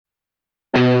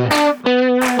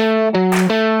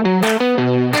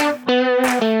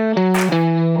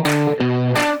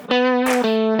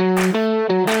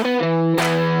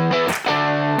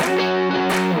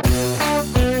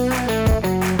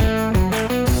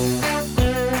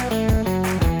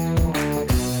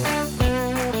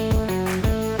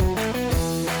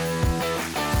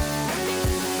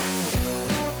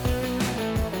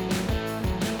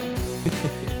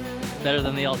better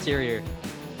than the ulterior.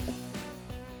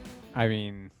 I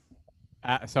mean,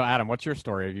 so Adam, what's your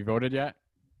story? Have you voted yet?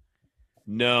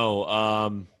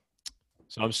 No.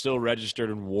 So I'm still registered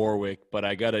in Warwick, but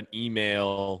I got an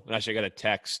email, and actually I got a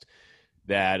text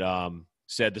that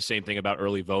said the same thing about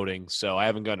early voting. So I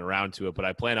haven't gotten around to it, but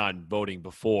I plan on voting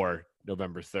before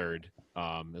November 3rd,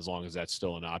 as long as that's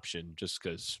still an option, just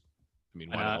because, I mean,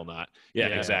 why the hell not? Yeah,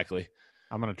 exactly.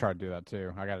 I'm going to try to do that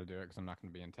too. I got to do it because I'm not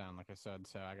going to be in town, like I said.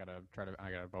 So I got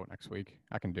to vote next week.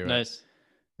 I can do it. Nice.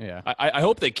 Yeah. I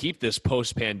hope they keep this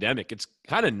post-pandemic. It's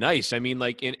kind of nice. I mean,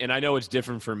 like, and I know it's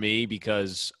different for me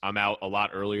because I'm out a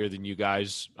lot earlier than you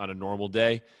guys on a normal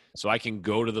day. So I can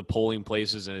go to the polling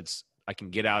places and I can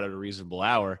get out at a reasonable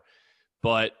hour.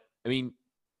 But, I mean,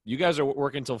 you guys are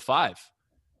working until 5.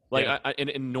 Like,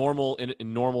 in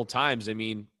normal times, I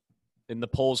mean, and the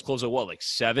polls close at what, like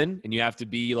 7, and you have to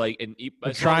be like,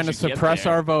 they're trying to suppress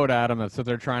our vote, Adam. That's what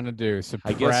they're trying to do.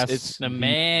 Suppress. I guess it's the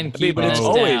man.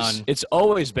 But it's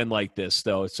always been like this,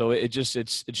 though. So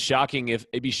it's shocking.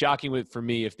 It'd be shocking for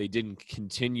me if they didn't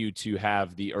continue to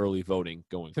have the early voting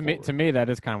going. To me, that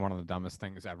is kind of one of the dumbest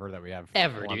things ever that we have.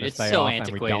 Dude. It's so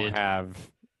antiquated. We don't have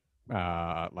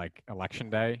like election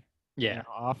day. Yeah.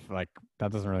 Off. Like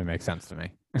that doesn't really make sense to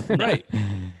me. Right.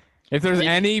 If there's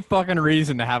any fucking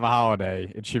reason to have a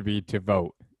holiday, it should be to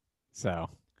vote. So,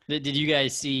 did you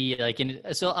guys see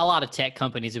so a lot of tech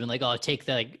companies have been like, oh, take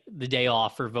the day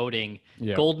off for voting.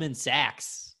 Yeah. Goldman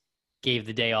Sachs gave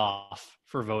the day off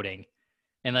for voting,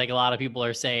 and like a lot of people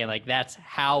are saying like that's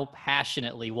how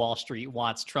passionately Wall Street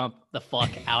wants Trump the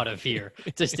fuck out of here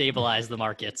to stabilize the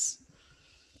markets.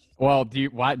 Well, do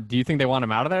you think they want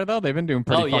him out of there though? They've been doing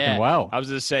pretty fucking well. I was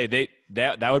going to say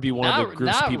that would be one of the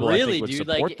groups of people really, I think would dude.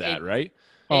 support that, right?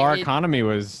 Well, our economy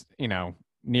was,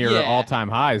 near all-time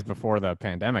highs before the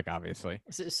pandemic, obviously.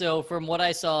 So from what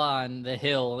I saw on the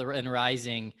Hill and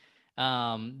Rising,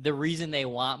 the reason they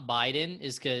want Biden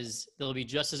is because there'll be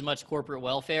just as much corporate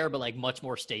welfare, but like much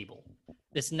more stable.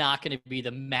 It's not going to be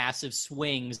the massive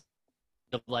swings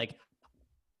of like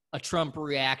a Trump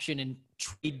reaction and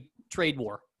trade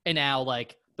war. And now,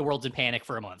 like, the world's in panic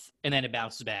for a month, and then it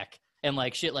bounces back, and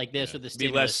like shit like this with the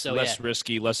stimulus. Be less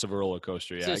risky, less of a roller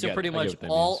coaster. Yeah. So pretty much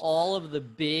all of the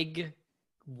big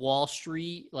Wall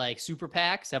Street like super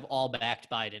PACs have all backed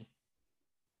Biden.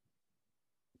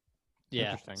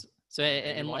 Yeah. Interesting. So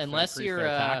unless you're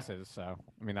taxes, so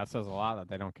I mean that says a lot that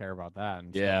they don't care about that.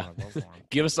 And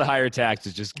give us the higher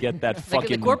taxes. Just get that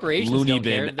fucking the corporations loony don't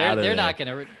bin care. out of they're there. not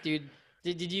gonna, dude.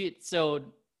 Did you? So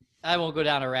I won't go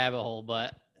down a rabbit hole,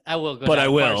 but I will go. But down I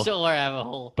will. Still a rabbit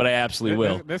hole. But I absolutely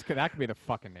will. That could be the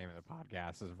fucking name of the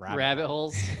podcast. Is rabbit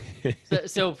holes.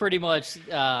 so pretty much,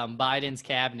 Biden's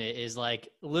cabinet is like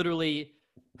literally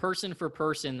person for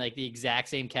person, like the exact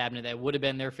same cabinet that would have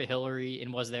been there for Hillary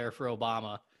and was there for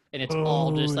Obama, and it's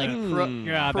all just like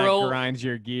that grinds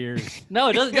your gears. No,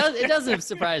 it doesn't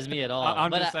surprise me at all.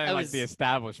 I'm just saying, like the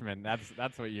establishment.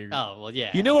 That's what you. Oh well,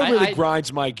 yeah. You know what really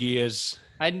grinds my gears?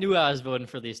 I knew I was voting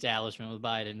for the establishment with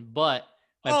Biden, but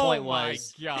my point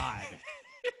was. Oh my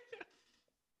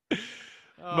god.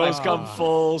 Mo's come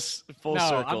full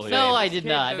circle here. No, I did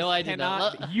not. No, I did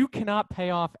not. You cannot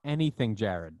pay off anything,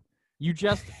 Jared. You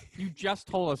just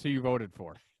told us who you voted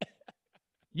for.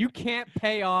 You can't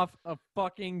pay off a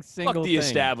fucking single Fuck the thing.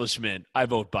 establishment. I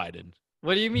vote Biden.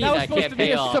 What do you mean that was I supposed can't to pay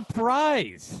be off? a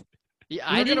surprise. Yeah,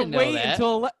 I didn't know wait that.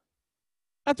 until.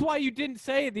 That's why you didn't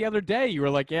say it the other day. You were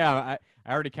like, "Yeah,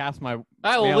 I already cast my." All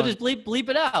right, well, we'll just bleep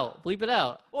it out. Bleep it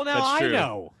out. Well, now I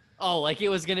know. Oh, like it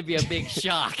was going to be a big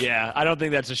shock. Yeah, I don't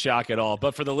think that's a shock at all.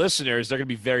 But for the listeners, they're going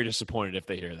to be very disappointed if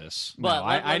they hear this. But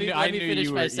I let me knew finish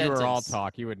my you sentence. were all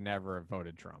talk. You would never have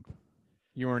voted Trump.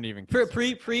 You weren't even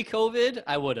pre-COVID.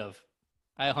 I would have.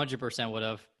 I 100% would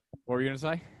have. What were you going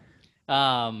to say?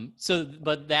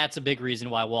 But that's a big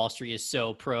reason why Wall Street is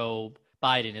so pro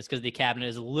Biden is because the cabinet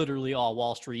is literally all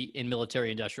Wall Street and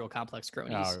military-industrial complex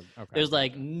cronies. Oh, okay. There's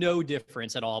like no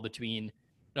difference at all between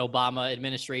the Obama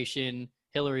administration,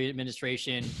 Hillary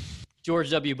administration,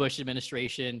 George W. Bush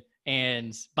administration,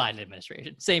 and Biden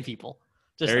administration. Same people.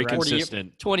 Just very 40,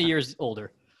 consistent. 20 years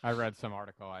older. I read some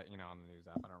article, on the news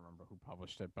app. I don't remember who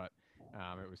published it, but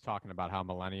it was talking about how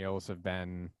millennials have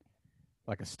been,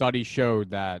 like a study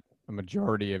showed that a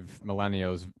majority of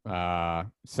millennials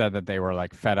said that they were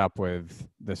like fed up with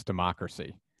this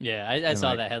democracy. Yeah, I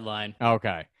saw that headline.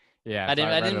 Okay. Yeah. I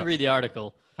didn't read the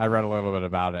article. I read a little bit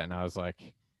about it, and I was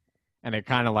like, and it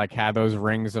kind of like had those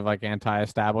rings of like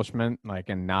anti-establishment, like,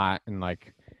 and not, and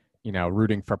like,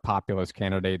 rooting for populist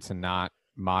candidates and not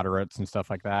moderates and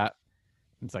stuff like that.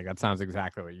 It's like, that sounds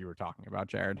exactly what you were talking about,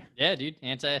 Jared. Yeah, dude.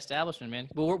 Anti-establishment, man.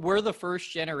 But we're the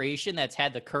first generation that's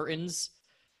had the curtains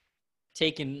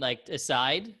taken like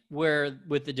aside where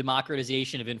with the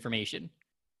democratization of information.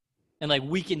 And like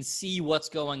we can see what's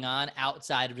going on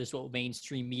outside of just what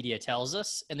mainstream media tells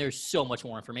us. And there's so much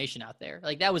more information out there.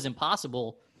 Like that was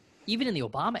impossible even in the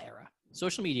Obama era.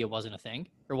 Social media wasn't a thing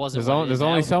or wasn't. There's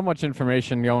only so much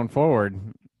information going forward.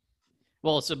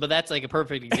 Well, but that's like a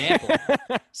perfect example.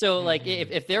 So like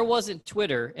if there wasn't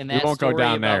Twitter and that we won't go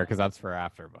down about, there because that's for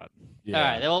after. But Yeah. All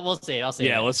right, then we'll say it. I'll say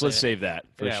Yeah, it. let's save that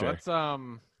for yeah, sure.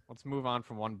 let's move on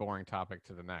from one boring topic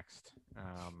to the next.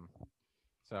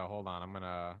 So hold on, I'm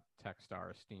gonna text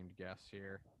our esteemed guest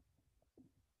here.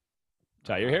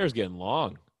 Ty, your hair is getting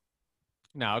long.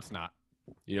 No, it's not.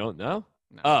 You don't know?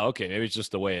 No. Oh, okay. Maybe it's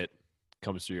just the way it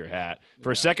comes through your hat.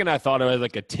 For a second, I thought it had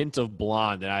like a tint of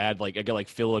blonde, and I got like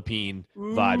Philippine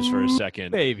vibes for a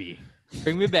second. Baby,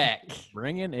 Bring me back.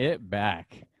 bringing it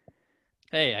back.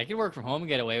 Hey, I can work from home and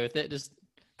get away with it. Just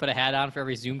put a hat on for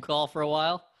every Zoom call for a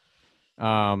while.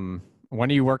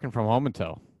 When are you working from home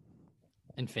until?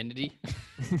 Infinity.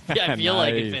 Yeah, I feel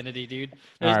like Nice. infinity, dude. All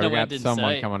There's right, no we got end in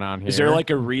someone sight. coming on here. Is there like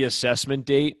a reassessment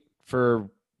date for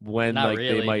when Not like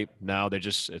they really. might? No, they're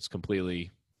just it's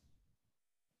completely.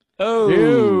 Oh,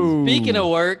 Dude. Speaking of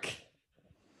work,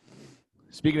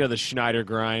 speaking of the Schneider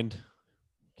grind,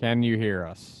 Can you hear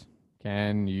us?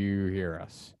 Can you hear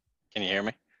us? Can you hear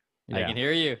me? I can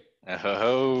hear you. what's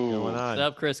Oh, going on? What's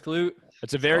up, Chris Clute?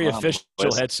 That's a very Hold on, official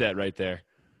boys. headset right there.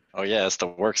 oh yeah, it's the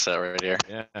work set right here.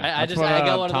 Yeah. I That's just what, I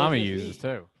got one of Tommy those this uses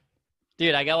week. too.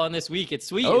 Dude, I got one this week. It's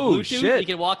sweet. Oh, Bluetooth, shit. You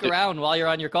can walk around while you're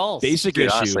on your calls. Basic Dude,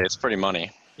 issue. honestly, it's pretty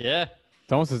money. Yeah.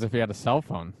 It's almost as if he had a cell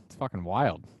phone. It's fucking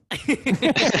wild.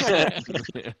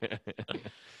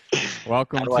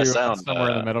 Welcome How do I to sound?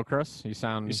 Somewhere in the Middle, Chris. You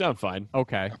sound You sound fine.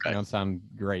 okay. Okay. You don't sound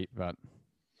great, but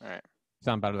All right, you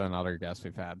sound better than other guests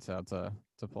we've had, so it's a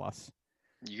plus.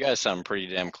 you guys sound pretty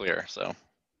damn clear. So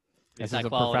This high is a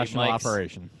quality professional mics.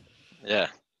 operation. yeah,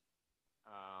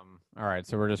 All right,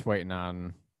 so we're just waiting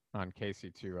on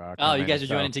Casey to. Oh, come you in, guys are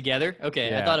so- joining together? Okay.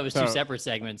 I Yeah, thought it was two so- separate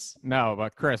segments. No,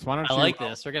 but Chris, why don't I you? like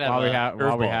this. We're gonna have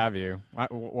While we curveball. have you,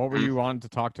 what were you wanting to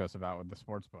talk to us about with the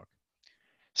sports book?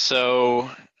 so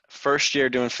first year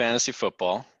doing fantasy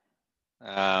football.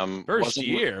 First wasn't-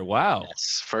 year. Wow.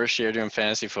 Yes, first year doing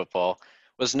fantasy football.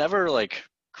 Was never like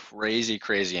crazy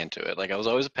into it. Like I was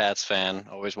always a Pats fan,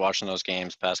 always watching those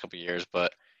games past couple of years,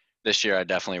 but this year I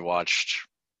definitely watched,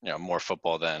 more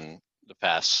football than the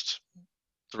past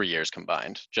 3 years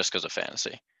combined, just because of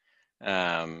fantasy.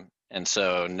 And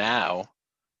so now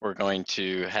we're going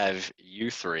to have you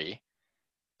three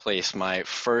place my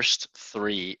first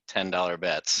three $10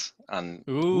 bets on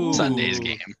Ooh. Sunday's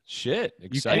game. Shit.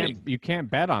 Exciting. You can't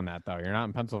bet on that though. You're not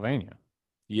in Pennsylvania.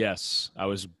 Yes. I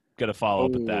was gonna follow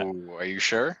up with that. Ooh, are you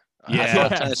sure? Yeah. I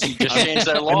thought Tennessee just changed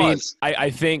their I mean, laws. I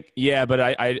think yeah, but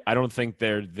I don't think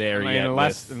they're there I mean, yet.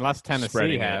 unless Tennessee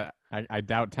spreading has. I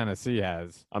doubt Tennessee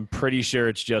has. I'm pretty sure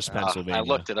it's just I Pennsylvania.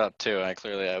 looked it up too.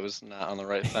 I was not on the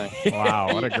right thing.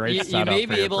 Wow, what a great You setup. may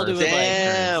for be your able to first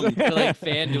Damn. like, for like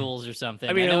fan duels or something.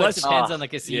 I mean, know unless- it depends Ah, on the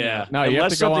casino. Yeah. No, you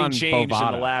have Unless to go something on changed in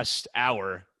Bovada. the last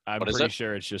hour, I'm What is pretty it?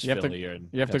 sure it's just You have to- Philly here. in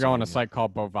You have to go on a Pennsylvania. site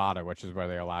called Bovada, which is where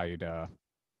they allow you to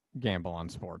gamble on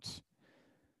sports.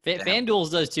 Damn.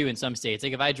 FanDuels does too in some states.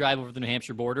 Like if I drive over the New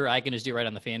Hampshire border, I can just do it right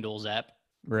on the FanDuels app.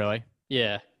 Really?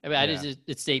 Yeah. I mean, Yeah.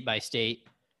 it's state by state.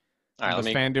 All right, Does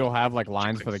let me. FanDuel have like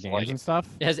lines quick for the games flight. and stuff?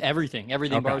 It has everything.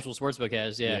 Everything Okay. Barstool Sportsbook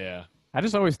has. Yeah. Yeah. I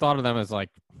just always thought of them as like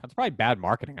that's probably bad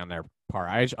marketing on their part.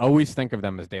 I just always think of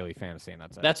them as daily fantasy, and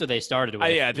that's it. That's what they started with.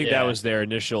 Yeah, I think that was their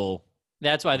initial.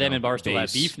 That's why them you and know, Barstool have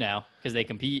base. beef now because they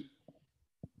compete.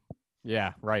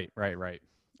 Yeah, right.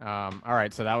 All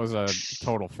right, so that was a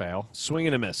total fail. Swing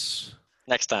and a miss.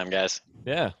 Next time, guys.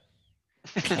 Yeah.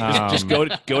 Just go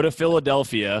to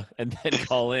Philadelphia and then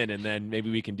call in, and then maybe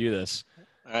we can do this.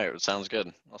 All right, sounds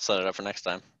good. I'll set it up for next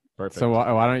time. Perfect. So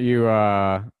why don't you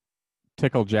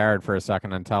tickle Jared for a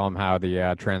second and tell him how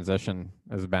the transition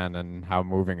has been and how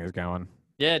moving is going?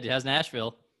 Yeah, it has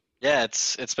Nashville. Yeah,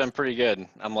 it's been pretty good.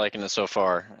 I'm liking it so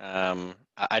far.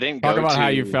 I didn't Talk go about to how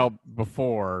you felt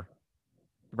before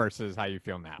versus how you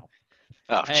feel now.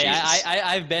 Oh, Hey, Jesus.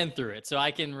 I've been through it, so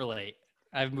I can relate.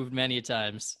 I've moved many a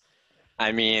times.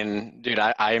 I mean, dude,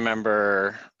 I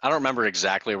remember, I don't remember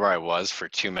exactly where I was for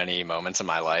too many moments in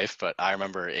my life, but I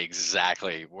remember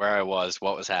exactly where I was,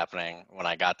 what was happening when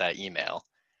I got that email.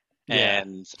 Yeah.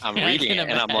 And I'm I reading can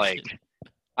it and I'm like, imagine.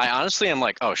 I honestly am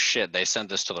like, oh shit, they sent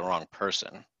this to the wrong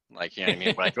person. Like, you know what I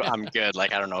mean? Like, I'm good.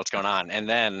 Like, I don't know what's going on. And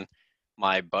then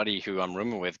my buddy who I'm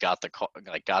rooming with got the call,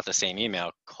 like got the same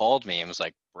email, called me and was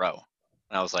like, bro.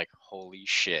 And I was like, holy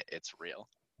shit, it's real.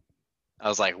 I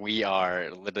was like, we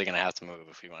are literally going to have to move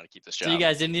if we want to keep this job. So you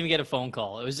guys didn't even get a phone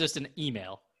call. It was just an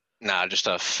email. Nah, just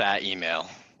a fat email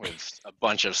with a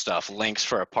bunch of stuff, links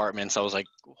for apartments. I was like,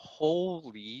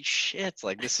 holy shit,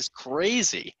 like this is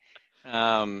crazy.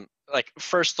 Like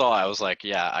first thought, I was like,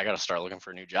 yeah, I got to start looking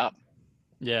for a new job.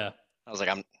 Yeah. I was like,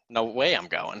 I'm no way I'm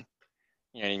going.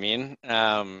 You know what I mean?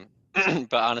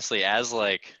 But honestly, as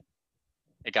like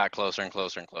it got closer and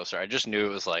closer and closer, I just knew it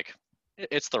was like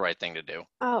it's the right thing to do.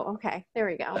 Oh, okay. There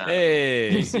we go.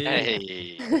 Hey, See?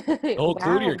 Hey, the whole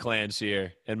Wow. Cloutier clan's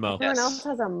here, and Mo. Everyone else Yes.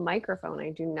 has a microphone. I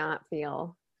do not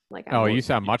feel like Oh, I'm you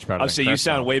sound much better. I'll than say you Chris,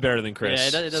 sound though. way better than Chris. Yeah,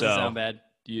 it doesn't so sound bad.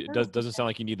 It doesn't sound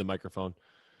like you need the microphone.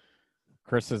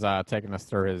 Chris is taking us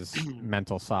through his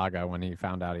mental saga when he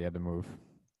found out he had to move.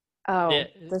 Oh, Yeah.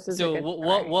 this is So a good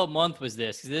what month was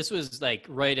this? 'Cause this was like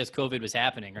right as COVID was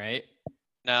happening, right?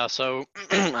 No, so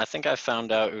I think I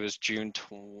found out it was June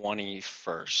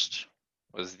 21st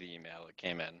was the email that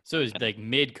came in. So it was like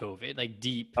mid COVID, like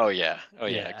deep. Oh yeah,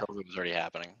 Yeah. COVID was already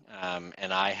happening.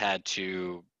 And I had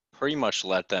to pretty much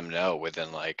let them know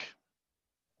within like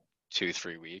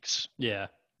 2-3 weeks, Yeah.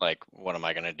 like what am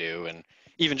I gonna do, and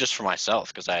even just for myself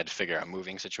because I had to figure out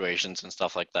moving situations and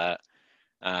stuff like that.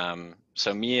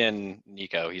 So me and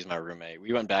Nico, he's my roommate,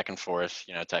 we went back and forth,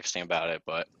 texting about it.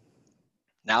 But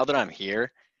now that I'm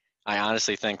here, I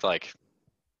honestly think like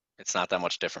it's not that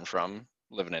much different from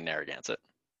living in Narragansett.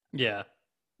 Yeah.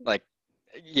 Like,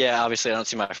 yeah, obviously I don't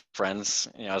see my friends,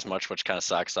 as much, which kind of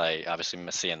sucks. I obviously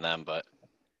miss seeing them, but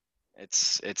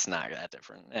it's not that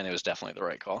different, and it was definitely the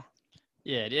right call.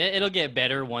 Yeah. It'll get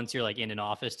better once you're like in an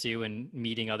office too and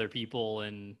meeting other people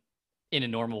and in a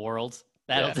normal world.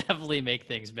 That'll Yeah. definitely make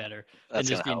things better than That's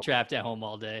just gonna being help. trapped at home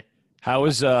all day. How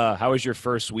was your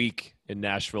first week in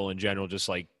Nashville in general? Just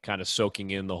like kind of soaking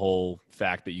in the whole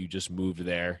fact that you just moved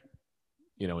there,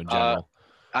 in general.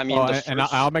 I mean, Well, the and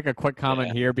first- I'll make a quick comment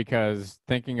yeah. here because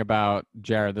thinking about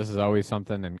Jared, this is always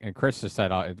something, and Chris just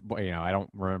said, I don't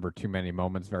remember too many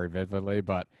moments very vividly,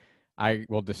 but I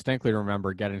will distinctly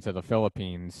remember getting to the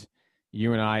Philippines,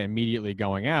 you and I immediately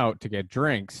going out to get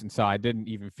drinks, and so I didn't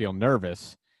even feel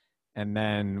nervous, and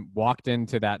then walked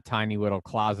into that tiny little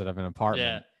closet of an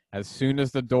apartment. As soon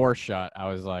as the door shut,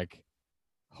 I was like,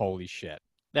 holy shit.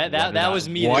 That was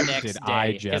me the what next did I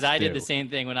day because just I did do? the same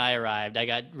thing when I arrived. I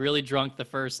got really drunk the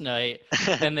first night,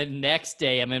 and the next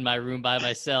day I'm in my room by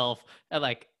myself. I'm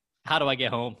like, how do I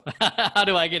get home? How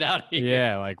do I get out of here?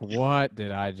 Yeah, like what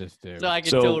did I just do? So I can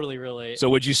So- totally relate. So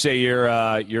would you say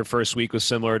your first week was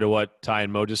similar to what Ty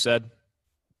and Mo just said?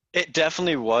 It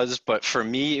definitely was, but for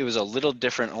me, it was a little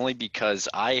different only because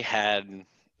I had,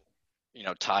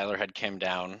 Tyler had came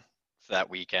down for that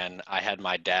weekend. I had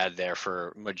my dad there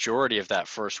for majority of that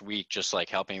first week, just like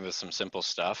helping me with some simple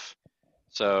stuff.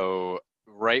 So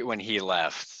right when he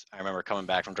left, I remember coming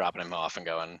back from dropping him off and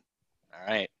going, all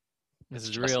right, This is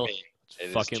just real. me. It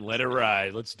is Fucking just let it me."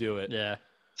 ride. Let's do it. Yeah.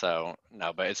 So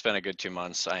no, but it's been a good 2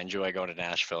 months. I enjoy going to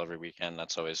Nashville every weekend.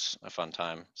 That's always a fun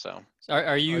time. So So are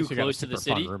At you least got a close to the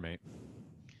super fun city? roommate.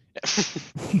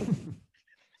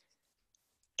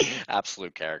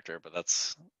 absolute character, but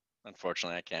that's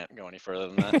unfortunately I can't go any further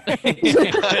than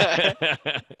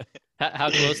that. How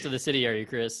close to the city are you,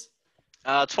 Chris?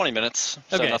 20 minutes,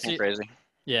 so Okay, nothing so- crazy.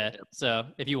 Yeah. So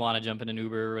if you want to jump in an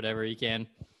Uber or whatever, you can.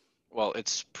 Well,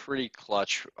 it's pretty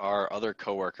clutch. Our other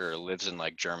coworker lives in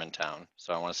like Germantown,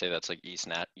 so I want to say that's like East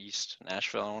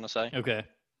Nashville. I want to say. Okay.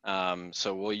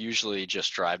 So we'll usually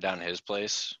just drive down to his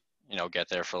place. Get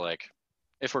there for like,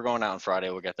 if we're going out on Friday,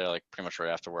 we'll get there like pretty much right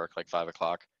after work, like 5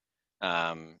 o'clock.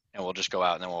 And we'll just go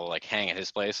out and then we'll like hang at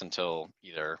his place until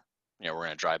either we're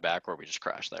gonna drive back or we just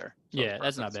crash there. So Yeah, it's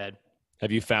that's not perfect. bad.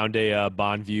 Have you found a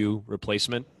Bonneview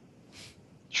replacement?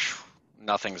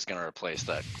 Nothing's gonna replace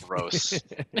that gross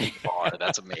bar.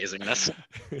 That's amazingness.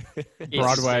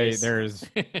 Broadway, It's- there's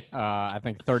I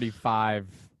think 35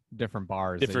 different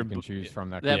bars Different that you b- can choose from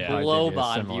that that could probably blow give you a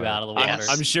Bonneview similar- out of the Yeah. water.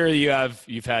 I'm sure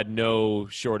you've had no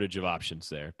shortage of options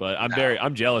there, but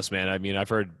I'm jealous, man. I mean, I've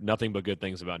heard nothing but good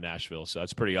things about Nashville, so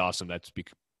that's pretty awesome. That's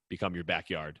become your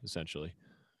backyard essentially.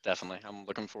 Definitely. I'm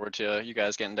looking forward to you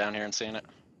guys getting down here and seeing it.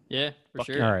 Yeah, for Fuck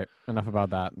sure. All right, enough about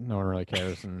that. No one really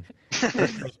cares. And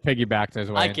Chris piggybacked his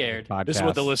way. I into the cared. This is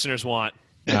what the podcast. listeners want.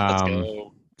 Let's Um,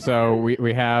 go. So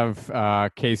we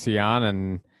have Casey on,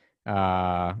 and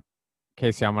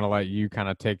Casey, I'm going to let you kind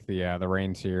of take the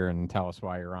reins here and tell us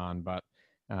why you're on. But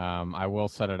I will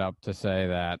set it up to say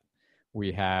that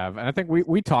we have, and I think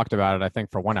we talked about it. I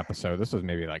think for one episode, this was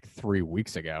maybe like 3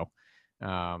 weeks ago.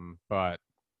 But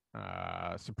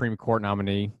Supreme Court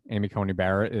nominee Amy Coney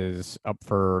Barrett is up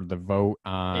for the vote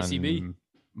on ACB.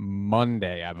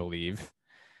 Monday, I believe.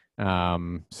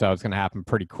 So it's going to happen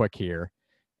pretty quick here.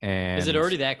 And Is it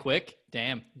already that quick?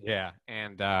 Damn. yeah,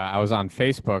 and I was on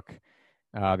Facebook,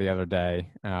 the other day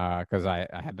because I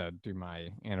had to do my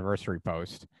anniversary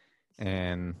post.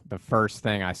 And the first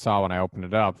thing I saw when I opened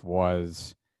it up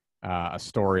was a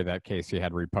story that Casey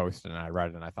had reposted, and I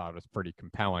read it and I thought it was pretty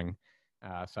compelling.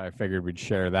 So I figured we'd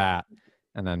share that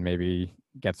and then maybe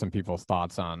get some people's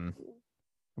thoughts on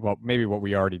maybe what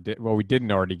we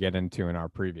didn't already get into in our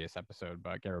previous episode,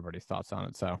 but get everybody's thoughts on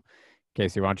it. So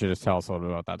Casey, why don't you just tell us a little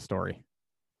bit about that story?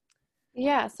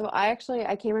 Yeah, so I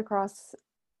came across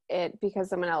it because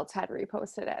someone else had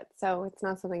reposted it. So it's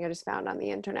not something I just found on the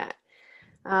internet.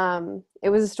 It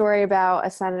was a story about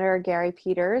a Senator, Gary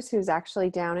Peters, who's actually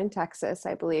down in Texas,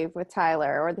 I believe, with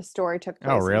Tyler, or the story took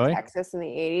place in Texas in the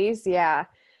 80s. Yeah.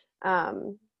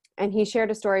 And he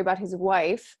shared a story about his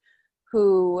wife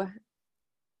who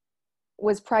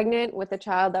was pregnant with a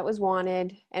child that was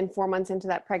wanted, and 4 months into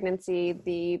that pregnancy,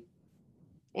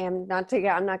 I'm not going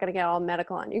to get all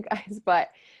medical on you guys, but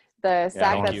the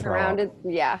sac that surrounded,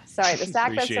 the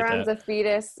sac that surrounds the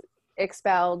fetus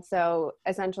expelled. So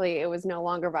essentially it was no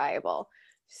longer viable.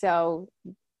 So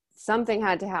something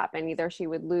had to happen. Either she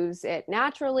would lose it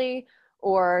naturally,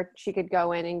 or she could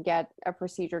go in and get a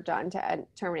procedure done to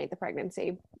terminate the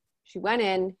pregnancy. She went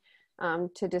in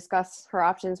to discuss her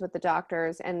options with the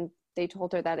doctors, and they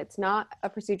told her that it's not a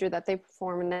procedure that they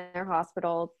perform in their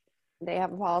hospital. They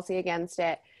have a policy against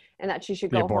it, and that she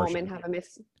should go home and have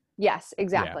yes,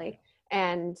 exactly.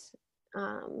 Yeah. And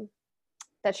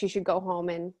that she should go home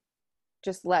and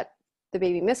just let the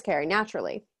baby miscarry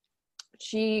naturally.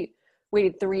 She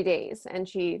waited 3 days and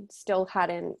she still had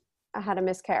a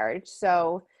miscarriage.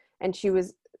 So, and she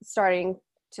was starting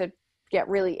to get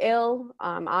really ill,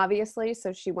 obviously.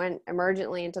 So she went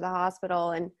emergently into the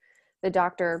hospital, and the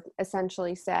doctor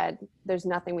essentially said, there's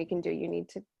nothing we can do. You need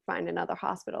to find another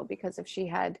hospital, because if she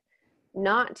had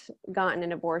not gotten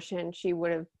an abortion, she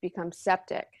would have become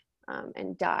septic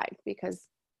and died, because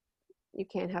you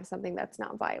can't have something that's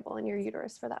not viable in your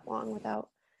uterus for that long without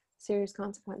serious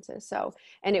consequences. So,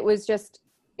 and it was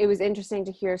interesting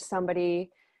to hear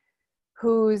somebody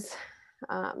who's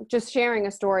just sharing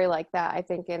a story like that. I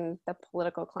think in the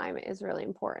political climate is really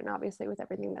important, obviously, with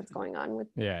everything that's going on with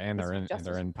and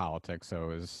they're in politics,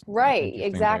 so is right,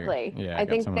 exactly. I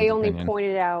think they only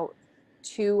pointed out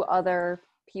 2 other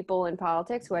people in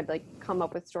politics who had come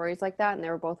up with stories like that, and they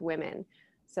were both women.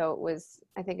 So it was,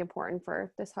 I think, important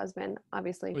for this husband,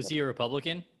 obviously. Was he a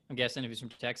Republican? I'm guessing if he's from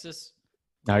Texas.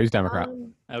 No, he's Democrat.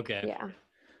 Okay. Yeah.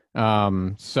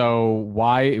 So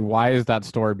why is that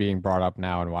story being brought up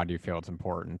now, and why do you feel it's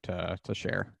important to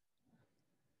share?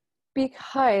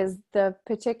 Because the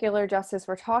particular justice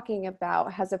we're talking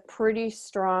about has a pretty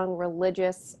strong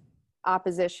religious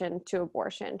opposition to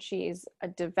abortion. She's a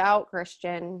devout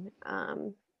Christian,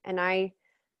 and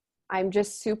I'm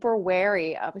just super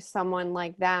wary of someone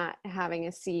like that having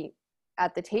a seat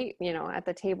at the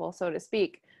table, so to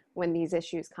speak, when these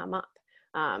issues come up.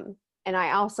 And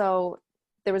I also,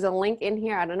 there was a link in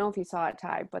here, I don't know if you saw it,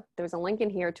 Ty, but there was a link in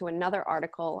here to another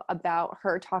article about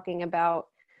her talking about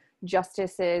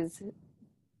justices,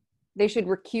 they should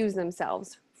recuse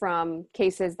themselves from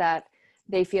cases that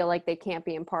they feel like they can't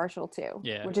be impartial to,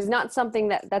 which is not something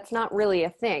that's not really a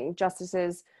thing.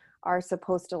 Justices are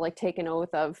supposed to take an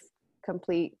oath of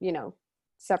complete,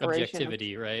 separation.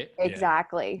 Objectivity, right?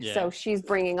 Exactly. Yeah. So she's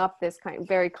bringing up this kind of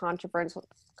very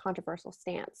controversial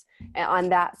stance on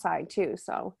that side too.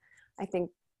 So I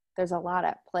think there's a lot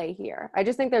at play here. I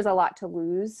just think there's a lot to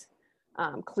lose.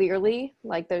 Clearly,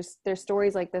 there's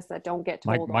stories like this that don't get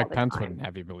told. Mike Pence wouldn't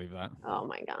have you believe that. Oh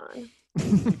my God.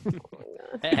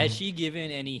 Has she given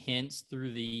any hints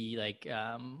through the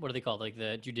what are they called,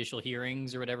 the judicial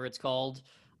hearings or whatever it's called,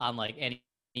 on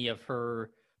any of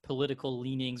her political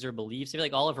leanings or beliefs? I feel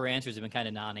like all of her answers have been kind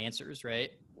of non-answers,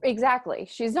 right? Exactly.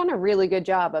 She's done a really good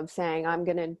job of saying, I'm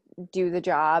going to do the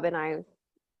job. And I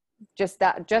just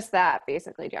that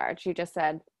basically, Jared. She just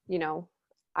said,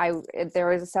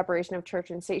 there is a separation of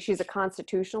church and state. She's a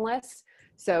constitutionalist.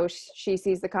 So she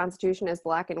sees the Constitution as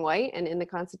black and white. And in the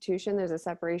Constitution, there's a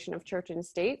separation of church and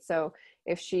state. So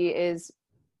if she is,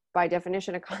 by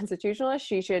definition, a constitutionalist,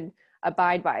 she should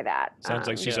abide by that. Sounds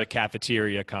like she's a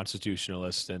cafeteria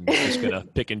constitutionalist and just going to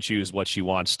pick and choose what she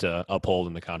wants to uphold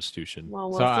in the Constitution. Well,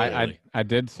 we'll so I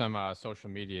did some social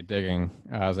media digging,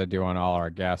 as I do on all our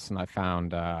guests, and I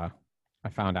found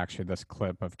actually this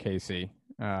clip of Casey.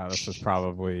 This was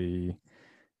probably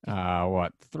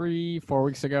 3-4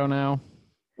 weeks ago now.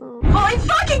 Holy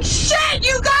fucking shit,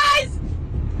 you guys!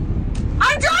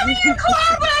 I'm driving your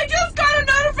car, but I just got a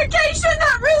notification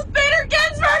that Ruth Bader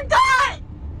Ginsburg died!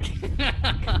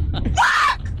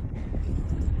 Fuck!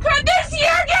 Could this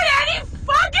year get any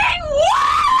fucking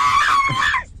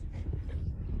worse?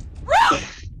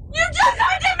 Ruth, you just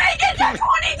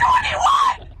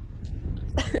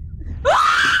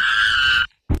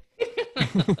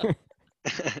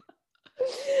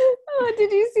Oh,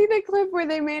 did you see the clip where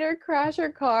they made her crash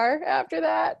her car after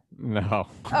that? No.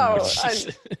 Oh,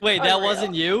 Wait, that Unreal.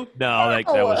 wasn't you? No, that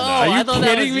was Oh, not. I you thought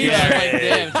that was kidding me? you. I was like,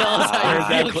 damn, tell us how you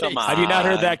Heard that feel, clip. Casey. Have you not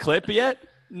heard that clip yet?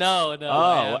 No. Oh,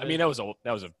 I haven't. mean, that was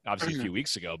obviously a few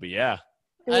weeks ago, but yeah.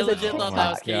 It I was a legit thought TikTok. that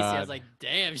was Casey. I God. was like,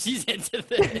 damn, she's into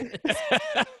this.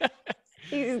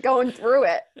 He's going through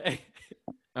it. That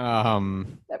was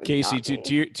Casey, not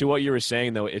me. to what you were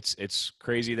saying though, it's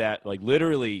crazy that like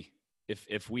literally,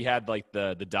 if we had like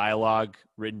the dialogue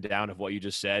written down of what you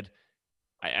just said,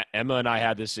 Emma and I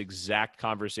had this exact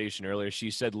conversation earlier.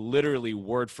 She said literally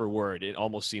word for word, it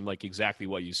almost seemed like exactly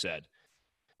what you said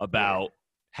about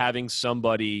having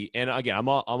somebody. And again, I'm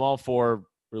all for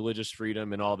religious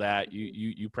freedom and all that.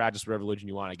 You practice whatever religion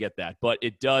you want. I get that, but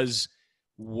it does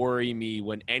worry me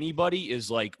when anybody is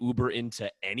like uber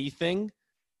into anything.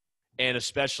 And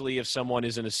especially if someone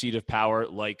is in a seat of power,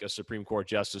 like a Supreme Court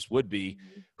justice would be,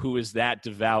 who is that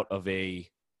devout of a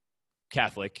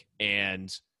Catholic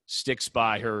and sticks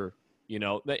by her,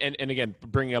 and again,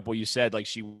 bringing up what you said, like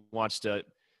she wants to,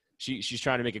 she's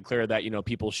trying to make it clear that,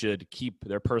 people should keep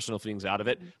their personal feelings out of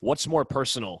it. What's more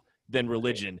personal than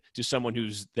religion to someone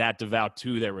who's that devout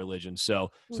to their religion?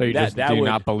 So So you that do you would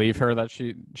not believe her that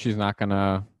she's not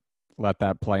gonna let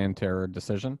that play into her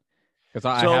decision? Because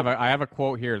I have a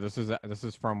quote here. This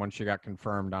is from when she got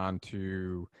confirmed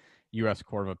onto U.S.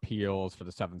 Court of Appeals for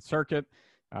the Seventh Circuit.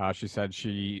 She said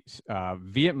she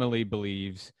vehemently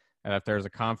believes that if there's a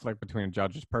conflict between a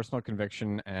judge's personal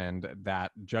conviction and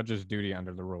that judge's duty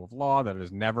under the rule of law, that it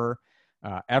is never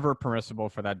ever permissible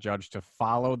for that judge to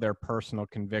follow their personal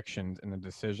convictions in the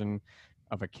decision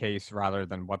of a case rather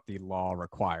than what the law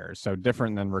requires. So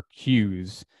different than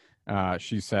recuse.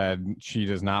 She said she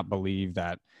does not believe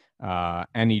that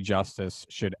any justice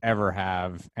should ever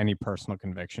have any personal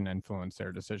conviction influence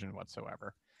their decision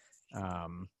whatsoever.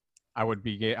 I would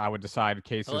decide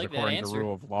cases like that according to answer.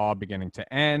 rule of law beginning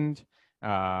to end.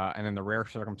 And in the rare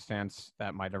circumstance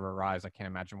that might ever arise, I can't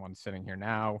imagine one sitting here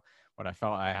now, but I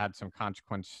felt I had some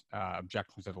consequence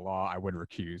objections to the law, I would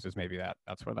recuse, is maybe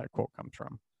that's where that quote comes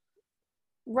from.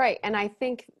 Right. And I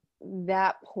think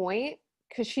that point,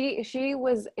 because she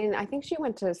was in, I think she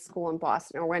went to school in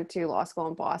Boston or went to law school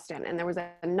in Boston. And there was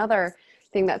another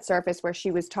thing that surfaced where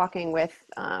she was talking with,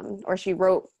 or she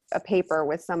wrote a paper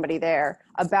with somebody there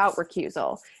about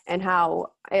recusal and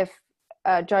how if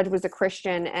a judge was a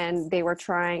Christian and they were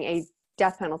trying a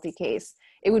death penalty case,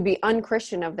 it would be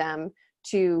unchristian of them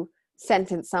to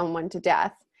sentence someone to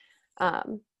death.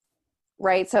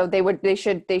 Right. So they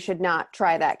should not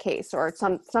try that case or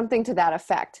something to that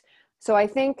effect. So I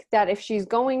think that if she's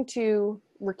going to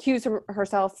recuse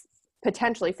herself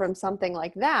potentially from something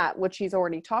like that, which she's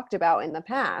already talked about in the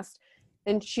past,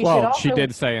 then she should also... she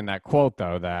did say in that quote,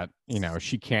 though, that,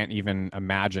 she can't even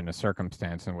imagine a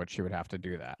circumstance in which she would have to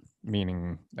do that,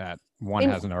 meaning that one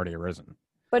hasn't already arisen.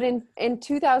 But in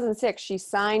 2006, she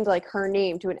signed like her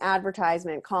name to an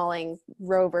advertisement calling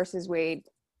Roe versus Wade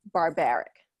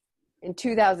barbaric. In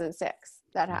 2006,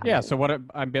 that happened. Yeah. So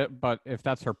but if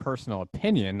that's her personal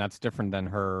opinion, that's different than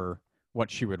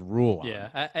what she would rule on.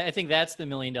 Yeah, I think that's the $1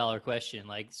 million question.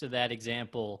 Like, so that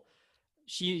example,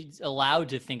 she's allowed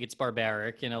to think it's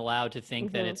barbaric and allowed to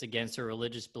think that it's against her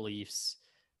religious beliefs,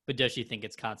 but does she think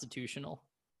it's constitutional?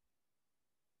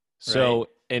 So,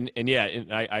 right? and yeah,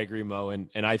 I agree, Mo. And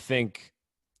I think,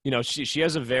 she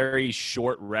has a very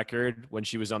short record when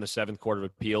she was on the Seventh Court of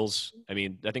Appeals. I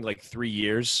mean, I think like 3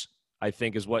 years, I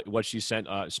think is what she spent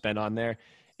on there.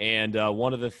 And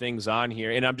one of the things on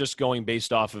here, and I'm just going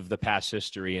based off of the past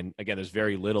history, and again, there's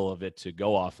very little of it to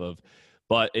go off of,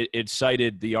 but it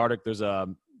cited the article.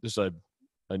 There's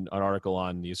an article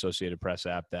on the Associated Press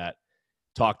app that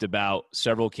talked about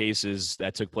several cases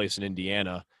that took place in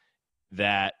Indiana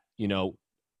that,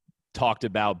 talked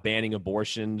about banning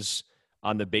abortions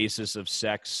on the basis of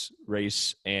sex,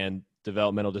 race, and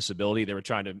developmental disability. They were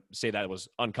trying to say that it was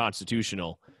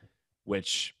unconstitutional,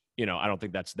 which, I don't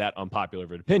think that's that unpopular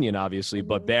of an opinion, obviously,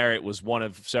 but Barrett was one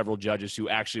of several judges who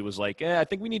actually was like, I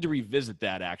think we need to revisit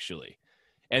that, actually.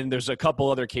 And there's a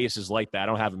couple other cases like that. I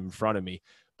don't have them in front of me,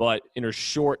 but in her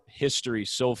short history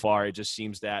so far, it just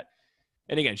seems that,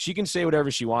 and again, she can say whatever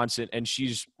she wants, and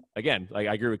she's, again, like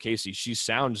I agree with Casey, she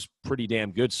sounds pretty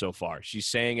damn good so far. She's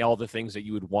saying all the things that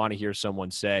you would want to hear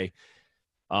someone say.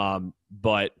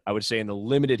 But I would say in the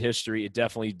limited history, it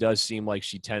definitely does seem like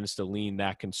she tends to lean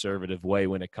that conservative way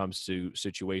when it comes to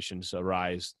situations that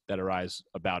arise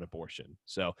about abortion.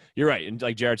 So you're right. And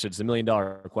like Jared said, it's the $1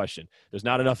 million question. There's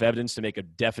not enough evidence to make a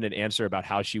definite answer about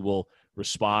how she will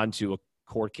respond to a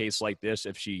court case like this.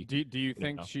 If she, do you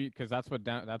think because that's what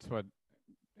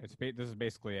this is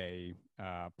basically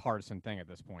a partisan thing at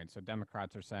this point. So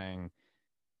Democrats are saying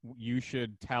you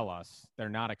should tell us. They're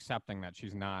not accepting that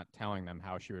she's not telling them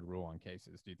how she would rule on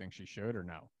cases. Do you think she should or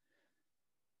no?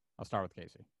 I'll start with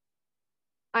Casey.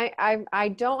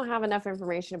 I don't have enough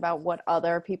information about what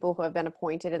other people who have been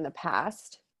appointed in the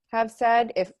past have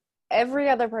said. If every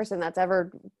other person that's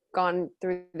ever gone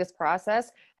through this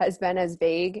process has been as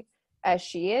vague as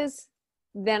she is,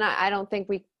 then I don't think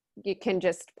you can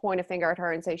just point a finger at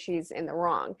her and say she's in the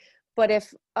wrong. But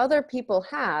if other people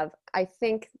have, I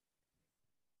think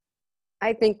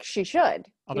she should.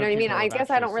 You know what I mean? I guess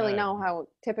I don't really know how it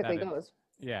typically goes.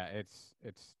 Yeah, it's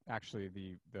actually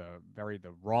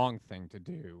the wrong thing to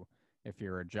do if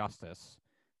you're a justice,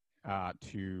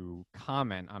 to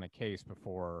comment on a case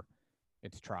before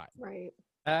it's tried. Right.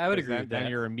 I would agree with that. Then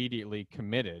you're immediately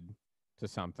committed to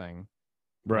something.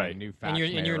 Right. New facts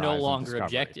and you're no longer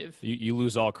objective. You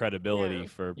lose all credibility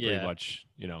for pretty much,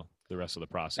 the rest of the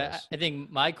process. I think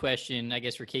my question, I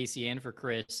guess, for Casey and for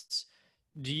Chris,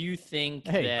 do you think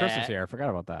Hey, Chris is here. I forgot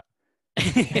about that.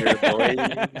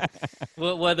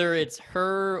 Well, whether it's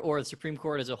her or the Supreme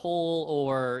Court as a whole,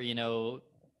 or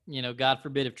God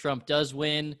forbid if Trump does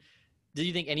win, do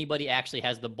you think anybody actually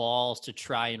has the balls to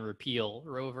try and repeal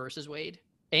Roe versus Wade?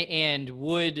 And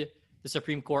would the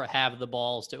Supreme Court have the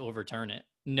balls to overturn it,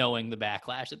 knowing the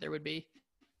backlash that there would be?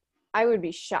 I would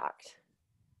be shocked.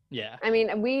 Yeah. I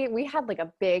mean, we had like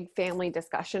a big family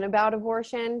discussion about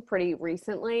abortion pretty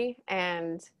recently,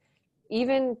 and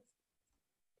even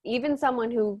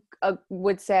someone who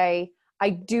would say, I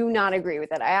do not agree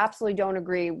with it, I absolutely don't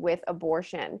agree with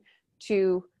abortion,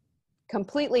 to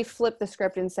completely flip the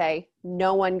script and say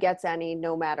no one gets any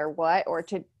no matter what, or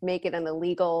to make it an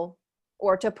illegal,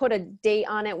 or to put a date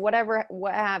on it, what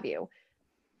have you.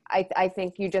 I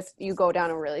think you go down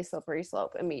a really slippery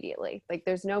slope immediately. Like,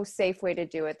 there's no safe way to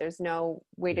do it. There's no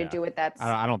way to do it that's...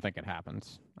 I don't think it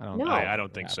happens. I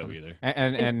don't think so either.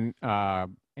 And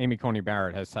Amy Coney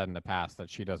Barrett has said in the past that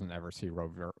she doesn't ever see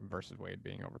Roe versus Wade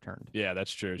being overturned. Yeah,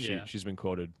 that's true. She's been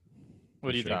quoted.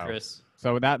 What do you think, Chris?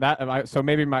 So so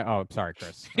maybe sorry,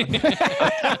 Chris.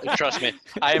 Trust me,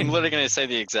 I am literally going to say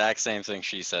the exact same thing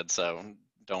she said, so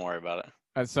don't worry about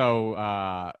it.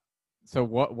 So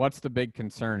what's the big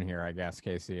concern here, I guess,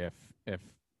 Casey, if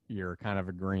you're kind of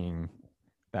agreeing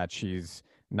that she's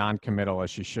non-committal as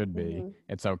she should be, Mm-hmm.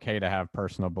 It's okay to have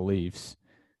personal beliefs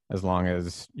as long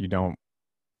as you don't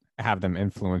have them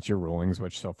influence your rulings,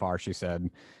 which so far she said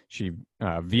she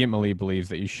vehemently believes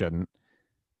that you shouldn't.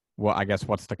 Well, I guess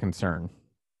what's the concern?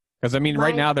 Because, I mean,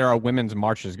 right now there are women's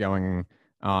marches going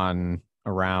on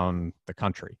around the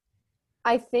country.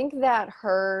 I think that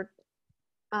her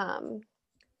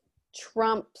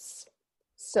Trump's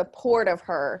support of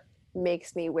her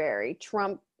makes me wary.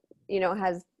 Trump,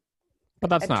 has... But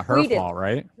that's not her fault,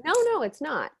 right? No, it's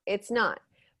not. It's not.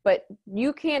 But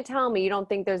you can't tell me you don't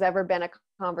think there's ever been a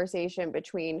conversation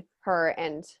between her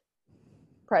and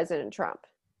President Trump.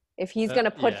 If he's going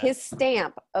to put his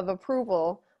stamp of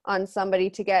approval on somebody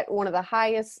to get one of the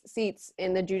highest seats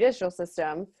in the judicial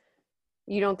system,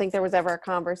 you don't think there was ever a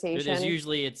conversation? There's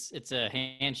usually it's a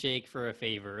handshake for a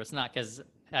favor. It's not because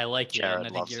I like you and I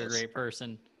think you're a great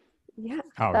person. Yeah,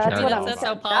 Oh, that's Jared what loves I'm. That's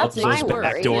how That's politics my work. worry.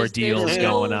 Backdoor There's deals no-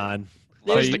 going on.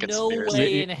 There's the no conspiracy.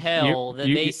 way in hell that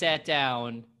you- they sat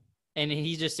down and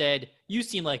he just said, "You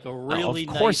seem like a really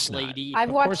of course nice not. lady." I've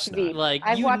Of watched course not. Veep. Like,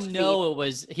 I've watched Veep. it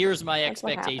was, here's my That's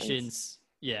what expectations.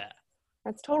 Yeah.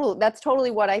 That's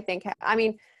totally what I think. I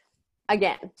mean,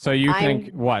 again. So you think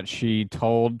what? She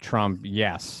told Trump,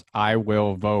 yes, I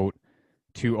will vote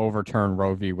to overturn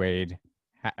Roe v. Wade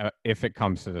if it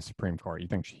comes to the Supreme Court. You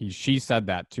think she said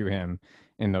that to him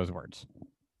in those words?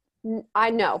 I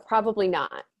know, probably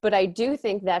not. But I do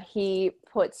think that he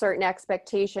put certain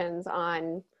expectations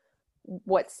on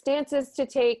what stances to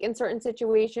take in certain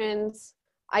situations.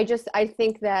 I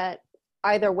think that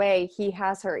either way, he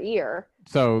has her ear.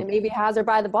 So And maybe has her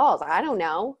by the balls. I don't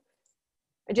know.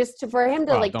 For him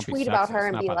to Well, don't be tweet about her sexist,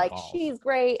 and not be by the like, balls. she's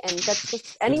great, and that's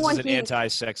just anyone This is an who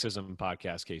anti-sexism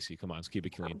podcast, Casey. Come on, let's keep it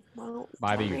clean. well,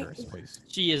 by the sorry. uterus, please.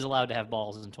 She is allowed to have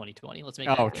balls in 2020. Let's make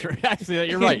Oh, that clear. true. Actually,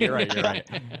 you're right.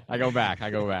 I go back.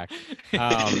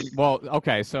 Well,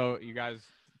 okay. So you guys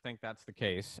think that's the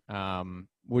case?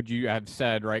 Would you have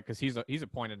said, right? Because he's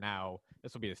appointed now.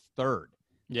 This will be his third.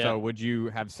 Yeah. So would you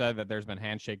have said that there's been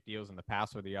handshake deals in the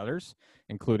past with the others,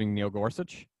 including Neil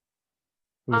Gorsuch?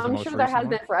 who was the I'm most sure there recent has one?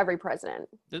 been for every president,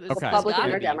 Okay. Republican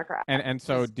Gotta or be. Democrat. And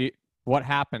so what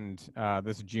happened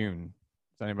this June?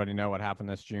 Does anybody know what happened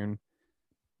this June?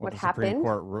 What the Supreme happened?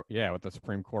 Court what the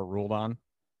Supreme Court ruled on.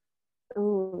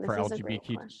 Ooh, for this is a great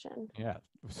LGBT question. Yeah.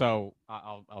 So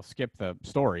I'll skip the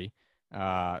story.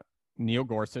 Neil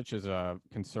Gorsuch is a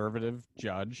conservative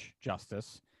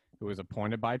justice who was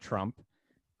appointed by Trump.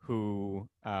 So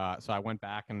I went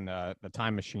back in the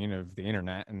time machine of the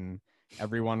internet, and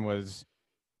everyone was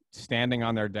standing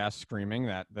on their desk screaming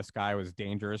that this guy was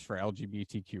dangerous for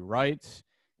LGBTQ rights.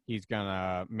 He's going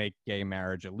to make gay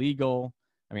marriage illegal.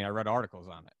 I mean, I read articles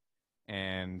on it.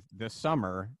 And this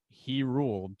summer, he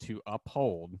ruled to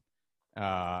uphold,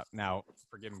 now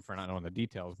forgive me for not knowing the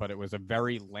details, but it was a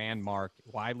very landmark,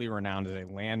 widely renowned as a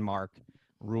landmark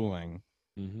ruling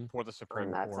for the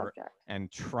Supreme Court. Subject.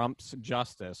 And Trump's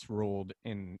justice ruled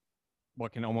in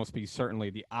what can almost be certainly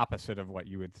the opposite of what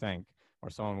you would think, or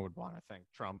someone would want to think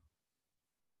Trump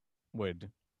would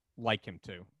like him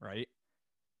to, right?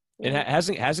 And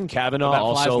hasn't Kavanaugh So that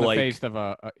flies also in the like face of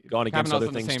gone against Kavanaugh's other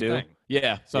done the things same too? thing.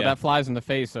 Yeah. So yeah. that flies in the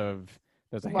face of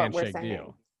there's a What we're handshake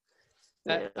saying.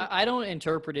 deal. I don't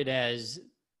interpret it as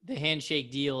the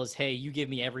handshake deal is, hey, you give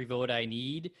me every vote I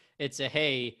need. It's a,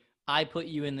 hey, I put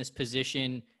you in this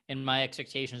position, and my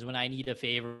expectations when I need a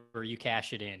favor, you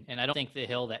cash it in. And I don't think the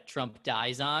hill that Trump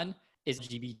dies on is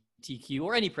LGBTQ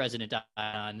or any president die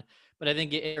on. But I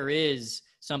think there is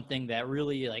something that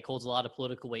really like holds a lot of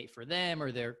political weight for them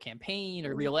or their campaign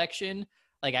or reelection.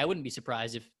 Like, I wouldn't be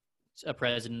surprised if a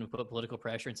president would put political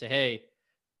pressure and say, hey,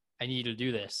 I need you to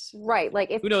do this. Right.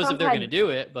 Like if Who knows Trump if they're had- going to do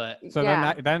it, but So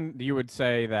Yeah. then you would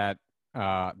say that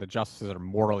the justices are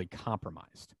morally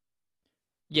compromised.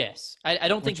 yes. I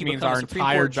don't think Which you means become our a Supreme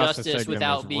entire Court justice justice segment was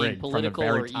without being rigged from the political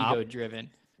very or top. ego-driven.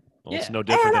 Well, it's Yeah. no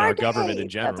different than our Anarchy! government in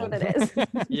general. That's what it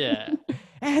is. Yeah.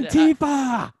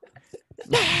 Antifa!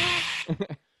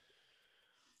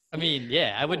 I mean,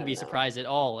 yeah, I wouldn't be surprised at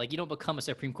all. Like, you don't become a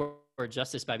Supreme Court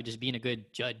justice by just being a good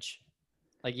judge.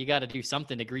 Like, you got to do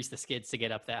something to grease the skids to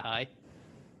get up that high.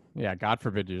 Yeah, God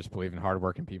forbid you just believe in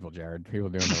hardworking people, Jared. People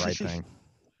doing the right thing.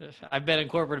 I've been in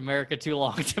corporate America too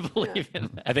long to believe in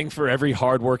that. I think for every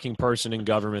hardworking person in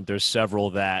government, there's several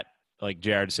that, like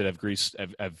Jared said, have greased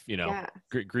Yeah.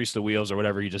 greased the wheels or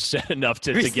whatever you just said enough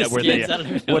to Grease get the where skids, they I don't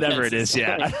even know whatever what it that's is.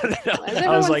 Yeah, Why does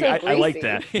I was everyone like, say I like greasy?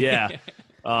 that. Yeah,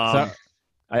 So-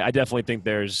 I definitely think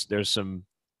there's some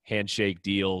handshake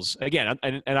deals again,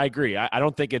 and I agree. I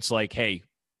don't think it's like, hey,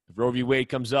 if Roe v. Wade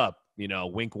comes up,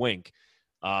 wink, wink.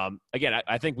 Again,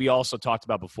 I think we also talked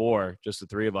about before, just the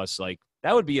three of us, like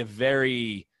that would be a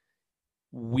very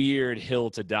weird hill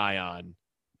to die on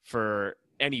for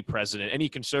any president, any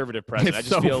conservative president. I It's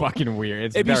just so feel fucking weird.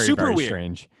 It's it'd be very, super very weird.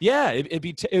 strange. yeah, it'd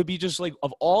be just like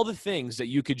of all the things that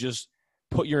you could just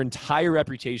put your entire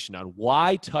reputation on.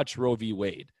 Why touch Roe v.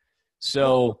 Wade?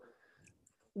 So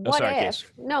What sorry, if Case.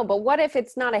 no, but what if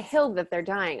it's not a hill that they're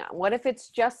dying on? What if it's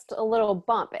just a little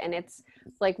bump and it's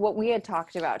like what we had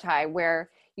talked about, Ty, where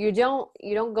you don't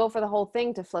go for the whole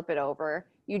thing to flip it over.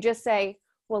 You just say,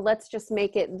 well, let's just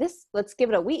make it this, let's give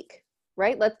it a week,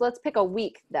 right? Let's pick a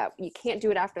week that you can't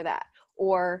do it after that.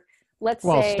 Or let's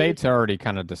Well, say states already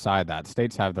kind of decide that.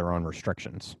 States have their own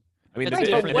restrictions. I mean, It's Right, but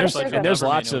different what than if there's and there's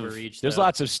government lots of overreach, there's though.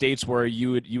 lots of states where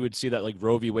you would see that like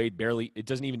Roe v. Wade barely, it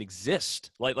doesn't even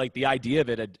exist. Like the idea of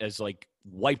it as like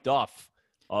wiped off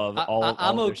of all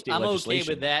I'm of their state okay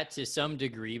legislation. with that to some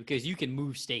degree because you can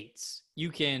move states.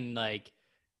 You can like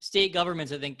state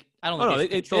governments. I don't Oh, think no, they it-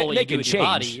 control what they you do can with your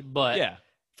body, change. but Yeah,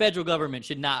 federal government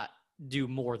should not do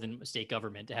more than state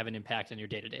government to have an impact on your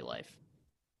day-to-day life.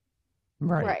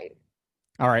 right.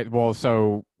 All right. Well,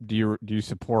 so do you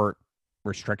support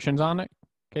restrictions on it,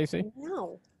 Casey?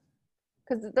 No.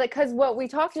 Because what we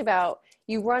talked about,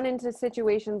 you run into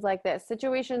situations like this,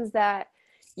 situations that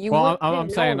you Well, wouldn't I'm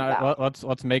know saying about.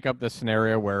 let's make up this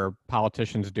scenario where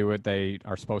politicians do what they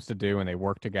are supposed to do and they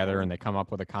work together and they come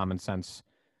up with a common sense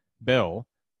bill.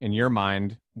 In your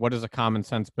mind, what does a common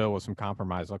sense bill with some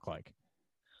compromise look like?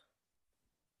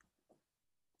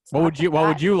 What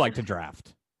would you like to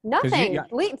draft? Nothing. yeah.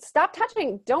 Stop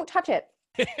touching. Don't touch it.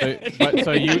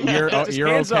 So you're Just you're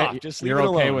hands okay off. Just leave you're it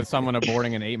okay alone. with someone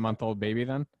aborting an 8-month-old baby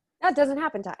then? That doesn't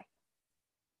happen, Ty.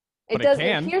 But it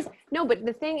doesn't. can. No, but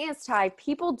the thing is, Ty,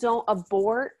 people don't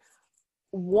abort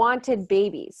wanted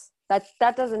babies.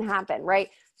 That doesn't happen, right?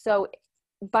 So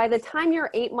by the time you're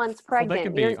 8 months Well, pregnant, they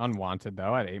could be you're- unwanted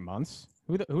though at 8 months.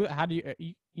 How do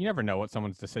you never know what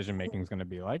someone's decision making is going to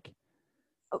be like.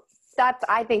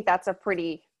 I think that's a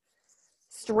pretty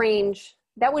strange.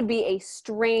 That would be a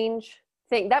strange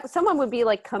thing. That someone would be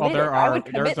like committed. I would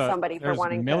commit somebody for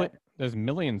wanting to. There's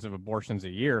millions of abortions a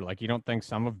year. Like, you don't think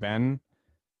some have been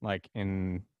like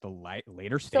in the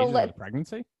later stages of the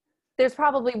pregnancy? There's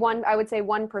probably I would say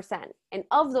 1%. And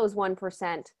of those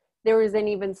 1%, there is an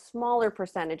even smaller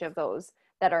percentage of those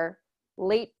that are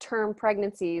late term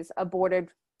pregnancies aborted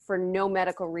for no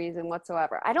medical reason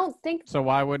whatsoever. I don't think So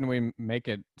why wouldn't we make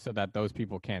it so that those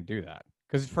people can't do that?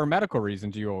 Because for medical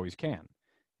reasons, you always can.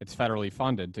 It's federally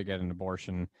funded to get an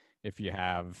abortion if you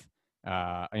have,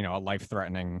 a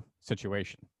life-threatening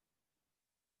situation.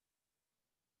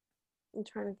 I'm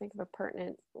trying to think of a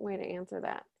pertinent way to answer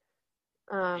that.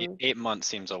 8 months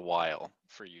seems a while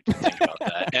for you to think about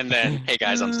that. And then, hey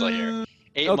guys, I'm still here.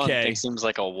 8 months Okay. seems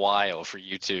like a while for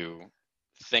you to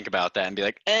think about that and be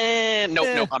like, nope, Eh, I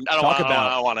don't talk want it. I about-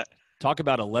 don't want it. Talk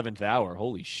about 11th hour.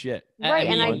 Holy shit. Right, I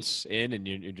and mean, Months in and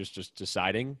you're just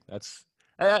deciding. That's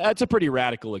a pretty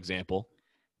radical example.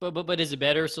 But is a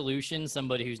better solution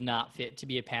somebody who's not fit to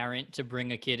be a parent to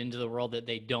bring a kid into the world that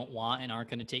they don't want and aren't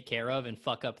going to take care of and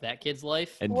fuck up that kid's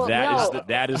life? And Well,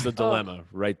 that is the Oh. dilemma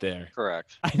right there.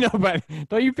 Correct. I know, but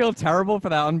don't you feel terrible for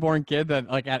that unborn kid that,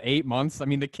 like, at 8 months? I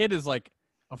mean, the kid is like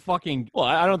a fucking. Well,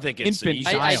 I don't think it's Infant an easy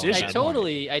child. I decision.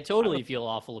 totally feel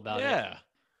awful about it. Yeah.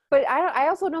 But I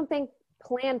also don't think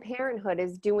Planned Parenthood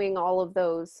is doing all of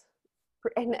those.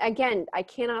 And again, I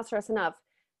cannot stress enough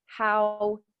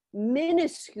how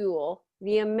minuscule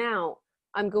the amount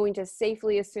I'm going to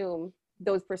safely assume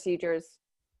those procedures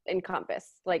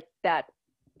encompass. Like that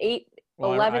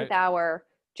 11th hour,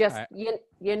 just, I-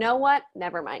 you know what?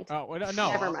 Never mind. Oh well,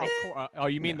 no! Never mind. Oh,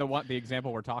 you mean the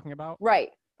example we're talking about? Right.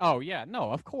 Oh yeah,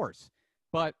 no, of course.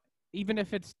 But even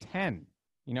if it's 10,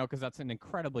 because that's an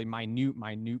incredibly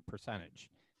minute percentage.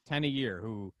 10 a year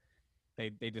who they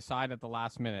decide at the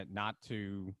last minute not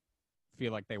to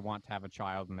feel like they want to have a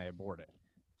child and they abort it.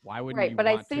 Why wouldn't Right, you but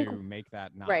I want think- to make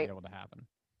that not right. be able to happen?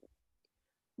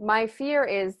 My fear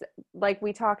is, like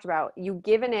we talked about, you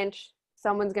give an inch,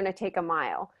 someone's going to take a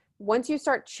mile. Once you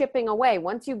start chipping away,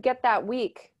 once you get that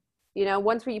week,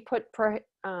 once we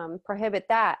prohibit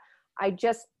that,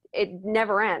 it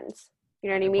never ends. You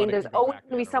know what I But mean? it There's can go always back the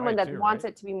going to be other someone way that too, wants right?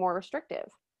 it to be more restrictive.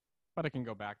 But it can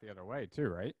go back the other way too,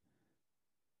 right?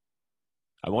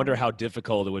 I wonder how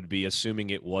difficult it would be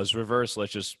assuming it was reversed.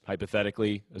 Let's just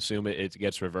hypothetically assume it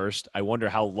gets reversed. I wonder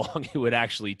how long it would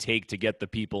actually take to get the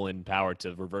people in power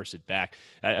to reverse it back.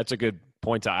 That's a good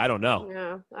point. I don't know.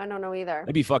 Yeah, I don't know either.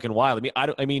 That'd be fucking wild.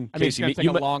 I mean, It's Casey, going to take you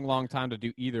a might- long time to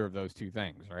do either of those two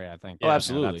things, right? I think. Oh,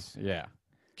 absolutely. Yeah.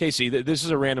 Casey, this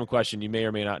is a random question. You may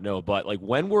or may not know, but like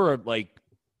when were like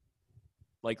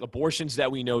abortions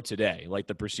that we know today, like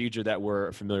the procedure that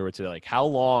we're familiar with today, like how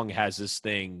long has this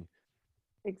thing?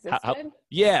 Existed?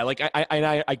 Yeah, like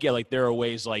I get like there are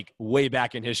ways like way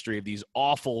back in history of these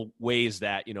awful ways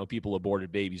that people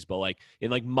aborted babies, but like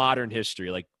in like modern history,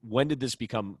 like when did this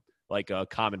become like a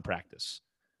common practice?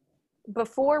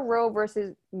 Before Roe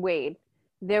versus Wade,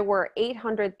 there were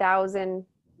 800,000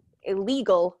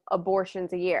 illegal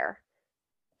abortions a year.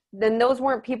 Then those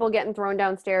weren't people getting thrown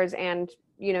downstairs and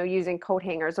using coat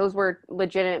hangers. Those were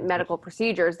legitimate medical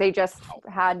procedures. They just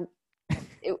had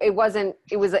it was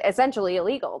essentially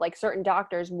illegal. Like certain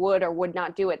doctors would or would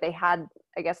not do it. They had,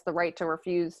 I guess, the right to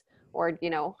refuse or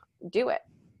do it.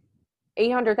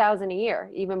 800,000 a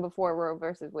year, even before Roe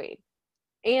versus Wade.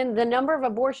 And the number of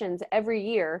abortions every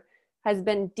year has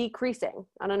been decreasing.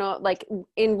 I don't know, like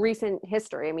in recent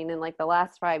history. I mean, in like the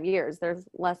last 5 years, there's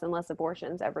less and less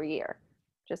abortions every year.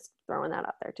 Just throwing that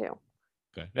out there too.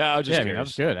 Okay, yeah, I was just Yeah, I mean, curious.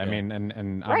 that's good. I Yeah. mean,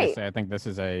 and Right. obviously, I think this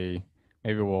is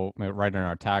maybe we'll write in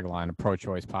our tagline a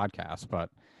pro-choice podcast, but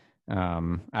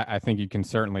I think you can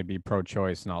certainly be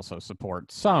pro-choice and also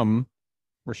support some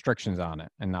restrictions on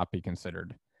it and not be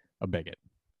considered a bigot.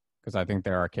 Because I think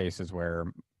there are cases where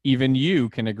even you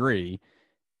can agree.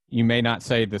 You may not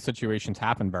say the situations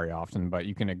happen very often, but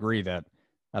you can agree that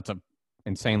that's a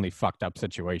insanely fucked up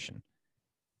situation.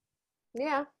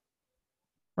 Yeah.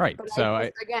 Right. But So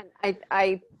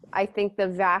I think the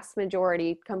vast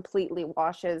majority completely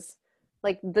washes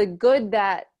like the good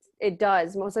that it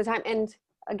does most of the time. And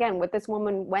again, what this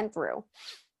woman went through,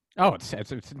 it's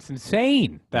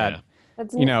insane that Yeah.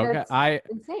 that's I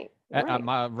insane. Right.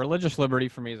 my religious liberty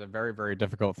for me is a very, very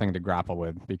difficult thing to grapple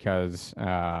with because,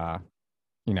 I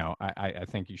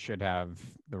think you should have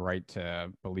the right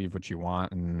to believe what you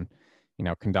want and,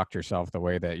 conduct yourself the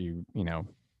way that you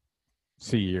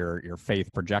see your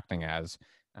faith projecting as.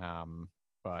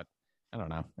 But I don't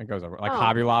know. It goes over like Oh.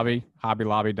 Hobby Lobby. Hobby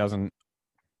Lobby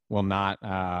will not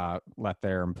let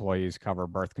their employees cover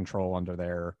birth control under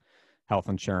their health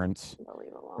insurance.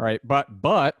 Unbelievable. Right.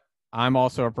 But I'm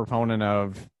also a proponent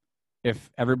of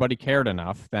if everybody cared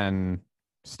enough, then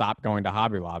stop going to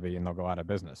Hobby Lobby and they'll go out of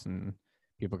business and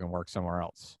people can work somewhere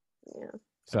else. Yeah.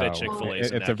 So bet Chick-fil-A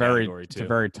is in it's that a very category, it's too. a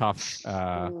very tough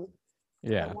Mm.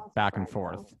 yeah, I'm not back and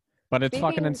surprised, forth. But it's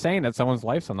fucking Speaking- insane that someone's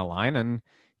life's on the line and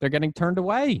they're getting turned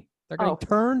away. They're getting Oh,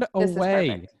 turned This is away.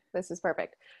 perfect. This is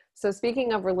perfect. So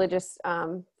speaking of religious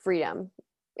freedom,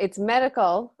 it's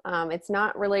medical. It's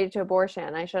not related to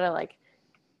abortion. I should have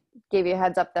gave you a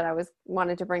heads up that I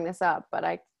wanted to bring this up, but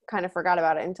I kind of forgot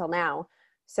about it until now.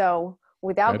 So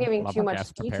without Good. giving Love too a much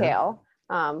guest prepared. detail,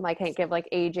 I can't give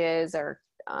ages or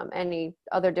any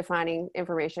other defining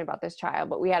information about this child,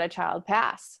 but we had a child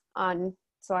pass on.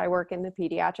 So I work in the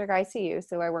pediatric ICU.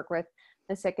 So I work with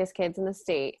the sickest kids in the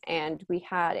state. And we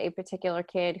had a particular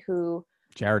kid who,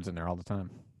 Jared's in there all the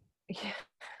time.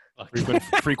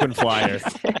 Frequent flyer.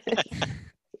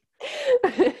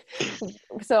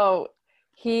 So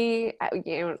he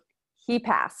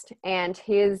passed, and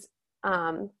his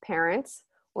parents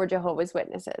were Jehovah's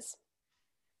Witnesses.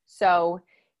 So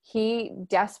he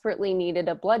desperately needed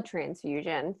a blood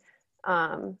transfusion,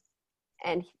 and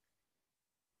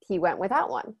he went without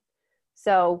one.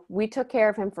 So we took care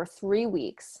of him for 3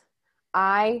 weeks.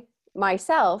 I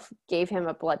myself gave him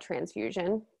a blood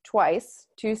transfusion twice,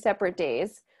 2 separate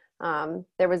days.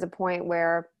 There was a point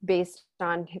where, based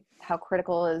on how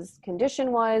critical his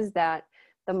condition was, that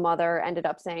the mother ended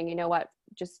up saying, you know what,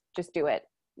 just do it,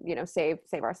 save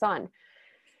our son.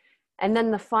 And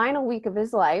then the final week of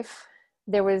his life,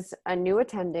 there was a new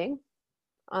attending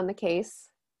on the case,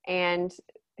 and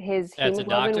his That's a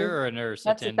hemoglobin, doctor or a nurse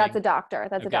that's attending? a doctor.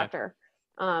 That's Okay. a doctor.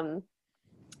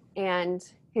 And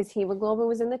his hemoglobin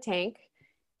was in the tank.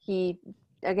 He,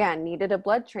 again, needed a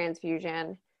blood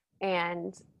transfusion,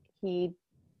 and he,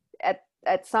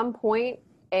 at some point,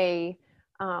 a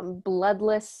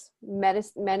bloodless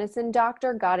medicine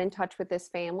doctor got in touch with this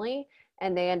family,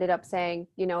 and they ended up saying,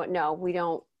 no, we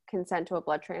don't consent to a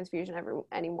blood transfusion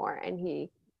anymore. And he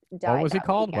died. What was he that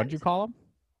called? weekend. What did you call him?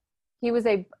 He was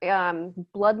a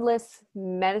bloodless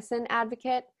medicine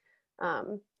advocate.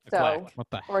 quack. What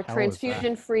the Or hell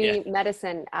transfusion-free Yeah.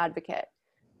 medicine advocate.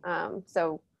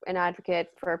 So an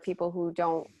advocate for people who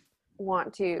don't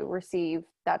want to receive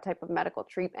that type of medical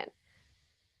treatment.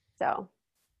 So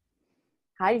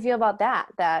how do you feel about that?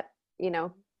 That,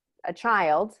 a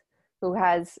child who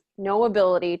has no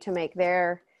ability to make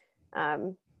their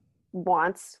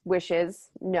wants, wishes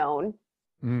known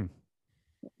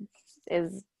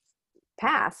is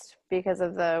passed because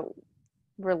of the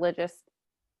religious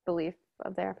belief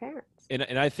of their parents.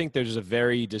 And I think there's a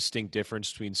very distinct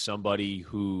difference between somebody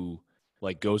who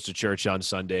goes to church on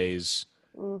Sundays,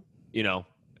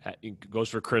 goes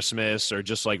for Christmas or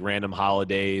just random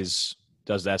holidays,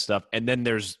 does that stuff. And then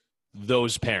there's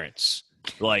those parents,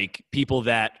 people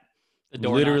that The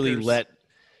door literally knockers.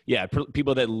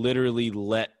 people that literally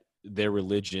let their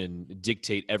religion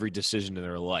dictate every decision in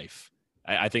their life.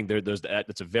 I think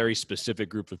that's a very specific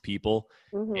group of people,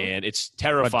 Mhm. and it's But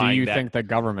terrifying. do you that, think the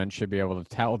government should be able to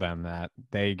tell them that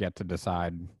they get to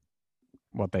decide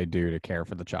what they do to care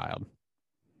for the child?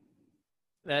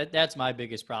 That's my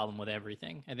biggest problem with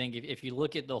everything. I think if you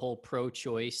look at the whole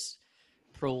pro-choice,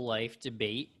 pro-life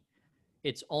debate,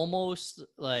 it's almost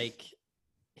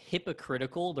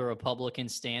hypocritical, the Republican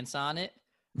stance on it.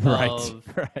 Right.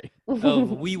 Right.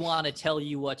 Of we want to tell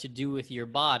you what to do with your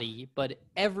body, but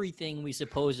everything we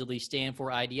supposedly stand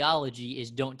for ideology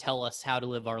is don't tell us how to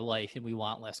live our life, and we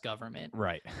want less government.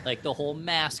 Right. The whole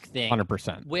mask thing.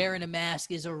 100%. Wearing a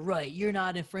mask is a right. You're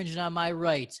not infringing on my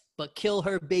rights, but kill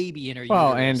her baby in her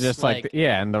Well, uterus. and just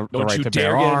and the Don't right you to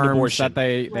dare bear get an arms abortion. that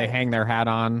they Right. hang their hat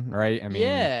on, right? I mean,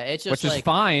 yeah, it's just which is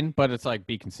fine, but it's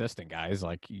be consistent, guys.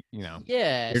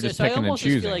 Yeah, You're just I picking and almost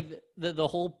just feel choosing. the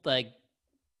whole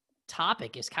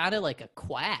topic is kind of a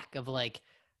quack of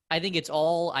I think it's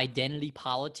all identity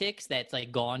politics that's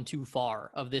gone too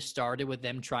far. Of this started with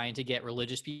them trying to get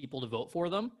religious people to vote for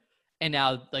them, and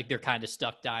now they're kind of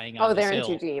stuck dying on Oh, this they're in hill.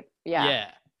 too deep. Yeah.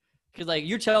 Yeah, because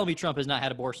you're telling me Trump has not had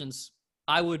abortions.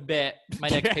 I would bet my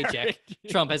next paycheck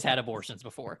Trump has had abortions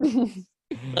before.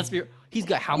 Let's be. He's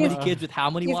got how many kids with how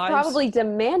many He's wives? probably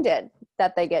demanded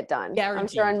that they get done. I'm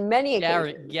sure on many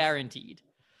occasions. Guaranteed.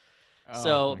 Oh,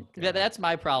 So my God. that's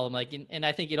my problem. And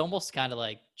I think it almost kind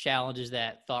of challenges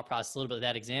that thought process a little bit.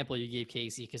 That example you gave,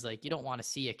 Casey, because you don't want to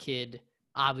see a kid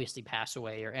obviously pass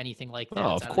away or anything like that.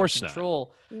 No, It's of out course their not.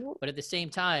 control. Nope. But at the same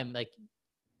time,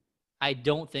 I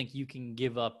don't think you can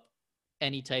give up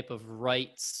any type of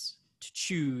rights to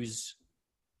choose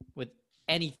with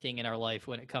anything in our life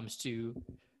when it comes to,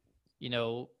 I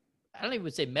don't even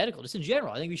say medical, just in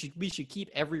general. I think we should keep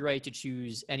every right to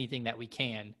choose anything that we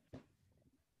can.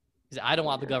 Because I don't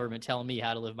want the government telling me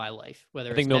how to live my life,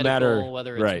 whether I think it's no medical, matter-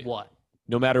 whether it's right. what.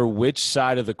 no matter which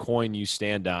side of the coin you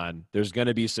stand on, there's going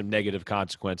to be some negative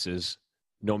consequences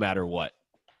no matter what.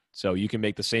 So you can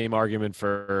make the same argument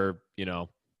for,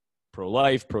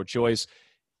 pro-life, pro-choice.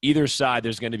 Either side,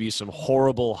 there's going to be some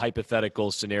horrible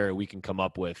hypothetical scenario we can come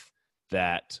up with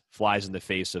that flies in the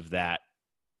face of that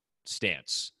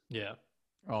stance. Yeah.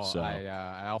 Oh, So-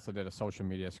 I also did a social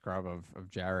media scrub of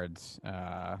Jared's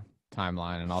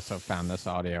timeline, and also found this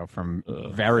audio from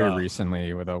very Oh.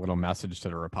 recently with a little message to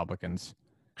the Republicans.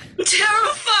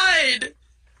 Terrified!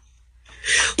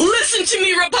 Listen to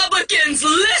me, Republicans!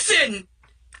 Listen!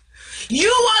 You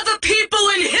are the people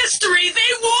in history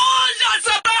they warned us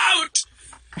about!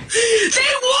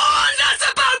 They warned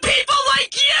us about people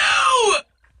like you!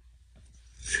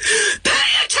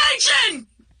 Pay attention!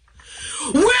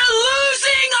 We're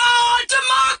losing our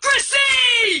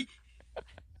democracy!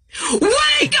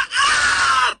 Wake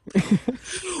up!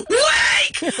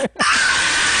 Wake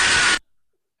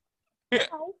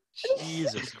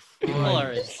Jesus People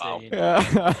are Christ. insane.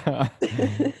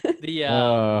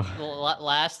 Yeah. The Uh,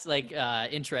 last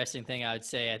interesting thing I would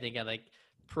say, I think I like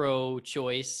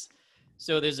pro-choice.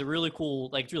 So there's a really cool,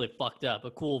 like it's really fucked up,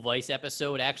 a cool Vice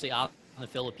episode actually on the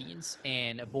Philippines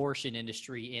and abortion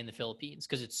industry in the Philippines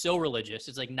because it's so religious.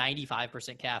 It's like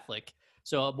 95% Catholic,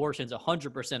 so abortion's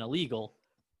 100% illegal.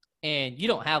 And you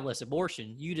don't have less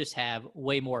abortion, you just have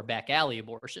way more back alley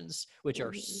abortions, which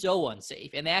are so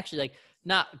unsafe. And they actually, like,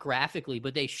 not graphically,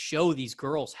 but they show these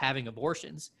girls having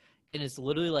abortions. And it's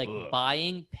literally like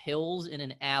buying pills in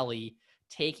an alley,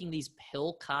 taking these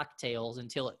pill cocktails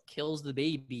until it kills the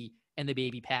baby and the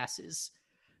baby passes.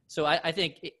 So I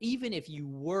think even if you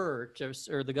were to,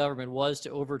 or the government was to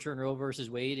overturn Roe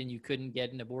versus Wade and you couldn't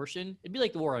get an abortion, it'd be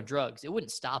like the war on drugs. It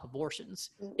wouldn't stop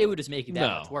abortions. It would just make it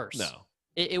that much worse. No.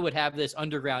 It would have this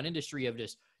underground industry of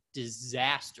just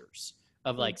disasters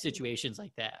of like situations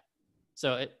like that.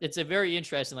 So it's a very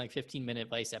interesting, like 15-minute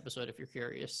Vice episode if you're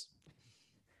curious.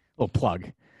 little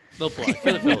plug. Little plug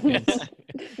for the Philippines.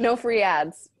 No free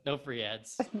ads. No free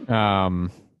ads. All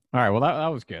right. Well, that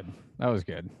was good. That was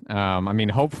good. I mean,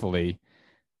 hopefully,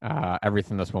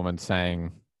 everything this woman's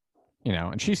saying,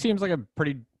 and she seems like a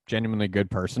pretty genuinely good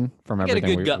person from I get a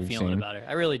everything good gut we've feeling seen. about her.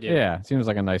 I really do. Yeah, seems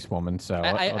like a nice woman. So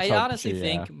let's I hope honestly she,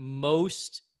 think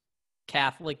most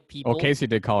Catholic people. Well, Casey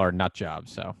did call her nut job,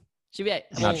 so Should be, I'm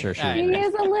not sure she all He would.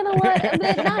 is a little a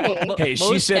bit nutty. Mo- Hey, she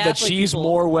most said that Catholic she's people-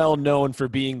 more well known for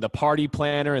being the party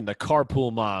planner and the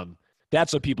carpool mom.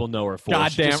 That's what people know her for.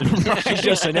 Goddamn She's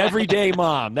just an everyday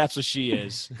mom. That's what she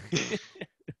is.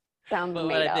 Sounds But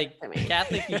made I up think to me.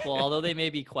 Catholic people, although they may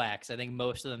be quacks, I think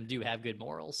most of them do have good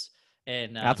morals.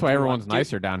 And that's why do everyone's want-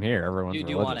 nicer down here. Everyone's do want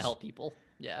to religious. help people.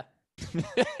 Yeah.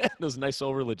 Those nice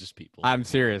old religious people. I'm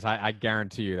serious. I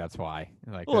guarantee you that's why.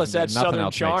 Like, Well, it's that nothing southern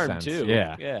else makes charm sense. too.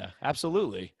 Yeah. Yeah,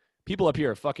 absolutely. People up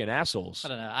here are fucking assholes. I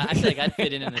don't know. I feel like I'd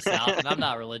fit in the South, and I'm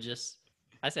not religious.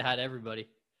 I say hi to everybody.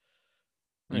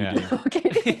 Yeah.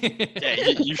 Okay. Yeah,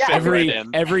 you Yeah. fit right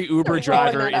in. Every Uber Throwing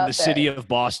driver that in out the city of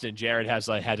Boston, Jared has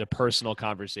had a personal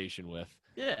conversation with.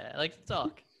 Yeah, I like to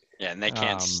talk. Yeah, and they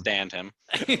can't Um, stand him.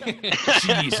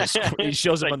 Jesus, Christ. He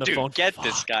shows up Like, on the dude, phone. get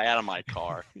this Fuck. guy out of my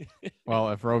car. Well,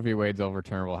 if Roe v. Wade's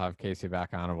overturned, we'll have Casey back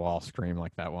on and we'll all scream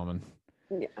like that woman.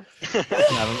 Yeah.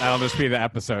 That'll just be the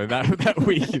episode that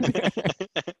week.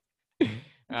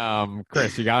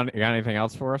 Chris, you got anything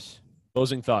else for us?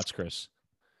 Closing thoughts, Chris.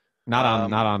 Not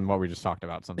on what we just talked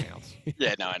about. Something else.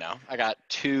 Yeah, no, I know. I got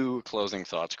two closing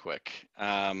thoughts quick.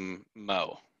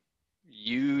 Mo,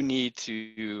 you need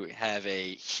to have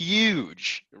a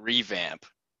huge revamp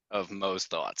of Mo's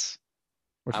thoughts.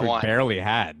 Which I we want- barely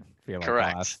had. I feel like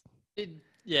Correct. last.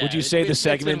 Yeah. Would you say the it's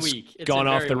been segment's weak. It's gone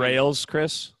been off very the weak. rails,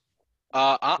 Chris?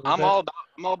 I'm bit?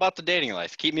 all about the dating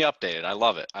life. Keep me updated. I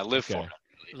love it. I live for Okay.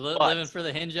 it. Living But- for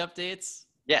the hinge updates.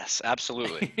 Yes,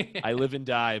 absolutely. I live and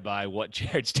die by what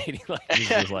Jared's dating life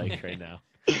is like right now.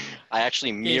 I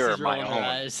actually mirror Casey's my rolling her own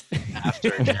eyes.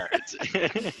 after Jared's.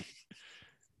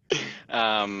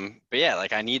 But yeah,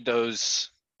 like I need those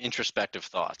introspective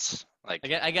thoughts. Like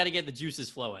I got to get the juices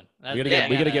flowing. We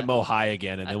gotta get Mo high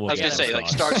again, and then we'll I was get gonna say, those like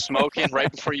thoughts. start smoking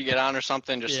right before you get on or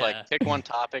something. Just Yeah. like pick one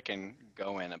topic and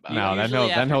go in about No, it. then usually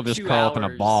he'll after just 2 curl up in a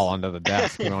hours- ball under the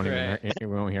desk. We won't Right. we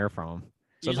won't hear from him.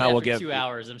 Usually Somehow we'll after get 2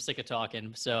 hours. I'm sick of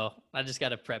talking, so I just got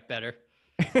to prep better.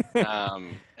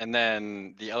 And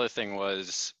then the other thing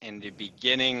was in the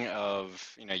beginning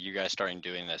of you guys starting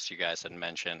doing this. You guys had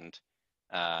mentioned,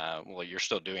 well, you're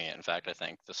still doing it. In fact, I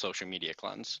think the social media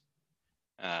cleanse.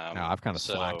 No, I've kind of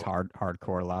so- slacked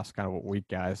hardcore last kind of week,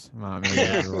 guys.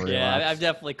 Yeah, I've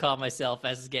definitely caught myself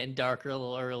as it's getting darker a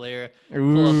little earlier.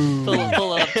 Ooh.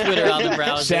 Pull up Twitter on the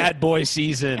browser. Sad boy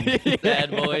season.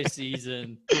 Bad boy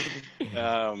season.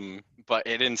 But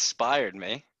it inspired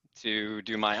me to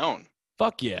do my own.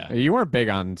 Fuck yeah. You weren't big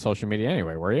on social media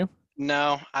anyway, were you?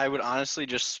 No, I would honestly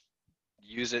just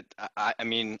use it. I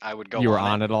mean, I would go You were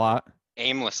on on it a lot.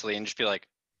 aimlessly and just be like,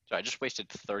 So I just wasted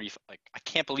 30. Like I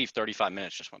can't believe 35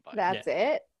 minutes just went by. That's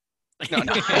it. No,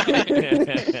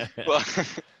 no. Well,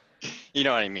 you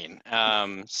know what I mean.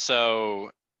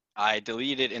 So I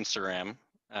deleted Instagram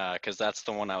because that's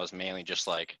the one I was mainly just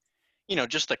like,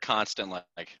 just a constant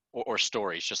or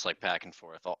stories, just like back and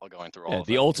forth, all going through all of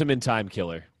the it. ultimate time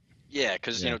killer. Yeah,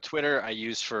 because Yeah. Twitter I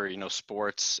use for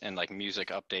sports and like music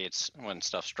updates when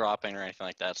stuff's dropping or anything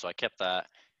like that. So I kept that,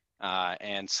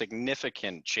 and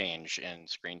significant change in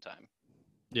screen time.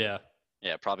 Yeah.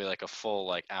 Yeah, probably like a full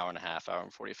like hour and a half, hour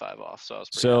and 45 off. So I was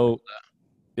pretty happy So, with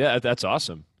that. yeah, that's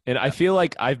awesome. And I feel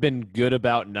like I've been good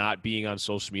about not being on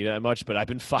social media that much, but I've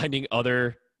been finding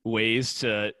other ways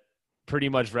to pretty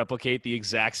much replicate the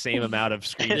exact same amount of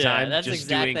screen Yeah, time. that's just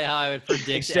exactly doing, how I would predict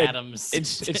instead- Adams.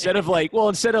 instead of like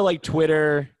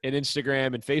Twitter and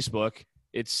Instagram and Facebook,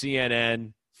 it's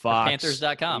CNN, Fox,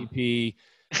 Panthers.com. AP.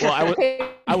 Well,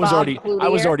 I was Bob already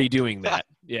Cloutier. doing that.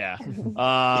 Yeah.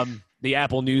 The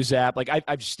Apple News app. Like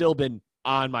I've still been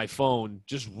on my phone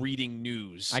just reading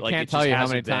news. I Like, can't it tell just you how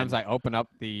hasn't many times been- I open up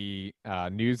the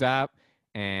news app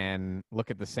and look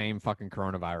at the same fucking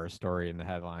coronavirus story in the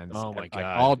headlines. Oh my like, God.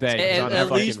 all day. It's on At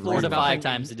fucking least 4 to reason. 5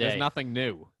 times a There's day. nothing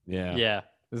new. Yeah. Yeah.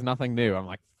 There's nothing new. I'm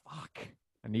like, fuck.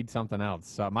 I need something else.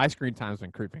 So my screen time's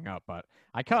been creeping up, but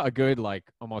I cut a good like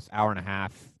almost hour and a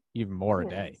half, even more a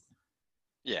day. Nice.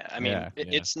 Yeah, I mean, Yeah,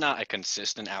 it's not a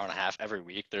consistent hour and a half every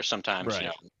week. There's sometimes,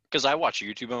 Right. because I watch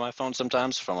YouTube on my phone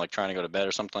sometimes from like trying to go to bed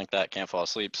or something like that. Can't fall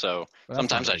asleep, so But that's not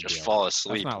sometimes a I big just deal. fall That's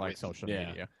asleep. not like with- social Yeah.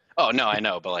 media. Oh no, I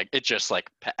know, but like it just like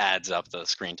adds up the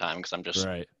screen time because I'm just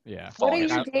Right. Yeah. What are falling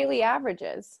your asleep. daily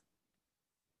averages?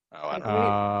 Oh, I don't Uh, know.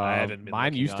 I haven't been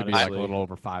mine looking, used to be like a honestly. little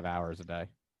over 5 hours a day.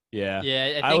 Yeah.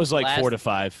 Yeah. I think was like last, 4 to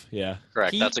 5. Yeah.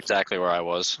 Correct. That's peak- exactly where I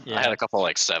was. Yeah. I had a couple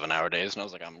like 7-hour days, and I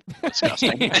was like, I'm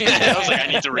disgusting. I was like, I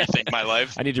need to rethink my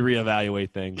life. I need to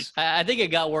reevaluate things. I think it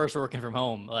got worse working from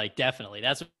home. Like, definitely.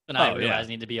 That's when I Oh, realized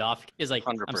yeah. I need to be off. Is like,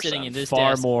 I'm 100%. sitting in this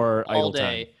Far desk more all idle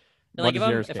day. time. And like, What is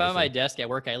yours, if I'm at my Casey? desk at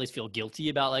work, I at least feel guilty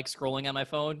about like scrolling on my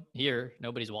phone. Here,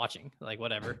 nobody's watching. Like,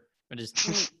 whatever. I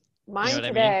just, Mine what I mean?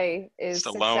 today is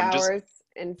Just 6 alone, just- hours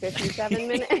and 57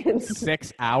 minutes.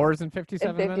 6 hours and And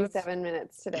 57 minutes? 57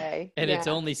 minutes today. and it's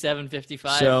Yeah. only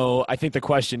 7:55. So I think the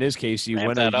question is, Casey, Ramp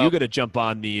when that are you up. going to jump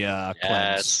on the cleanse?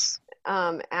 Yes.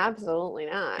 Absolutely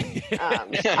not.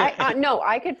 No,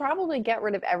 I could probably get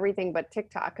rid of everything but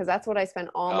TikTok because that's what I spend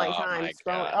all my Oh time my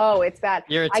scrolling. God. Oh, it's bad.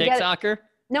 You're a I get- TikToker?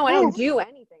 No, I don't do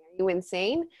anything. Are you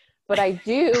insane? But I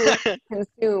do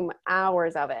consume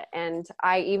hours of it. And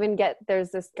I even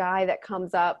there's this guy that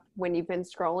comes up when you've been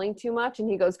scrolling too much and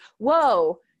he goes,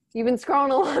 "Whoa, you've been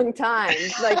scrolling a long time."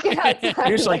 Like, yeah,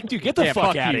 You're just like, dude, get the Yeah, fuck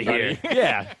fuck out of you, here. buddy.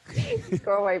 Yeah.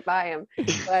 scroll right by him. But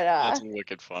That's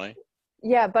wicked funny.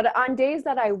 yeah, but on days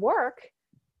that I work,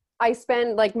 I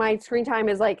spend like my screen time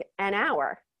is like an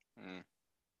hour. Mm.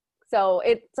 So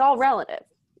it's all relative.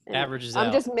 And Averages I'm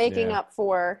out. just making Yeah. up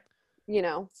for,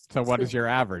 So what is your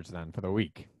average then for the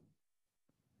week?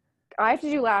 I have to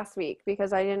do last week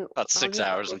because I didn't. About 6 oh, no.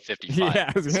 hours and 55.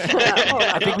 Yeah. Hold on,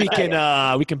 I think we I'll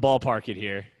tell can ballpark it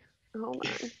here. you. Hold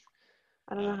on.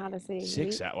 I don't know how to see.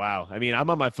 6 hours. Wow. I mean, I'm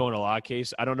on my phone a lot,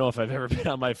 Case. I don't know if I've ever been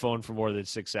on my phone for more than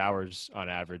 6 hours on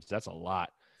average. That's a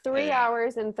lot. 3 Yeah.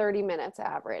 hours and 30 minutes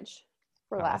average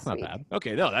for Oh, last that's not week. bad.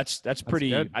 Okay, no, that's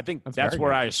pretty. good. I think That's that's very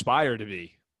where good. I aspire to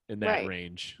be in that Right.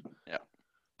 range.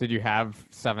 Did you have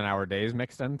 7-hour days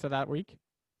mixed into that week?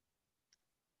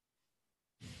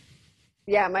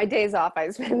 Yeah, my days off, I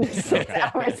spend 6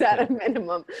 hours at a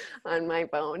minimum on my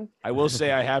phone. I will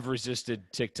say I have resisted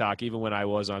TikTok even when I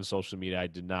was on social media. I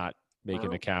did not make an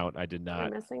Wow. account. I did You're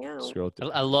not missing out. scroll I,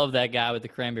 through. I love that guy with the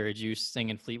cranberry juice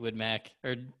singing Fleetwood Mac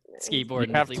or skateboarding.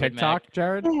 You have Fleetwood TikTok, Mac.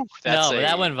 Jared? No, That's but a-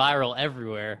 that went viral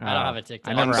everywhere. I don't Oh, have a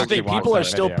TikTok. I never That's the actually thing. watched People are that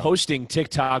still video. posting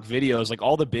TikTok videos, like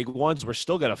all the big ones. We're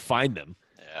still gonna find them.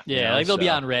 Yeah. Yeah, you know, like they'll be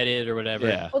so- on Reddit or whatever.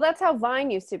 Yeah. Well, that's how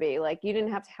Vine used to be. Like, you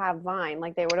didn't have to have Vine.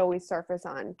 Like, they would always surface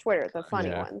on Twitter, the funny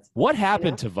Yeah. ones. What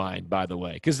happened to Vine, by the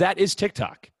way? Because that is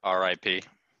TikTok. R.I.P.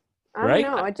 I Right?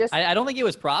 don't know. It just I don't think it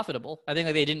was profitable. I think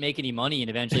like they didn't make any money and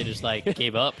eventually just like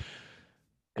gave up.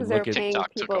 because And they're look at- paying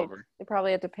TikTok took people. over. They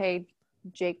probably had to pay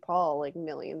Jake Paul like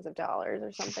millions of dollars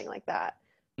or something like that.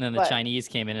 And then the But- Chinese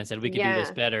came in and said we could do this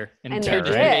Yeah. better. And turned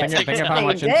they it did. into Think, think of how They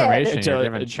much did. information It's you're a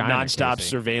giving China. nonstop Casey.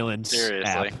 surveillance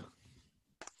Seriously. app.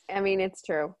 I mean, it's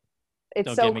true. It's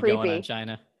Don't so get me going on creepy.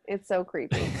 China. It's so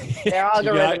creepy. Their Do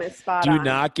algorithm not- is spot Do on.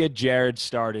 not get Jared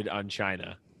started on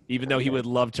China, even though he Okay. would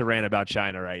love to rant about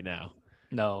China right now.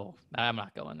 No, I'm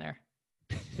not going there.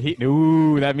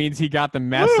 Ooh, that means he got the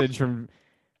message from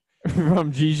Xi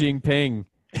Jinping.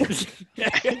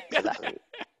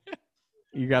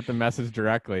 You got the message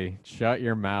directly. Shut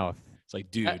your mouth. It's like,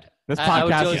 dude, This I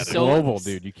would podcast go is so- global,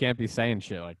 dude. You can't be saying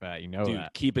shit like that. You know dude,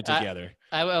 that. keep it together.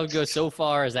 I would go so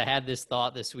far as I had this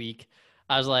thought this week.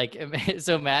 I was like,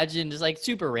 so imagine just like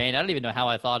super random. I don't even know how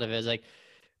I thought of it. It's like,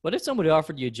 what if somebody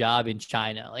offered you a job in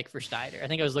China, like for Schneider? I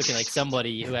think I was looking like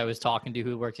somebody who I was talking to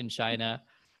who worked in China.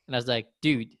 And I was like,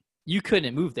 dude, you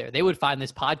couldn't move there. They would find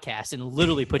this podcast and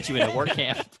literally put you in a work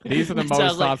camp. These are the So I most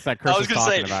was like, thoughts that Chris I was is gonna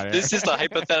talking say about here. this is the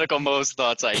hypothetical most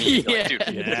thoughts I need. Like, dude,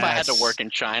 if I had to Yes. work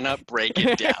in China, break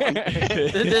it down.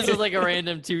 This was like a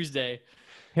random Tuesday.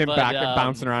 Him but, back um,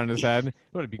 bouncing around in his head.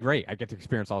 Well, it'd be great. I get to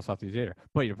experience all Southeast Asia,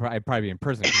 but I'd probably be in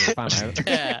prison. 'cause they'd find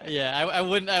my- Yeah. I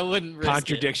wouldn't risk it.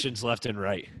 Contradictions left and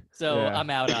right. So Yeah. I'm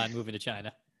out on moving to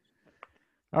China.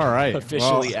 All right,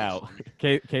 Officially well,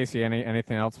 out. Casey,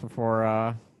 anything else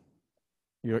before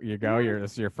you go?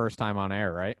 This is your first time on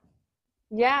air, right?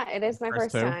 Yeah, it is my First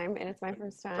first two? time, and it's my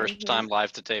first time. First time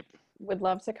live to tape. Would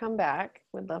love to come back.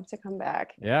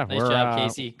 Yeah, Nice job,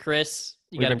 Casey. Chris,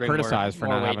 you We've got to been bring criticized more,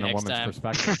 for more not weight having a next woman's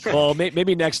time. perspective. Well,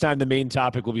 maybe next time the main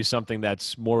topic will be something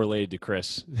that's more related to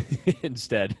Chris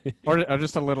instead. or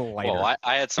just a little lighter. Well,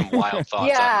 I had some wild thoughts.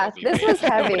 Yeah, on the movie. this was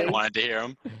Nobody heavy. wanted to hear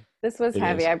them. This was It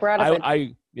heavy. is. I brought up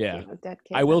a Yeah. dead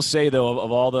kid. I will say though,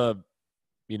 of all the,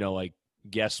 like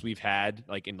guests we've had,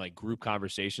 like in like group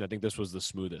conversation, I think this was the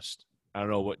smoothest. I don't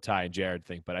know what Ty and Jared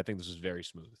think, but I think this was very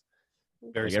smooth.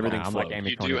 Very Like, smart. everything I'm like flowed. Amy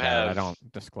You do Coney Barrett. I have-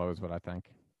 don't disclose what I think.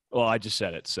 Well, I just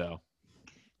said it, so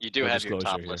You do No have your disclosure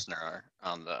top here. listener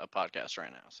on the podcast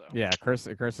right now. So Yeah, Chris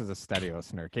is a steady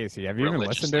listener. Casey, have you even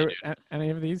listened to Religiously, any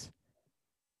of these?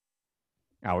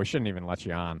 Oh, we shouldn't even let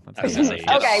you on. That's I was kinda gonna say,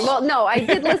 nice. Okay, well, no, I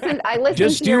did listen. I listened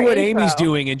just to do your what Amy's intro.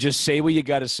 doing and just say what you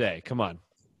got to say. Come on.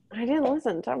 I didn't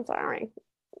listen. I'm sorry.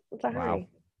 I'm sorry. Wow.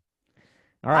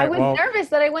 All I right, was well, nervous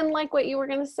that I wouldn't like what you were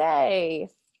gonna say.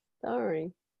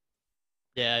 Sorry.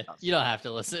 Yeah, you don't have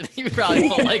to listen. You probably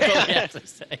won't like what we have to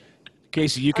say.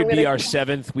 Casey, you I'm could be gonna- our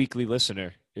 7th weekly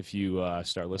listener if you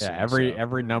start listening. yeah, so.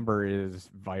 every number is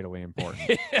vitally important.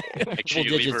 make sure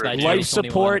Double you leave digits a by review. Life 2021.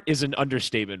 support is an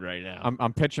understatement right now.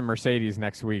 I'm pitching Mercedes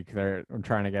next week. I'm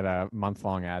trying to get a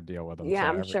month-long ad deal with them. Yeah, so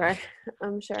I'm every- sure.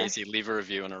 I'm sure. Casey, leave a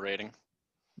review and a rating.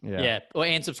 Yeah. Oh,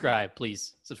 and subscribe,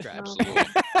 please. Subscribe. Absolutely.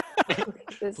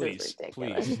 This Please, is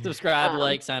ridiculous. please. Subscribe, Um,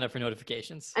 like, sign up for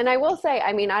notifications. And I will say,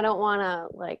 I mean, I don't want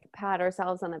to like pat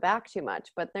ourselves on the back too much,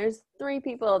 but there's 3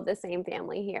 people of the same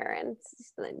family here, and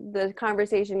the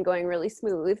conversation going really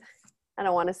smooth. I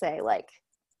don't want to say like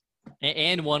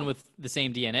And one with the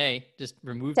same DNA. Just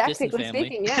remove distant technically family.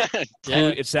 speaking, yeah. Clue- Yeah.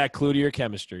 It's that clue to your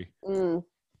chemistry.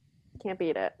 Can't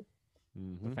beat it.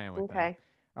 Mhm. Family thing. Okay,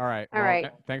 All right. All well,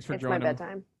 right. Thanks for it's my joining.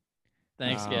 bedtime.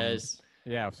 Thanks, Um, guys.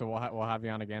 Yeah. So we'll have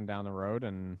you on again down the road,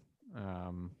 and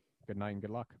good night and good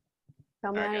luck.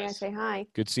 Tell me All right, I guys. say hi.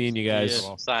 Good seeing you guys.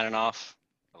 Yeah. Signing off.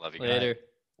 I love you guys. Later.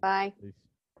 Bye. Peace.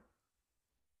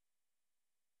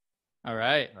 All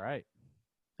right. All right.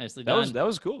 Nicely That done.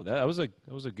 was cool. That was a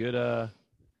good I'm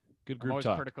group always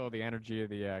talk. critical of the energy of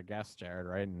the guests, Jared.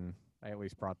 Right, and I at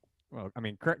least brought. Well, I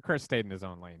mean, Chris stayed in his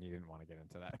own lane. He didn't want to get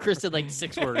into that. Chris did like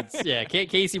 6 words. Yeah,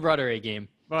 Casey brought her A game.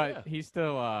 But he's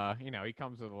still, he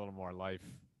comes with a little more life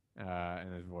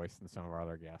in his voice than some of our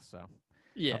other guests. So I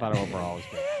Yeah. thought overall it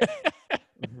was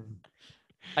good.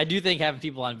 I do think having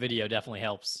people on video definitely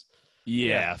helps.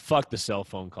 Yeah, fuck the cell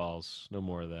phone calls. No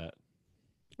more of that.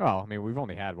 Well, I mean, we've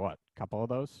only had what, a couple of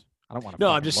those. I don't want to.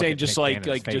 No, I'm just saying, just like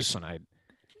just when I.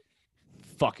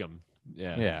 fuck them.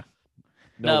 Yeah. Yeah.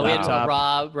 No, we had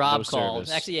laptop, Rob no called.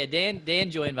 service. Actually, yeah, Dan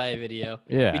joined via video.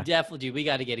 We Yeah. definitely do. We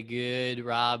got to get a good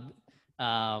Rob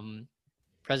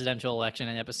presidential election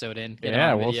and episode in. Get him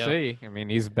Yeah, on we'll video. see. I mean,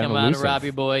 he's been Come on, elusive. Rob,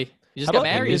 your boy. You just How got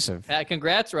about married. elusive?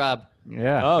 Congrats, Rob.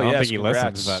 Yeah. Oh I don't yes, think he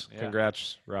congrats. listens, but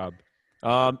Congrats, Rob.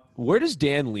 Where does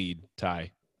Dan lead,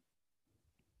 Ty?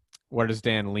 where does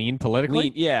Dan lean politically?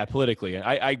 Lead, yeah, politically.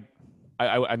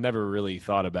 I never really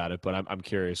thought about it, but I'm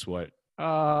curious what.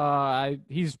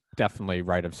 He's definitely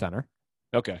right of center.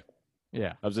 Okay,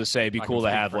 Yeah. I was gonna say it'd be I can cool to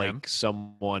speak have for like him.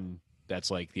 someone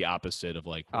that's like the opposite of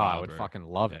like. Oh, Rob I would or- fucking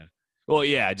love yeah. it. Well,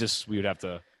 yeah, just we would have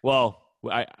to. Well,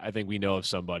 I think we know of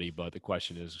somebody, but the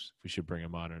question is if we should bring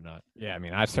him on or not. Yeah, I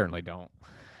mean, I certainly don't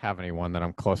have anyone that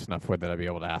I'm close enough with that I'd be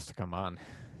able to ask to come on.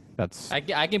 That's I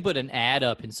can put an ad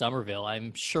up in Somerville.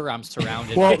 I'm sure I'm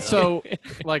surrounded. Well, by them. so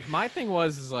like my thing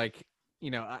is like,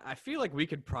 I feel like we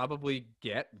could probably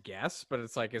get guests, but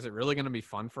it's like, is it really going to be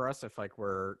fun for us if like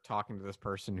we're talking to this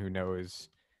person who knows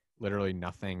literally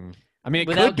nothing? I mean, it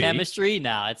without could be. chemistry,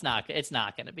 no, it's not. It's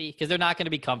not going to be because they're not going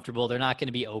to be comfortable. They're not going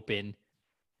to be open.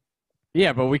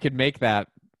 Yeah, but we could make that.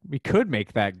 We could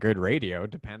make that good radio,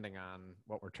 depending on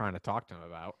what we're trying to talk to them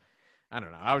about. I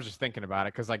don't know. I was just thinking about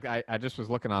it because like I just was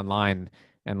looking online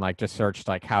and like just searched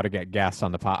like how to get guests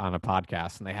on the on a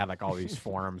podcast, and they had like all these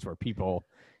forums where people,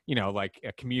 like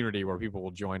a community where people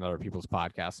will join other people's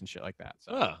podcasts and shit like that.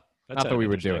 So Oh, not that we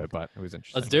would do it, but it was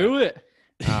interesting. Let's do it.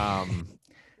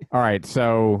 All right,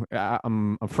 so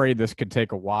I'm afraid this could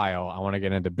take a while. I want to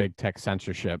get into big tech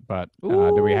censorship, but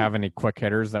do we have any quick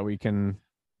hitters that we can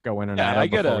go in and out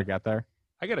of before we get there?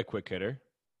 I got a quick hitter.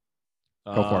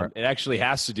 Go for it. It actually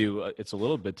has to do. It's a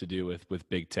little bit to do with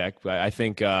big tech, but I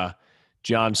think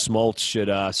John Smoltz should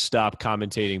stop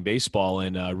commentating baseball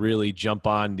and really jump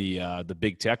on the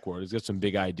big tech world. He's got some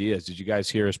big ideas. Did you guys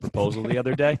hear his proposal the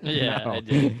other day? Yeah, No. I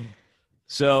did.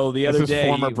 So the This other is day,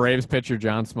 former Braves pitcher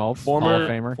John Smoltz, Hall of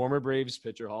Famer. former Braves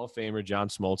pitcher, Hall of Famer John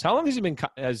Smoltz. How long has he been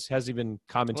has he been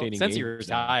commentating? Since he games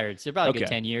now? retired, so probably a good Okay.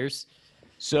 10 years.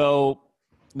 So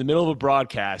in the middle of a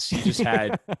broadcast, he just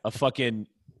had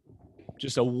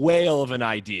just a whale of an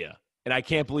idea. And I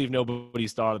can't believe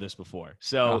nobody's thought of this before.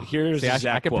 So here's See, the I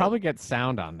exact could quote. probably get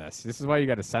sound on this. This is why you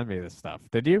got to send me this stuff.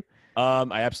 Did you? I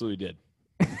absolutely did.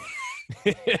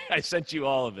 I sent you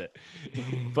all of it.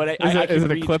 But I Is can it a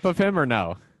read- clip of him or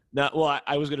no? No, well,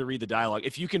 I was going to read the dialogue.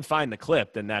 If you can find the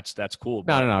clip, then that's cool.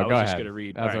 But No. I was Go just ahead. going to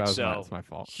read. That's All what right, I was. so That's my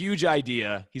fault. huge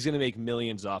idea. He's going to make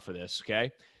millions off of this.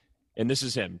 Okay, and this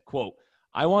is him. Quote: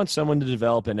 I want someone to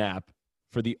develop an app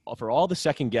for all the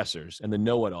second guessers and the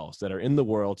know-it-alls that are in the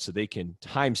world, so they can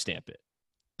timestamp it.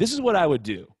 This is what I would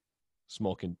do.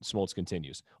 Smoltz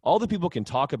continues. All the people can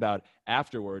talk about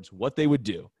afterwards what they would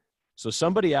do. So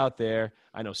somebody out there,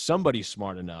 I know somebody's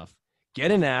smart enough. Get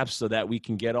an app so that we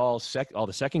can get all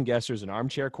the second guessers and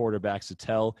armchair quarterbacks to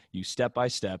tell you step by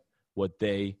step what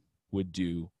they would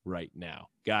do right now.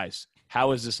 Guys,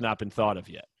 how has this not been thought of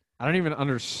yet? I don't even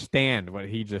understand what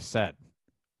he just said.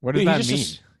 What does He that just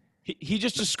mean? He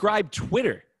just described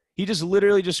Twitter. He just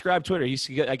literally described Twitter.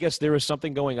 I guess there was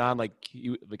something going on. Like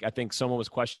I think someone was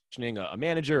questioning a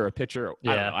manager or a pitcher.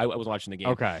 I don't know. I was watching the game.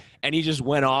 Okay. And he just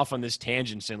went off on this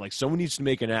tangent saying like someone needs to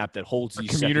make an app that holds A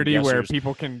these community where second-guessers.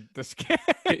 people can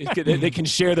They can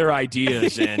share their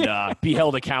ideas and be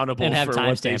held accountable And have for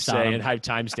what they timestamps on say them. and have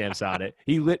timestamps on it.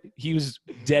 He was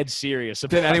dead serious.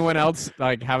 Did anyone else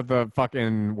like have the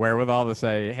fucking wherewithal to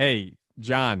say, "Hey,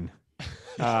 John,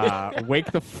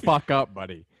 wake the fuck up,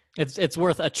 buddy"? It's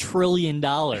worth $1 trillion.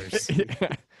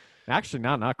 Actually,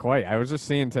 not quite. I was just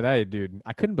seeing today, dude.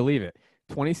 I couldn't believe it.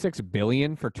 26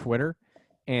 billion for Twitter,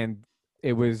 and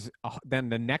it was then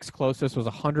the next closest was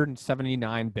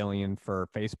 179 billion for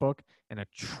Facebook and $1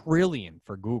 trillion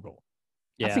for Google.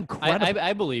 That's incredible.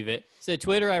 I believe it. So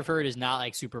Twitter, I've heard, is not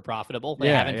like super profitable. They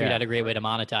Yeah, haven't figured yeah. out a great way to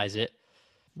monetize it.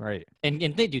 Right. And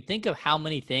think of how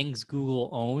many things Google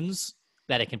owns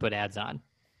that it can put ads on.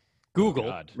 Google,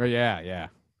 God. But yeah.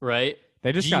 right?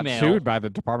 They just got Gmail. sued by the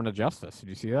Department of Justice. Did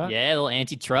you see that? Yeah, a little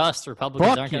antitrust. Republicans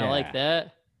Fuck aren't going to yeah. like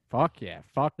that. Fuck yeah.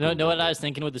 Fuck. No, know Google, what I dude. was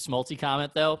thinking with the Smoltzy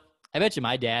comment, though? I bet you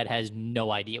my dad has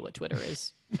no idea what Twitter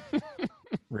is.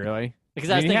 Really? Because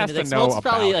I I was mean, he thinking, has like, to know Smoltz is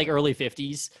probably about like early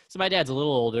 50s. So my dad's a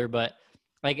little older, but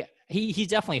like he's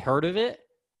definitely heard of it.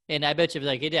 And I bet you,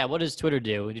 like, hey, Dad, what does Twitter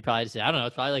do? And he'd probably say, I don't know.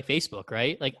 It's probably like Facebook,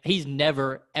 right? Like, he's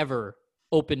never, ever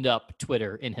opened up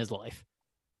Twitter in his life.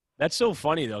 That's so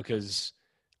funny though, because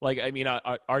like I mean,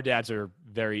 our dads are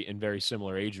very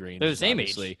similar age range. They're the same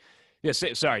obviously. age.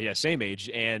 Yeah, same age.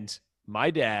 And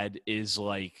my dad is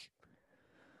like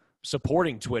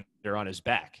supporting Twitter on his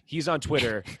back. He's on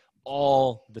Twitter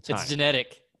all the time. It's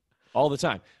genetic. All the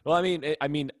time. Well,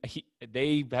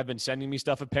 they have been sending me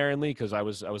stuff apparently because I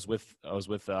was with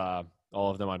all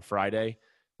of them on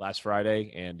last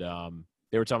Friday, and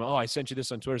they were telling me, "Oh, I sent you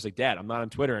this on Twitter." It's like, Dad, I'm not on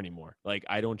Twitter anymore. Like,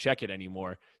 I don't check it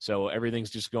anymore, so everything's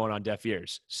just going on deaf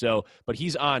ears. So, but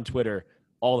he's on Twitter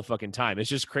all the fucking time. It's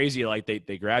just crazy. Like they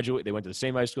graduate, they went to the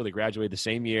same high school, they graduated the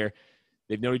same year.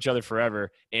 They've known each other forever,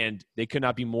 and they could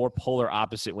not be more polar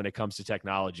opposite when it comes to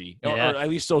technology, or Yeah. at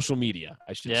least social media,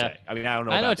 I should Yeah. say. I mean, I don't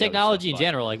know. I know about the other technology in stuff, but-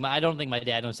 general. Like, I don't think my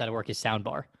dad knows how to work his sound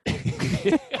bar.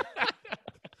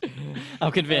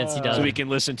 I'm convinced he does. so we can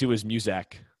listen to his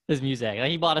music. His music. Like,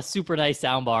 he bought a super nice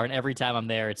sound bar, and every time I'm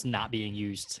there, it's not being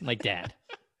used. I'm like, Dad.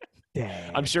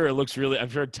 I'm sure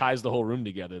it ties the whole room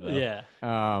together though. Yeah.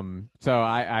 So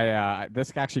I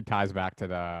this actually ties back to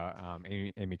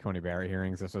the Amy Coney Barrett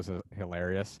hearings. This was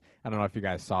hilarious. I don't know if you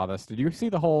guys saw this. Did you see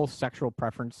the whole sexual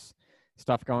preference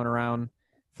stuff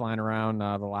flying around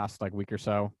the last like week or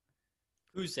so?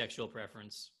 Whose sexual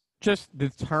preference? Just the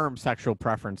term sexual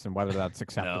preference and whether that's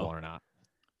acceptable or not.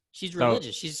 She's So-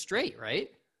 religious. She's straight,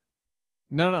 right?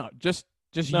 No, just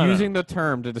No, using the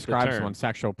term to describe term. someone's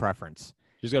sexual preference.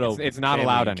 She's got It's not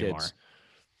allowed anymore.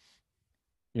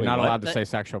 You're Wait, not what? allowed to say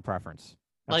sexual preference.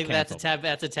 Like that's canceled.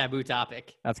 that's a taboo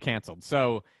topic. That's canceled.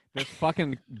 So this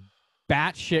fucking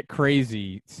batshit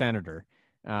crazy senator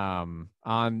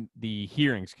on the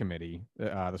hearings committee.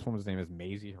 This woman's name is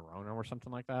Mazie Hirono or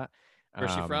something like that.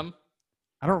 Where's she from?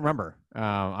 I don't remember.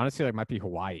 Honestly, it might be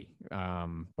Hawaii.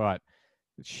 But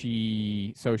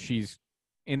she's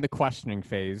in the questioning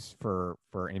phase for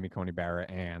Amy Coney Barrett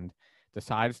and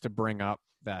decides to bring up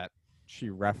that she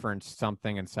referenced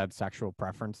something and said sexual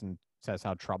preference and says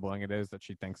how troubling it is that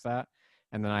she thinks that.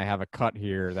 And then I have a cut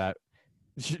here that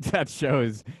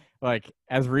shows like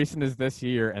as recent as this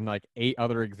year and like 8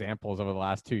 other examples over the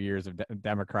last 2 years of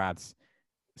Democrats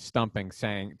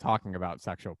talking about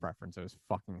sexual preference. It was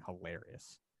fucking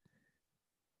hilarious.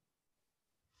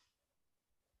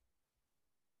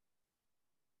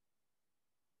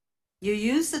 You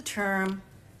use the term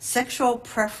sexual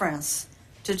preference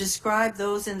to describe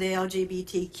those in the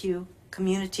LGBTQ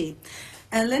community.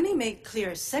 And let me make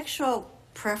clear, sexual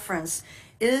preference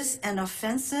is an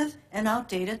offensive and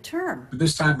outdated term.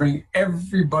 This time bring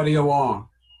everybody along.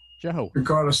 Joe.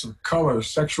 Regardless of color,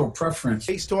 sexual preference.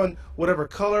 Based on whatever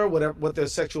color, what their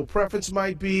sexual preference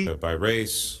might be. By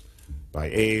race,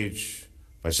 by age,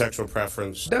 by sexual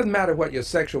preference. Doesn't matter what your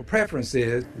sexual preference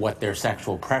is. What their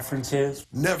sexual preference is.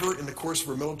 Never in the course of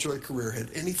her military career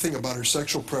had anything about her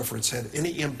sexual preference had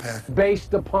any impact.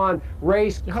 Based upon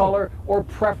race, color, or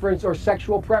preference or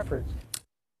sexual preference.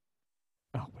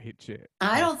 Oh, wait, shit.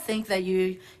 I don't think that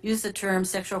you use the term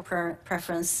sexual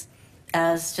preference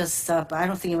as just, I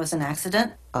don't think it was an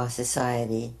accident. Our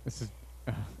society this is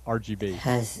RGB.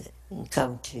 Has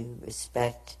come to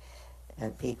respect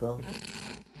people,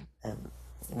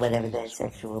 whatever their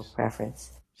sexual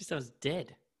preference. She sounds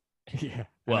dead. Yeah.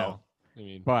 Well, I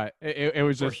mean, but it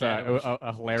was just a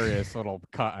hilarious little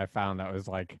cut I found that was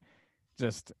like,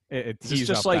 it teased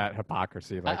just up like, that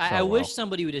hypocrisy. Like I wish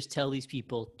somebody would just tell these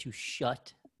people to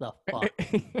shut the fuck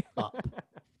up.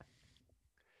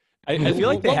 I feel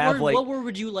like they have what word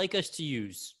would you like us to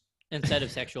use instead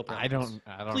of sexual preference?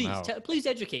 I don't please, know. Please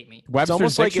educate me.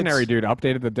 Webster's dictionary, dude,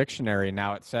 updated the dictionary.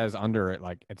 Now it says under it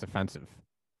like it's offensive.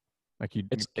 Like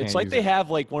it's like they have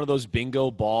like one of those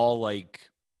bingo ball like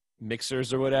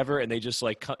mixers or whatever, and they just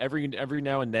like every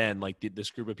now and then like this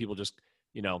group of people just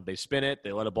they spin it,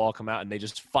 they let a ball come out, and they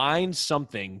just find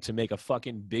something to make a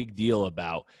fucking big deal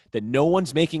about that no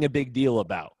one's making a big deal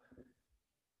about.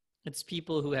 It's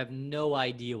people who have no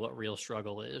idea what real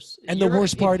struggle is. And the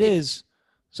worst part is,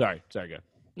 sorry, go.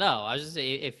 No, I was just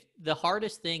saying, if the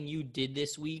hardest thing you did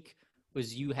this week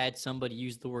was you had somebody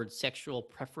use the word sexual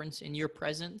preference in your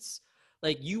presence,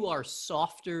 like you are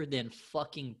softer than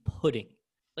fucking pudding.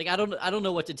 Like I don't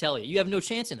know what to tell you. You have no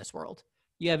chance in this world.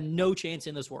 You have no chance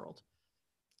in this world.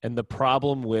 And the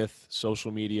problem with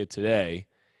social media today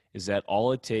is that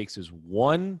all it takes is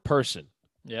one person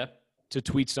to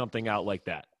tweet something out like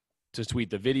that. To tweet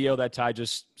the video that Ty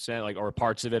just sent, like, or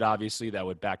parts of it, obviously, that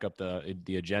would back up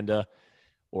the agenda,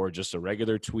 or just a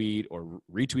regular tweet or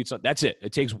retweet something. That's it.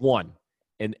 It takes one.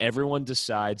 And everyone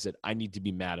decides that I need to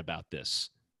be mad about this.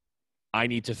 I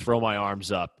need to throw my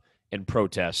arms up and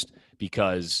protest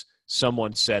because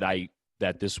someone said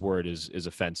that this word is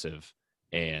offensive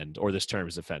or this term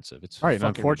is offensive. It's right. And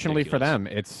unfortunately ridiculous. for them,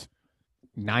 it's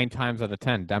 9 times out of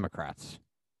 10 Democrats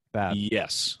that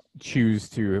choose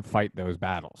to fight those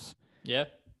battles. Yeah.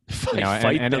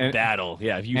 Fight the battle.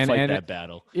 Yeah, if you fight that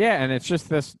battle. Yeah, and it's just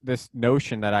this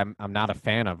notion that I'm not a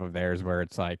fan of theirs, where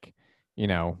it's like,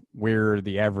 we're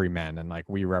the everymen and like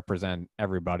we represent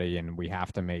everybody and we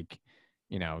have to make,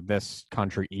 this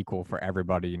country equal for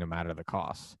everybody no matter the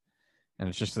cost. And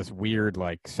it's just this weird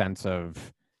like sense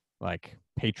of like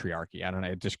patriarchy. I don't know.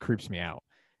 It just creeps me out.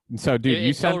 And so, dude,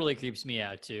 it totally creeps me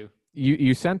out too.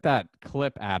 You sent that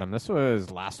clip, Adam. This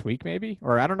was last week, maybe,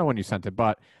 or I don't know when you sent it,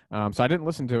 but so I didn't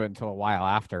listen to it until a while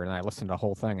after, and I listened to the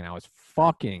whole thing, and I was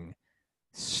fucking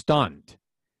stunned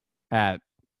at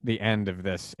the end of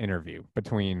this interview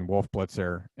between Wolf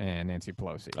Blitzer and Nancy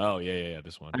Pelosi. Oh yeah,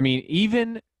 this one. I mean,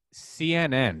 even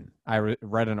CNN, I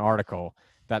read an article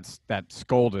that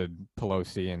scolded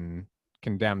Pelosi and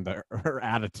condemned her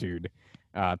attitude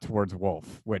towards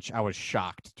Wolf, which I was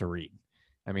shocked to read.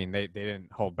 I mean, they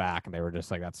didn't hold back, and they were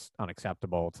just like, that's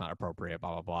unacceptable. It's not appropriate,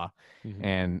 blah, blah, blah. Mm-hmm.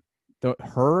 And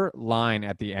her line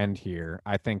at the end here,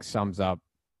 I think, sums up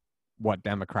what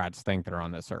Democrats think they're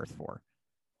on this earth for.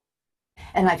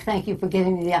 And I thank you for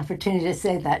giving me the opportunity to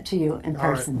say that to you in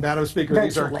person. Right. Madam Speaker,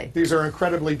 these are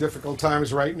incredibly difficult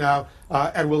times right now,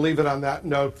 and we'll leave it on that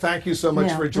note. Thank you so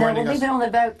much for joining us. We'll leave it on the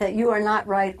vote that you are not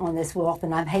right on this, Wolf,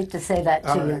 and I hate to say that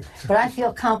to you. But I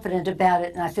feel confident about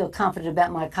it, and I feel confident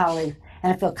about my colleagues,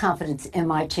 and I feel confidence in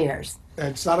my chairs. And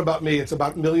it's not about me. It's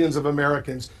about millions of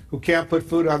Americans who can't put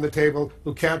food on the table,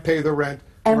 who can't pay the rent,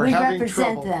 And who are we having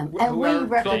represent trouble, them. who And we are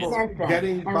represent them.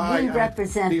 getting And by we on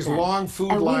represent these them. long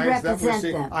food And we lines that we're represent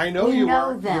seeing. them. I know we you know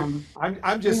are. them.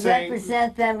 I'm just we saying.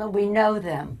 represent them and we know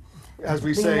them. As we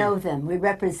We say, know them. We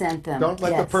represent them. don't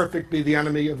let the perfect be the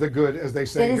enemy of the good, as they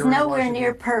say It is here in nowhere Washington.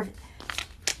 near perfect.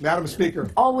 Madam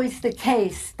Speaker. Always the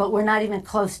case, but we're not even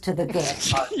close to the good.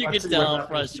 You can tell how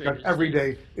frustrated. Every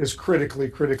day is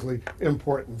critically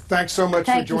important. Thanks so much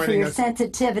Thank for you for joining your us.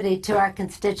 sensitivity to our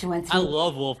constituents. I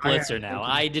love Wolf Blitzer now.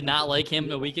 I did not like him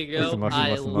a week ago. Listen,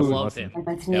 love him.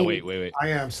 Yeah, wait. I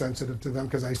am sensitive to them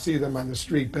because I see them on the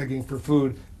street begging for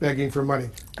food, begging for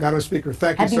money. Madam Speaker,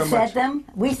 thank you Have so you much. fed them?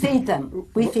 We feed them.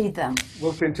 We feed them.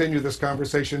 We'll continue this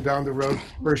conversation down the road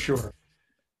for sure.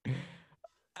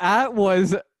 That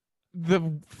was the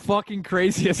fucking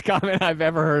craziest comment I've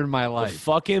ever heard in my life.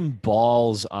 Fucking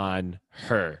balls on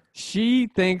her. She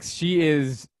thinks she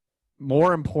is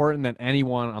more important than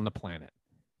anyone on the planet.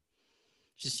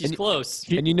 She's close.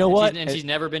 And you know what? And she's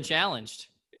never been challenged.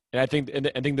 And I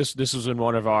think this was in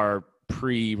one of our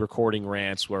pre-recording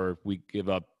rants where we give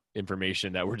up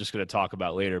information that we're just going to talk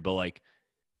about later. But like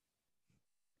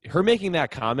her making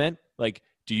that comment, like,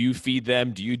 do you feed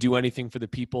them? Do you do anything for the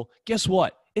people? Guess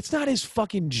what? It's not his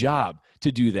fucking job to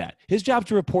do that. His job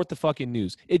to report the fucking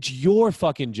news. It's your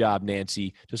fucking job,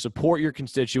 Nancy, to support your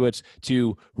constituents,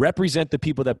 to represent the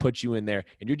people that put you in there,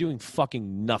 and you're doing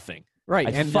fucking nothing. Right,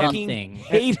 I and fucking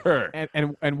hate her.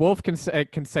 And Wolf can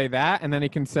say that, and then he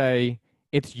can say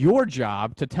it's your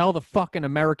job to tell the fucking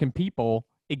American people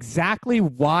exactly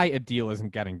why a deal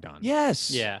isn't getting done.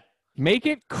 Yes. Yeah. Make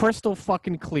it crystal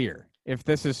fucking clear if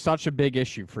this is such a big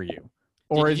issue for you.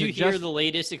 Or Did is you it hear just the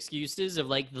latest excuses of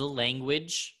like the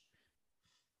language?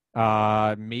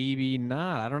 maybe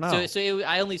not? I don't know.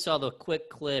 I only saw the quick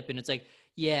clip, and it's like,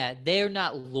 yeah, they're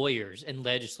not lawyers and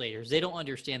legislators. They don't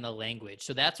understand the language.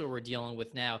 So that's what we're dealing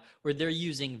with now, where they're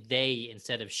using they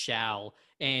instead of shall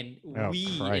and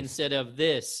we Christ. instead of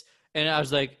this. And I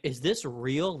was like, is this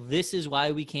real? This is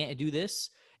why we can't do this?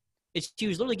 She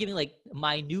was literally giving like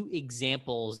minute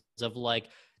examples of like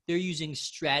they're using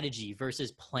strategy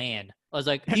versus plan. I was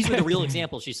like, these were the real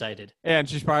examples she cited. And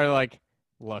she's probably like,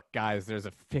 look, guys, there's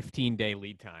a 15-day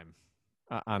lead time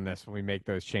on this when we make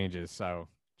those changes. So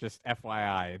just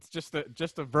FYI, it's just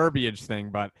a verbiage thing,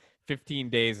 but 15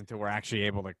 days until we're actually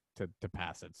able to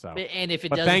pass it. So, and if it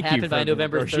but doesn't thank you happen for by the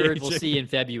November 3rd, we'll negotiation. see in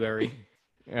February.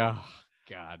 Oh,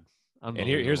 God. And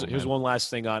here's Unbelievable, man. one last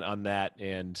thing on that,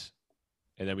 and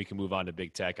then we can move on to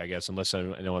big tech, I guess, unless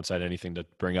no one's had anything to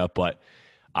bring up. But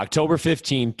October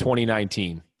 15,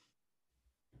 2019.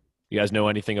 You guys know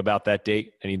anything about that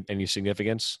date? Any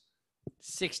significance?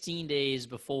 16 days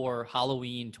before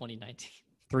Halloween 2019.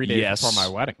 3 days before my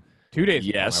wedding. 2 days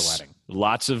before my wedding.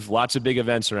 Lots of big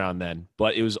events around then.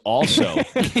 But it was also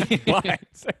the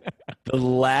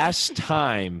last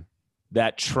time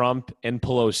that Trump and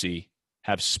Pelosi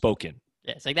have spoken.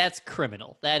 Yeah, it's like that's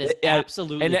criminal. That is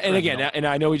absolutely and criminal. again, and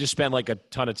I know we just spent like a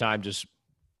ton of time just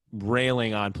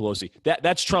railing on Pelosi.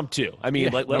 That's Trump too. I mean,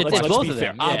 let's both be of fair.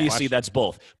 them, yeah. Obviously, that's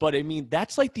both. But I mean,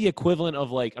 that's like the equivalent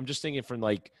of like, I'm just thinking from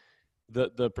like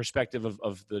the perspective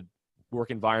of the work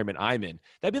environment I'm in.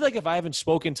 That'd be like if I haven't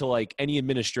spoken to like any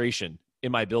administration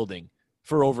in my building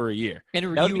for over a year. And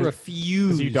you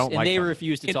refuse. You don't and like they them.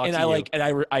 refuse to talk and to I you. like,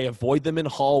 and I avoid them in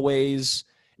hallways,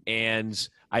 and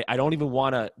I don't even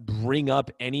want to bring up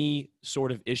any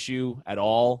sort of issue at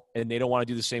all. And they don't want to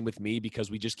do the same with me because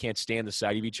we just can't stand the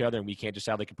sight of each other and we can't just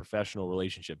have like a professional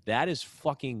relationship. That is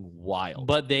fucking wild.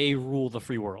 But they rule the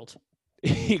free world.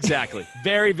 Exactly.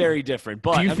 Very, very different.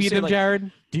 But do you I'm feed saying, them, like,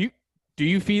 Jared? Do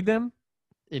you feed them?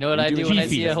 You know what I do She when I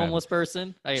see feeds a them. homeless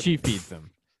person? She feeds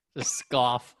them. Just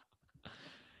scoff.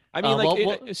 I mean,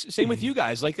 well, same with you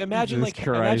guys. Like, imagine, Jesus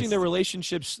imagine Christ. the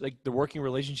relationships, like the working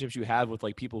relationships you have with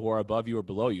like people who are above you or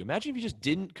below you. Imagine if you just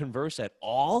didn't converse at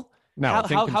all. No, it's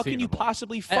how can you inconceivable.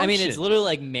 possibly function? I mean, it's literally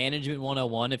like management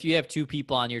 101. If you have two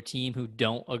people on your team who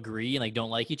don't agree and like don't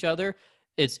like each other,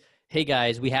 it's, hey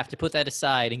guys, we have to put that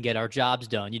aside and get our jobs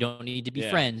done. You don't need to be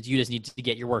Yeah. friends. You just need to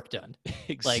get your work done.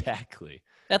 Exactly.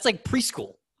 That's like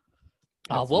preschool.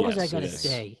 Oh, what was I Yes, going to it is.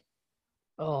 say?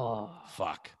 Oh,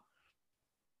 Fuck.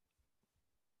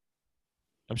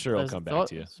 I'm sure it'll come back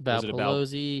to you. It's about Was it about?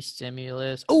 Pelosi,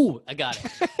 stimulus. Oh, I got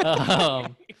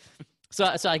it.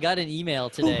 So I got an email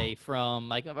today from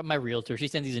my realtor. She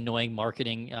sends these annoying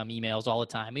marketing emails all the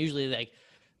time. Usually, like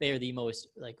they are the most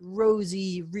like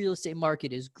rosy real estate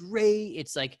market is great.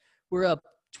 It's like we're up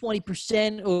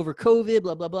 20% over COVID.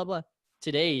 Blah blah blah blah.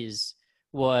 Today's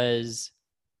was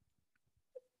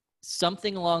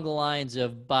something along the lines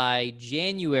of by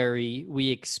January, we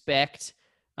expect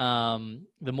the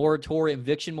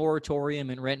eviction moratorium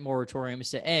and rent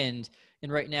moratoriums to end.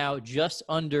 And right now, just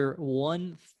under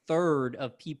 1/3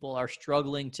 of people are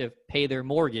struggling to pay their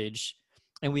mortgage.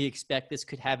 And we expect this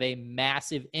could have a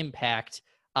massive impact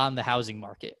on the housing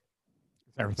market.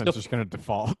 Everything's just going to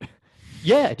default.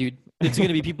 Yeah, dude. It's going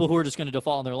to be people who are just going to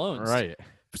default on their loans. Right.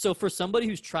 So for somebody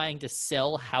who's trying to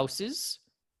sell houses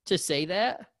to say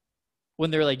that, when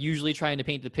they're like usually trying to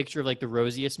paint the picture of like the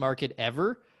rosiest market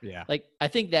ever, Yeah. like I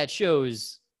think that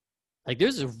shows like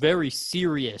there's a very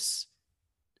serious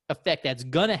effect that's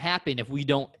going to happen if we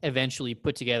don't eventually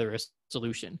put together a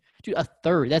solution. Dude,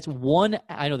 1/3. That's one.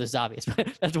 I know this is obvious, but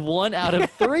that's 1 out of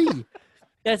 3.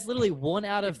 That's literally 1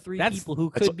 out of 3 people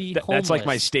who could be homeless. That's like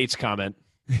my state's comment.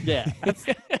 Yeah.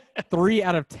 3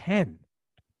 out of 10.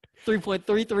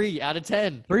 3.33 out of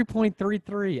 10.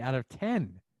 3.33 out of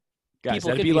 10. Guys, People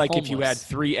that'd could be be like if you had homeless.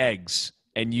 3 eggs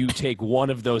and you take one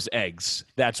of those eggs.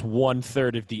 That's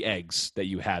 1/3 of the eggs that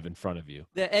you have in front of you.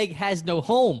 The egg has no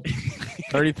home.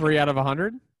 33 out of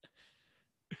 100?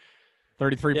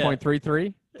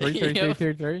 33.33?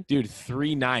 33.33? Dude,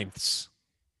 3/9.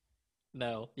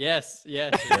 No. Yes.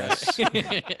 Yes.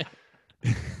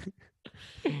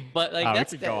 But like Oh, we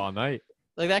that's could go all night.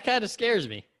 like that kind of scares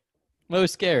me.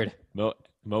 Mo's scared.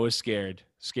 Mo is scared.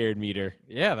 Scared meter.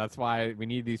 Yeah, that's why we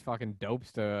need these fucking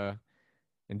dopes to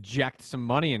inject some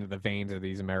money into the veins of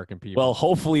these American people. Well,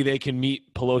 hopefully they can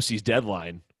meet Pelosi's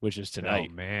deadline, which is tonight.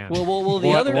 Oh, man. Well, the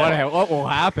what, other what will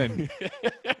happen?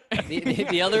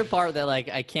 the other part that like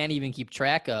I can't even keep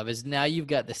track of is now you've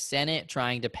got the Senate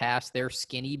trying to pass their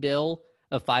skinny bill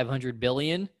of $500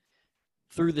 billion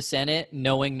through the Senate,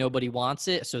 knowing nobody wants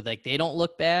it, so like they don't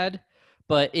look bad.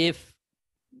 But if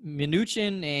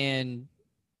Mnuchin and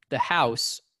the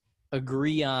House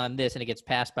agree on this and it gets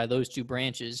passed by those two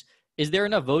branches, is there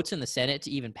enough votes in the Senate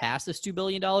to even pass this $2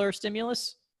 billion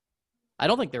stimulus? I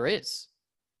don't think there is.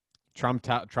 Trump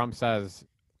says,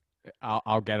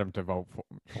 I'll get him to vote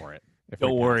for it.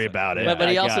 Don't worry about it. But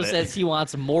he also says he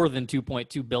wants more than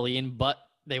 $2.2 billion, but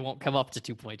they won't come up to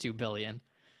 $2.2 billion.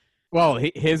 Well,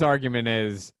 his argument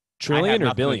is trillion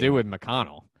or billion to do with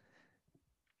McConnell.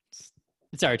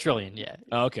 Sorry, trillion. Yeah.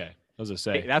 Oh, okay. I was gonna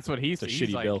say that's what he's a he's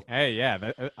shitty like, bill. Hey,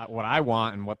 yeah, what I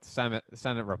want and what the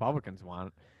Senate Republicans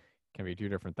want can be two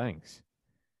different things.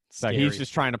 So Scary. he's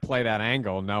just trying to play that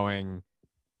angle, knowing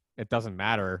it doesn't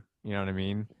matter. You know what I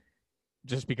mean?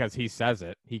 Just because he says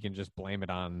it, he can just blame it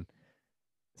on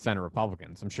Senate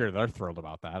Republicans. I'm sure they're thrilled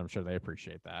about that. I'm sure they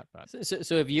appreciate that. But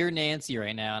So if you're Nancy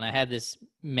right now, and I had this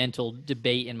mental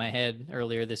debate in my head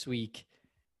earlier this week,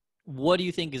 what do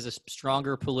you think is a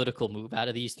stronger political move out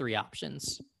of these 3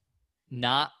 options?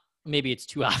 Not, maybe it's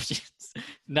 2 options.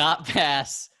 Not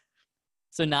pass,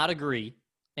 so not agree,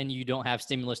 and you don't have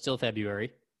stimulus till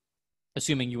February,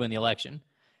 assuming you win the election.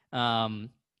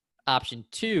 Option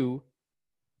 2,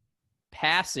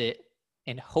 pass it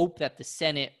and hope that the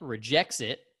Senate rejects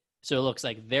it, so it looks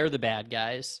like they're the bad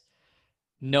guys,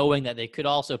 knowing that they could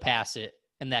also pass it,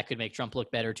 and that could make Trump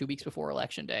look better 2 weeks before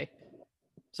Election Day.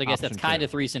 So I guess that's Option kind 2.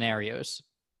 of 3 scenarios.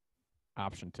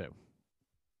 Option 2.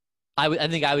 I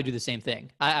think I would do the same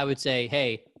thing. I would say,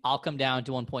 hey, I'll come down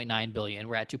to 1.9 billion.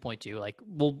 We're at 2.2. Like,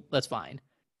 well, that's fine.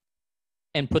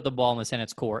 And put the ball in the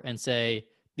Senate's court and say,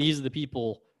 these are the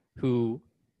people who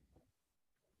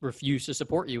refuse to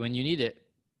support you when you need it.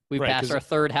 We Right, passed 'cause our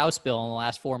 3rd House bill in the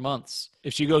last 4 months.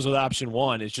 If she goes with option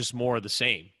 1, it's just more of the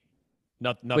same.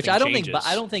 Nothing Which I don't changes. think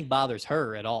I don't think bothers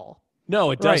her at all.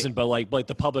 No, it Right. doesn't. But like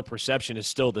the public perception is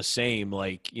still the same.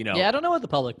 Like, you know. Yeah, I don't know what the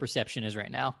public perception is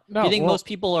right now. No, Do you think well- most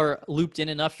people are looped in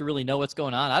enough to really know what's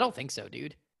going on? I don't think so,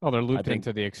 dude. Well, they're looped I think- in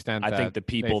to the extent I that think the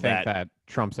people they think that- that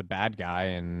Trump's a bad guy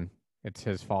and it's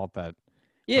his fault that.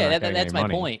 Yeah, they're not getting that's any my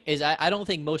money. point. Is I don't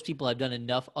think most people have done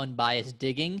enough unbiased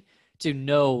digging to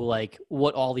know like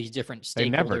what all these different They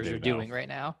never stakeholders do, are though. doing right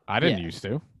now. I didn't Yeah. used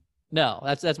to. No,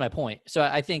 that's my point. So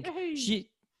I think she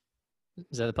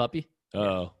is that the puppy?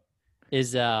 Oh.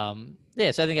 Is So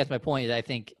I think that's my point. Is I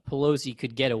think Pelosi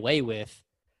could get away with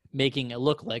making it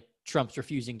look like Trump's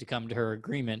refusing to come to her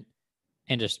agreement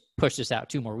and just push this out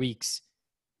 2 more weeks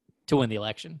to win the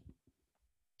election.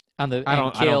 I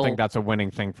don't think that's a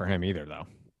winning thing for him either, though.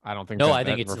 I don't think. No, that, I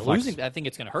think that it's reflects losing. I think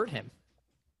it's going to hurt him.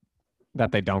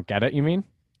 That they don't get it. You mean?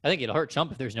 I think it'll hurt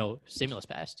Trump if there's no stimulus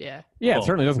passed. Yeah. Yeah, Well, it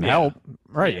certainly doesn't yeah. help.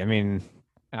 Right. I mean,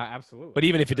 absolutely. But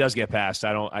even if it does get passed,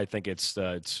 I think it's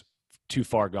too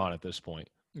far gone at this point.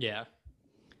 Yeah.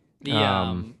 The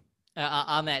Um,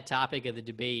 on that topic of the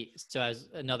debate, so as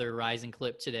another Rising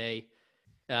clip today,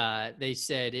 they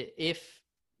said if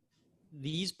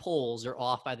these polls are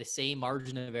off by the same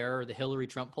margin of error the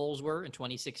Hillary-Trump polls were in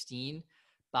 2016,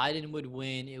 Biden would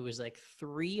win. It was like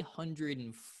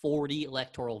 340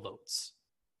 electoral votes.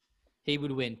 He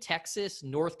would win Texas,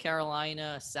 North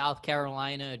Carolina, South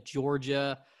Carolina,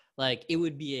 Georgia. Like, it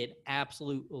would be an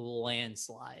absolute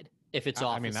landslide if it's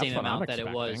off the same amount that it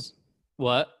was.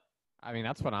 What? I mean,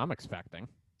 that's what I'm expecting.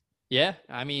 Yeah,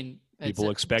 I mean,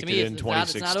 people expected it in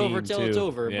 2016 it's not over till it's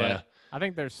over. Yeah. But I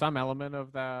think there's some element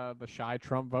of the shy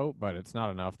Trump vote, but it's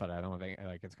not enough that I don't think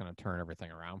like it's going to turn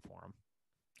everything around for him.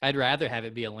 I'd rather have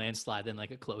it be a landslide than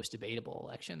like a close debatable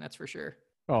election. That's for sure.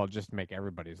 Well, just make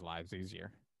everybody's lives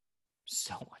easier.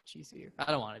 So much easier.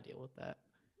 I don't want to deal with that.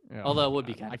 Yeah. Although it would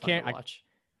be kind of fun to watch.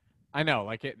 I know,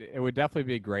 like it would definitely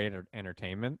be great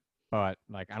entertainment, but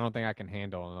like I don't think I can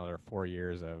handle another 4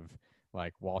 years of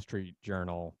like Wall Street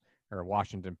Journal or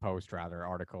Washington Post rather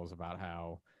articles about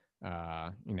how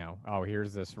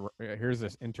here's this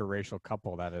interracial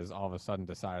couple that has all of a sudden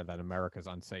decided that America's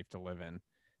unsafe to live in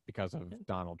because of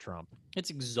Donald Trump. It's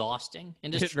exhausting,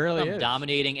 and just It really is.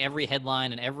 dominating every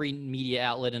headline and every media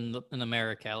outlet in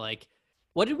America. Like,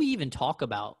 what did we even talk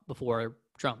about before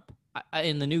Trump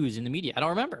in the news, in the media? I don't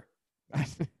remember.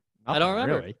 I don't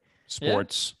remember. Really.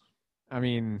 Sports. I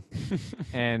mean,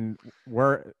 and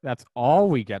that's all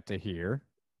we get to hear,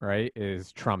 right,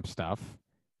 is Trump stuff.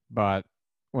 But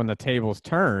when the tables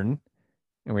turn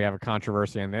and we have a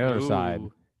controversy on the other side,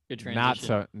 good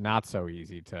transition. not so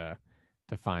easy to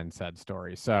find said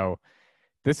story. So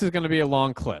this is going to be a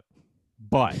long clip,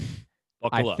 but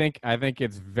I think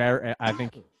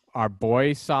our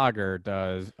boy Sagar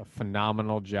does a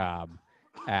phenomenal job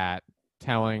at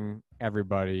telling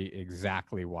everybody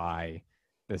exactly why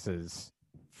this is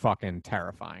fucking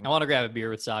terrifying. I want to grab a beer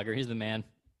with Sagar. He's the man.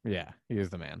 Yeah, he is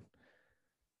the man.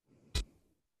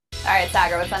 All right,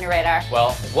 Sagar, what's on your radar?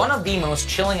 Well, one of the most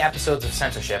chilling episodes of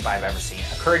censorship I've ever seen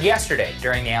occurred yesterday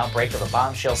during the outbreak of a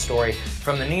bombshell story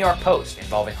from the New York Post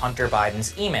involving Hunter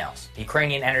Biden's emails, the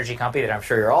Ukrainian energy company that I'm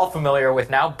sure you're all familiar with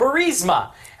now,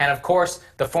 Burisma, and of course,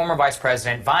 the former vice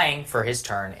president vying for his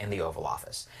turn in the Oval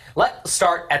Office. Let's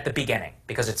start at the beginning,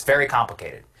 because it's very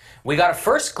complicated. We got a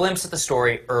first glimpse of the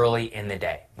story early in the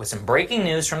day, with some breaking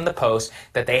news from the Post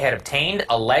that they had obtained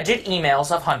alleged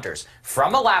emails of Hunter's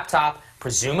from a laptop,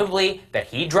 presumably that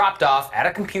he dropped off at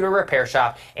a computer repair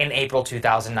shop in April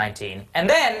 2019, and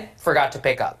then forgot to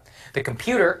pick up. The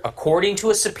computer, according to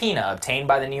a subpoena obtained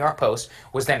by the New York Post,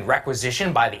 was then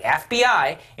requisitioned by the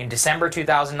FBI in December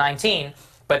 2019,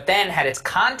 but then had its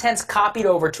contents copied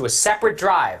over to a separate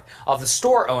drive of the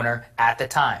store owner at the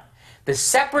time. The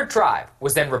separate drive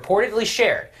was then reportedly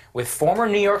shared with former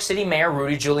New York City Mayor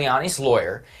Rudy Giuliani's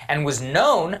lawyer and was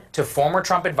known to former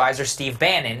Trump advisor Steve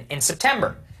Bannon in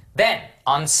September. Then,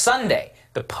 on Sunday,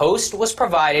 the Post was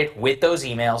provided with those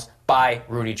emails by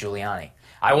Rudy Giuliani.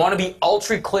 I want to be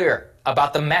ultra clear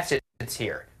about the methods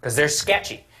here, because they're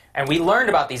sketchy. And we learned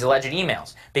about these alleged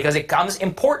emails because it becomes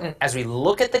important as we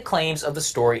look at the claims of the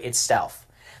story itself.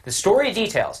 The story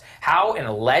details how an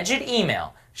alleged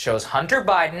email shows Hunter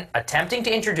Biden attempting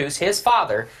to introduce his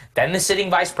father, then the sitting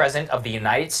vice president of the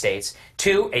United States,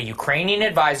 to a Ukrainian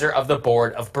advisor of the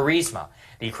board of Burisma,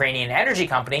 the Ukrainian energy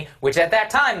company, which at that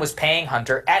time was paying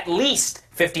Hunter at least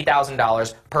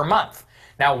 $50,000 per month.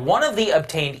 Now, one of the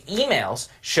obtained emails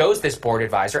shows this board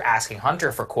advisor asking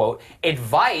Hunter for, quote,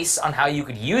 advice on how you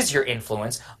could use your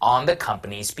influence on the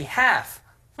company's behalf.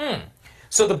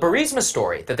 So the Burisma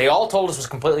story that they all told us was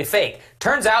completely fake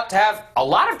turns out to have a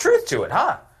lot of truth to it,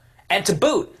 huh? And to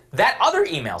boot, that other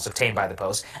emails obtained by the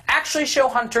Post actually show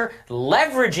Hunter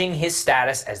leveraging his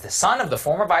status as the son of the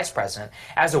former vice president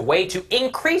as a way to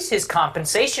increase his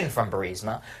compensation from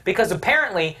Burisma because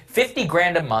apparently 50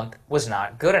 grand a month was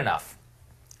not good enough.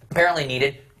 Apparently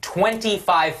needed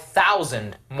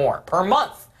 25,000 more per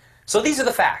month. So these are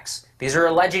the facts. These are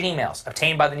alleged emails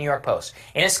obtained by the New York Post.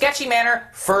 In a sketchy manner,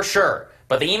 for sure.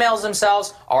 But the emails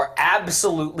themselves are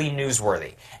absolutely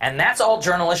newsworthy. And that's all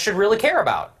journalists should really care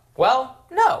about. Well,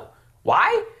 no.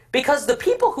 Why? Because the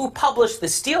people who published the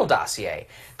Steele dossier,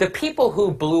 the people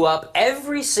who blew up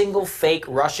every single fake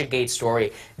Russiagate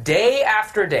story day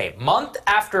after day, month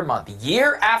after month,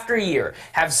 year after year,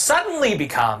 have suddenly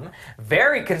become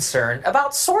very concerned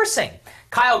about sourcing.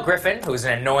 Kyle Griffin, who's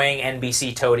an annoying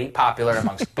NBC toady, popular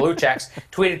amongst blue checks,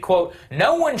 tweeted, quote,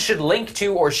 no one should link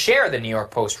to or share the New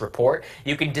York Post report.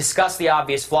 You can discuss the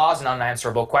obvious flaws and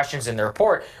unanswerable questions in the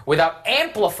report without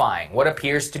amplifying what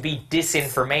appears to be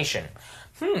disinformation.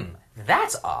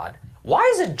 That's odd. Why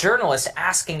is a journalist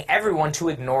asking everyone to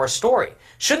ignore a story?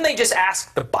 Shouldn't they just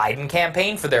ask the Biden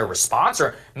campaign for their response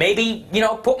or maybe,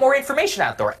 put more information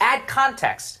out there, add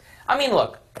context? I mean,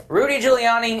 look, Rudy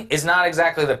Giuliani is not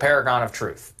exactly the paragon of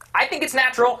truth. I think it's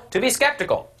natural to be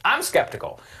skeptical. I'm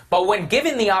skeptical. But when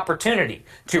given the opportunity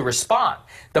to respond,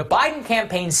 the Biden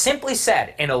campaign simply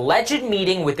said an alleged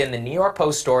meeting within the New York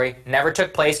Post story never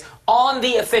took place on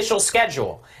the official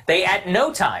schedule. They at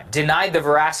no time denied the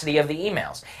veracity of the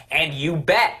emails. And you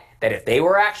bet that if they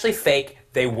were actually fake,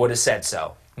 they would have said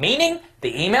so. Meaning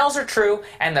the emails are true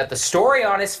and that the story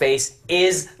on his face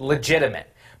is legitimate.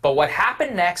 But what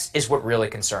happened next is what really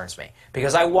concerns me,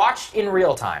 because I watched in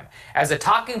real time as a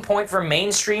talking point for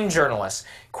mainstream journalists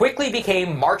quickly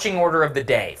became marching order of the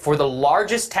day for the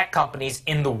largest tech companies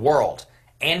in the world.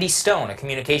 Andy Stone, a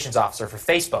communications officer for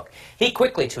Facebook, he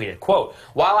quickly tweeted, quote,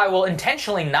 "While I will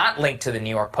intentionally not link to the New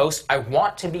York Post, I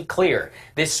want to be clear.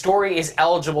 This story is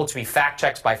eligible to be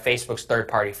fact-checked by Facebook's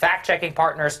third-party fact-checking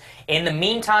partners. In the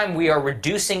meantime, we are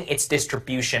reducing its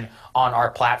distribution on our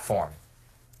platform."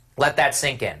 Let that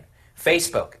sink in.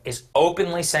 Facebook is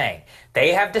openly saying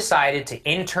they have decided to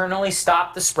internally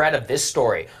stop the spread of this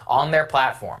story on their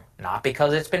platform, not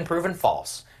because it's been proven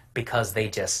false, because they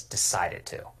just decided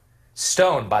to.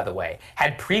 Stone, by the way,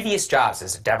 had previous jobs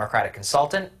as a Democratic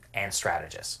consultant and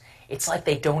strategist. It's like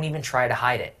they don't even try to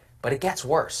hide it, but it gets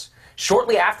worse.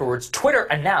 Shortly afterwards, Twitter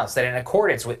announced that in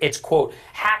accordance with its, quote,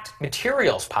 hacked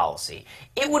materials policy,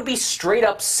 it would be straight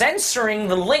up censoring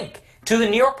the link to the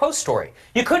New York Post story.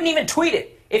 You couldn't even tweet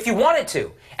it if you wanted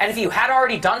to. And if you had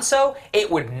already done so, it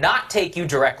would not take you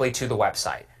directly to the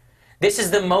website. This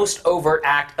is the most overt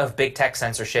act of big tech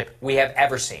censorship we have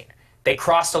ever seen. They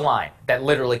crossed a line that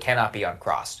literally cannot be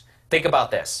uncrossed. Think about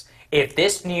this. If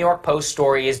this New York Post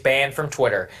story is banned from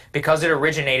Twitter because it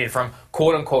originated from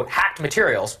quote-unquote hacked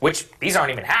materials, which these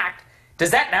aren't even hacked, does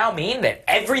that now mean that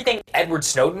everything Edward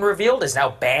Snowden revealed is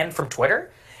now banned from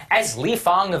Twitter? As Lee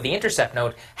Fong of The Intercept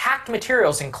note, hacked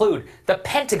materials include the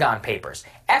Pentagon Papers,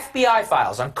 FBI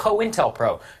files on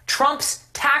COINTELPRO, Trump's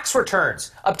tax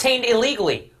returns obtained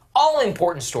illegally, all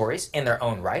important stories in their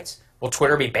own rights. Will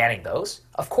Twitter be banning those?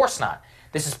 Of course not.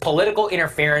 This is political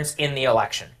interference in the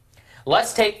election.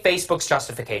 Let's take Facebook's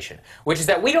justification, which is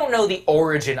that we don't know the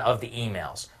origin of the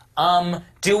emails.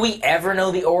 Do we ever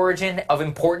know the origin of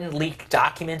important leaked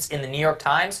documents in the New York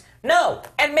Times? No,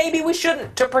 and maybe we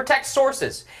shouldn't, to protect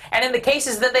sources. And in the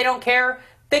cases that they don't care,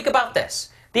 think about this.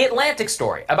 The Atlantic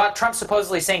story about Trump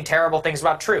supposedly saying terrible things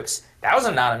about troops. That was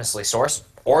anonymously sourced.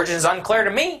 Origin is unclear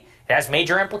to me. It has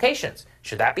major implications.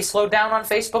 Should that be slowed down on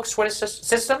Facebook's Twitter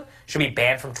system? Should be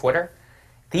banned from Twitter?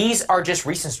 These are just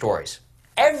recent stories.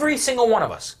 Every single one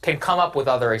of us can come up with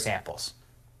other examples.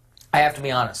 I have to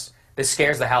be honest. This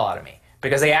scares the hell out of me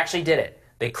because they actually did it.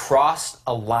 They crossed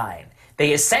a line.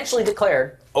 They essentially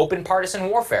declared open partisan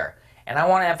warfare. And I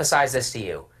want to emphasize this to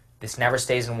you. This never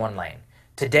stays in one lane.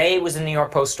 Today was the New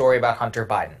York Post story about Hunter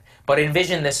Biden. But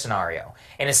envision this scenario.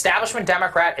 An establishment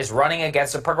Democrat is running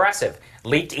against a progressive.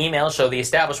 Leaked emails show the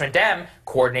establishment Dem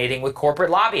coordinating with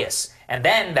corporate lobbyists. And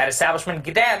then that establishment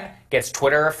Dem gets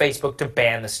Twitter or Facebook to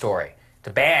ban the story. To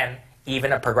ban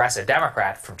even a progressive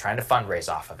Democrat from trying to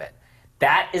fundraise off of it.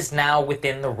 That is now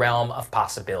within the realm of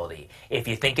possibility. If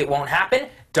you think it won't happen,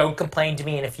 don't complain to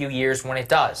me in a few years when it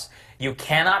does. You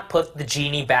cannot put the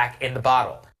genie back in the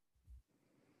bottle.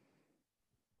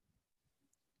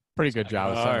 Pretty good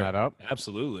job of setting that up.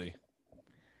 Absolutely.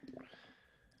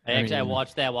 I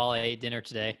watched that while I ate dinner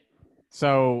today.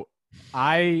 So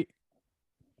I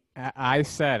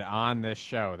said on this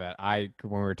show that when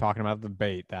we were talking about the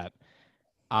debate, that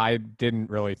I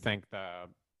didn't really think the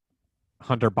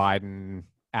Hunter Biden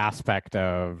aspect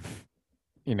of,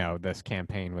 this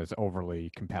campaign was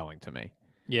overly compelling to me.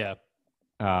 Yeah.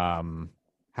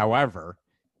 However,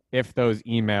 if those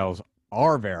emails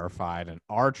are verified and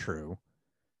are true,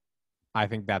 I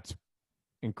think that's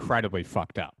incredibly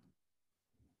fucked up.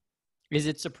 Is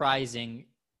it surprising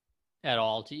at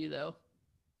all to you, though?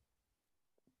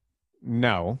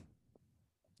 No.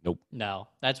 Nope. No.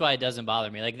 That's why it doesn't bother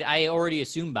me. Like, I already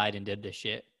assumed Biden did this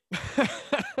shit.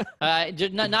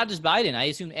 Not just Biden. I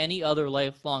assume any other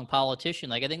lifelong politician.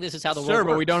 Like, I think this is how the world works. Sure,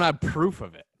 but we don't have proof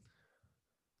of it.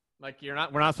 Like, we're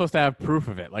not supposed to have proof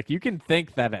of it. Like, you can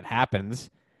think that it happens,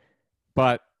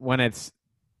 but when it's,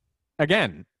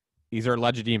 again, these are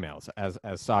alleged emails, as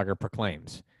Sagar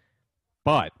proclaims.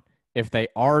 But if they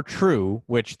are true,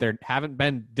 which there haven't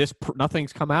been,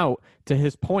 nothing's come out to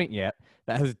his point yet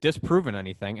that has disproven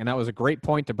anything. And that was a great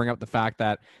point to bring up the fact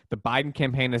that the Biden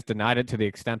campaign has denied it to the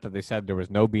extent that they said there was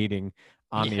no meeting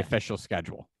on the official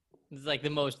schedule. It's like the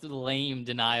most lame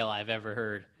denial I've ever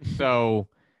heard. So,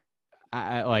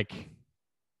 that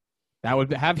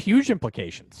would have huge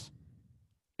implications.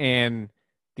 And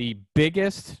the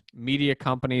biggest media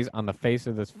companies on the face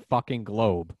of this fucking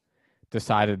globe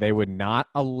decided they would not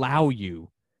allow you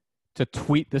to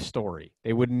tweet the story.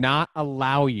 They would not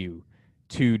allow you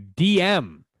to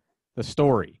DM the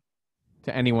story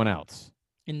to anyone else.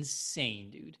 Insane,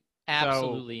 dude.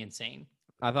 Absolutely insane.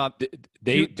 I thought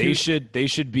they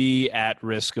should be at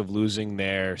risk of losing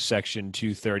their Section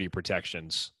 230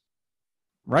 protections.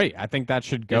 Right. I think that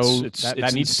should go.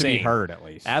 That needs to be heard at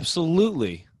least.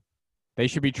 Absolutely. They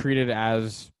should be treated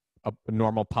as a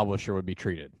normal publisher would be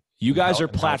treated. You guys are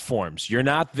platforms. You're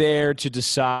not there to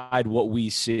decide what we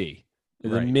see.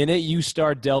 The minute you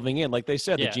start delving in, like they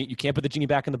said, you can't put the genie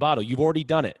back in the bottle. You've already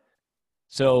done it.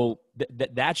 So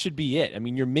that should be it. I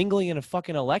mean, you're mingling in a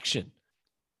fucking election.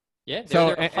 Yeah,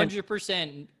 they're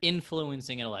 100%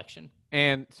 influencing an election.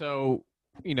 And so,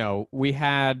 we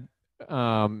had,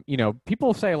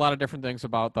 people say a lot of different things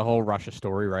about the whole Russia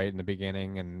story, right, in the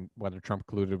beginning, and whether Trump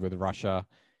colluded with Russia.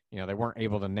 They weren't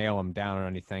able to nail him down or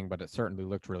anything, but it certainly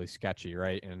looked really sketchy,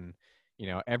 right? And,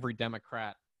 every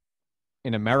Democrat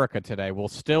in America today will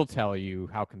still tell you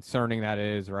how concerning that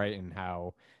is, right? And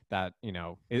how that,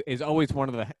 is always one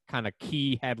of the kind of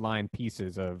key headline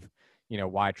pieces of,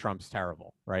 why Trump's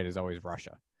terrible, right? Is always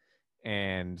Russia.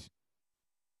 And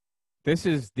this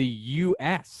is the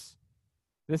U.S.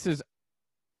 This is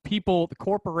people, the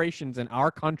corporations in our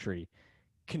country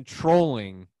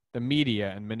controlling the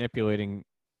media and manipulating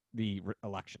the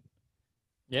election.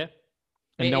 Yeah.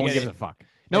 And no one gives a fuck.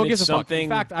 No one gives a fuck. In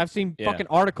fact, I've seen fucking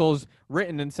articles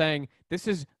written and saying, this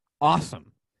is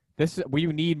awesome. We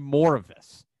need more of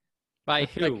this. By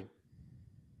who?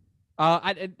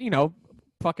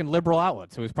 Fucking liberal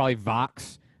outlets. It was probably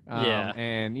Vox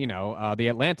and, The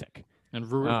Atlantic. And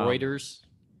Reuters.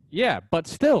 Yeah, but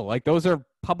still, like, those are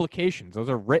publications. Those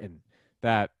are written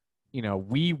that,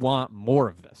 we want more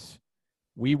of this.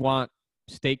 We want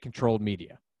state-controlled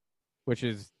media, which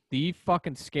is the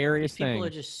fucking scariest thing are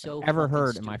just so I've ever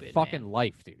heard stupid, in my fucking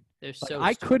life, dude. They're so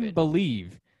I stupid. couldn't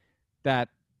believe that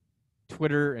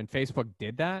Twitter and Facebook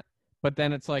did that. But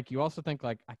then it's like, you also think,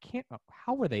 like,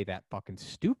 how were they that fucking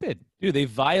stupid? Dude, they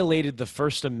violated the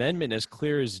First Amendment as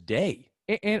clear as day.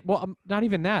 And not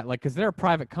even that, like, because they're a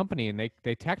private company, and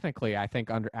they technically, I think,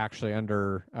 under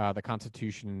the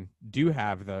Constitution, do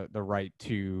have the right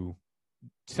to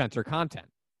censor content.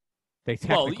 They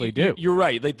technically do. You're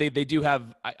right. They do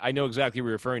have. I know exactly what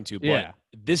you're referring to, but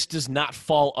this does not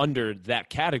fall under that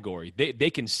category. They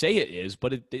can say it is,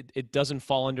 but it doesn't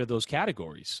fall under those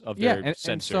categories of their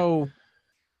censor. And so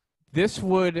this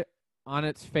would, on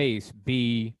its face,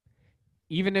 be,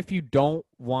 even if you don't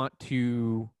want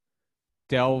to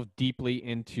delve deeply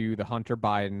into the Hunter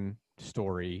Biden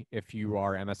story, if you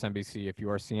are MSNBC, if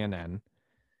you are CNN,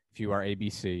 if you are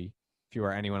ABC, if you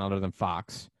are anyone other than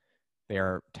Fox, they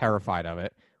are terrified of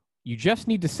it. You just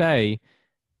need to say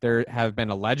there have been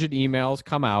alleged emails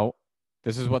come out.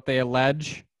 This is what they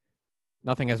allege.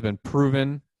 Nothing has been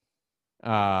proven.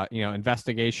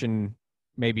 Investigation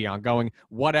may be ongoing.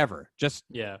 Whatever. Just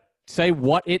say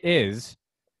what it is,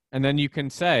 and then you can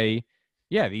say,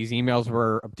 yeah, these emails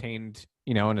were obtained,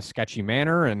 in a sketchy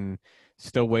manner, and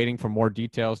still waiting for more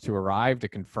details to arrive to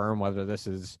confirm whether this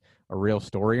is a real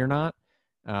story or not.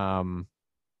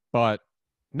 But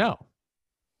no,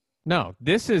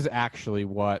 this is actually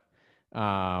what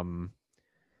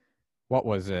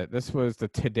was it? This was the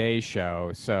Today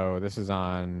Show. So this is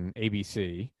on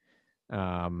ABC.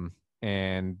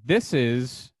 And this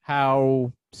is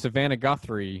how Savannah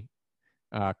Guthrie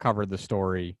covered the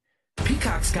story.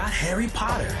 Peacock's got Harry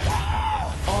Potter.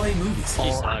 All 8 movies,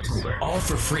 all October, all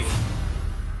for free.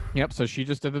 Yep, so she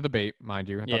just did the debate, mind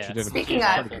you. I thought she did Speaking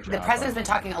of, the president's been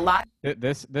talking a lot.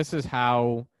 This is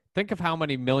how, think of how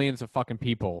many millions of fucking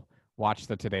people watch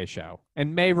the Today Show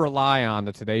and may rely on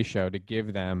the Today Show to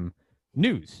give them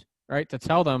news, right? To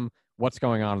tell them what's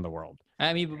going on in the world.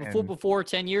 I mean, before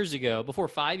 10 years ago, before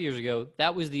 5 years ago,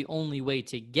 that was the only way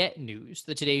to get news,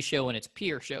 the Today Show and its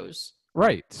peer shows.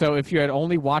 Right. So if you had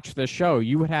only watched the show,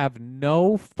 you would have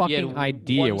no fucking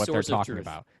idea what they're talking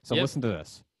about. So listen to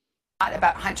this.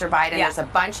 About Hunter Biden. There's a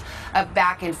bunch of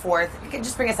back and forth. You can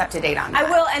just bring us up to date on that.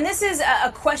 I will, and this is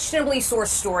a questionably sourced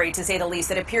story, to say the least,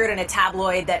 that appeared in a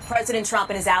tabloid that President Trump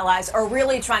and his allies are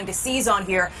really trying to seize on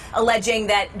here, alleging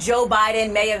that Joe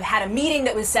Biden may have had a meeting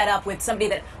that was set up with somebody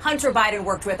that Hunter Biden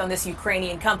worked with on this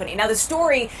Ukrainian company. Now, the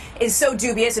story is so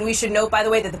dubious, and we should note, by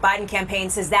the way, that the Biden campaign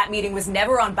says that meeting was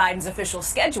never on Biden's official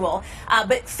schedule.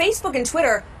 But Facebook and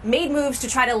Twitter made moves to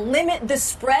try to limit the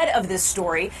spread of this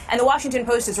story, and the Washington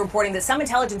Post is reporting showing that some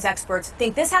intelligence experts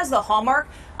think this has the hallmark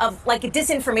of like a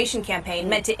disinformation campaign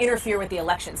meant to interfere with the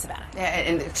election, Savannah. Yeah,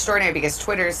 and extraordinary because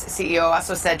Twitter's CEO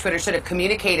also said Twitter should have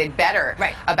communicated better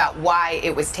about why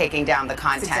it was taking down the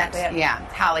content. That's exactly it. Yeah.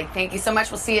 Hallie, thank you so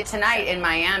much. We'll see you tonight in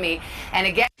Miami. And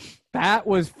again, that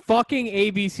was fucking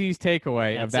ABC's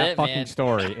takeaway of that fucking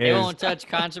story. They won't touch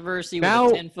controversy with now,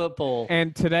 a 10-foot pole.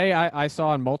 And today I saw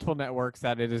on multiple networks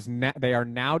that it is they are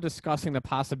now discussing the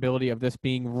possibility of this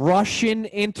being Russian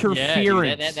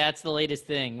interference. Yeah, dude, that's the latest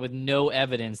thing with no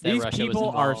evidence that These Russia was people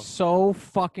involved. are so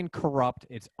fucking corrupt.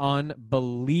 It's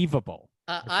unbelievable.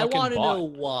 I want to know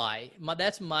why.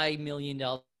 That's my $1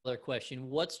 million question.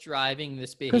 What's driving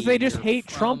this behavior? Because they just hate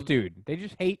Trump, dude. They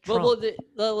just hate Trump.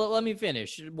 Let me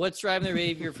finish. What's driving their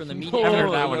behavior from the media? I haven't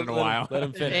heard that one in a while. Let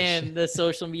him finish. And the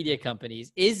social media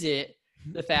companies. Is it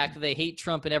the fact that they hate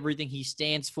Trump and everything he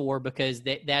stands for because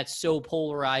that's so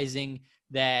polarizing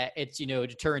that it's,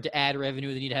 deterrent to ad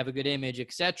revenue, they need to have a good image,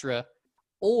 etc.?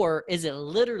 Or is it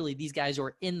literally these guys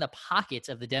are in the pockets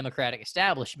of the Democratic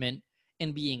establishment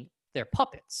and being their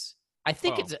puppets? I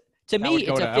think it's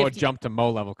that would jump to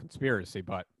Mo-level conspiracy,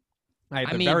 but I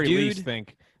at the very least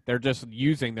think they're just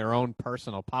using their own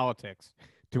personal politics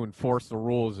to enforce the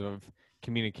rules of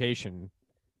communication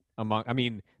among. I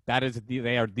mean,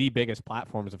 they are the biggest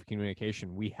platforms of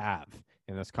communication we have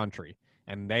in this country,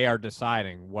 and they are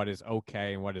deciding what is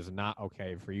okay and what is not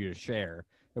okay for you to share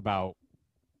about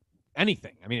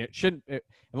anything. I mean, it shouldn't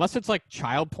unless it's like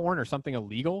child porn or something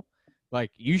illegal.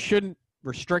 Like, you shouldn't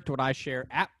restrict what I share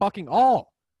at fucking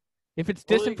all. If it's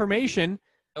disinformation,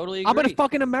 totally I'm a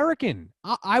fucking American.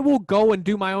 I will go and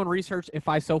do my own research if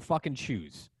I so fucking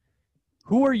choose.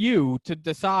 Who are you to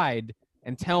decide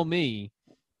and tell me?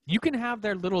 You can have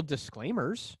their little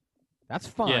disclaimers. That's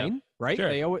fine, right?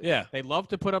 Sure. They love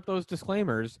to put up those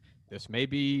disclaimers. This may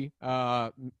be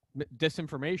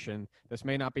disinformation. This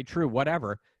may not be true.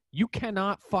 Whatever. You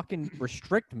cannot fucking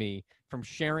restrict me from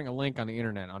sharing a link on the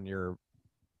internet on your,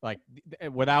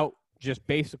 without just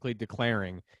basically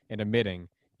declaring and admitting,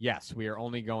 yes, we are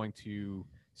only going to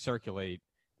circulate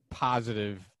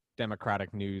positive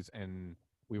Democratic news and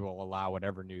we will allow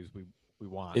whatever news we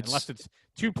want. Unless it's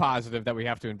too positive that we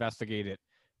have to investigate it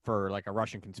for like a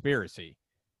Russian conspiracy.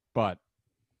 But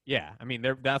yeah, I mean,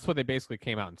 that's what they basically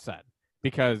came out and said.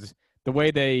 Because the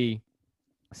way they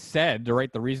said,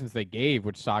 the reasons they gave,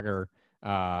 which Sagar,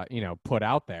 put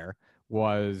out there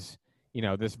was,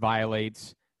 this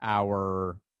violates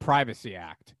our Privacy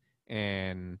Act,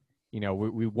 and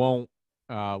we won't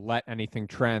let anything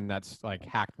trend that's like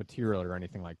hacked material or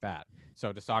anything like that.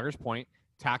 So to Sagar's point,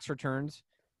 tax returns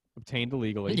obtained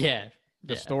illegally.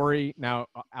 The story now,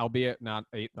 albeit not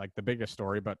like the biggest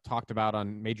story, but talked about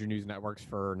on major news networks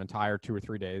for an entire 2 or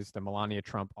 3 days, the Melania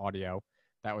Trump audio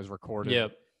that was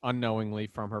recorded unknowingly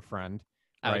from her friend.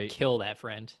 I would kill that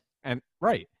friend. And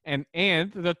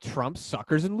and the Trump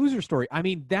suckers and losers story. I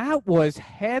mean, that was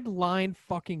headline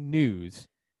fucking news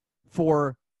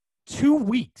for 2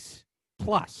 weeks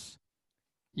plus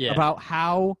about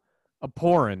how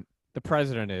abhorrent the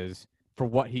president is for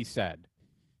what he said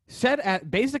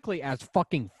basically as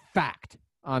fucking fact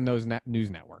on those news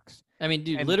networks. I mean,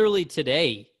 dude, literally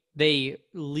today they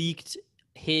leaked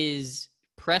his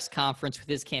press conference with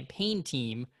his campaign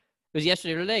team. It was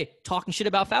yesterday or today, talking shit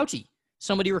about Fauci.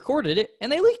 Somebody recorded it and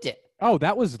they leaked it. Oh,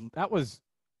 that was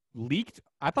leaked?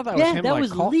 I thought that was him. That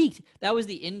was leaked. That was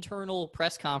the internal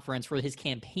press conference for his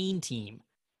campaign team,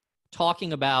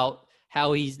 talking about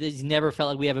how he's never felt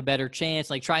like we have a better chance,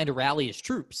 like trying to rally his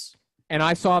troops. And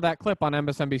I saw that clip on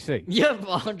MSNBC. Yep,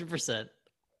 100%.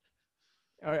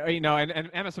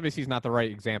 And MSNBC is not the right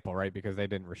example, right? Because they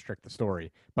didn't restrict the story.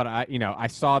 But I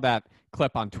saw that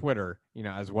clip on Twitter,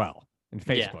 as well, and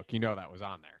Facebook. That was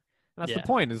on there. And that's the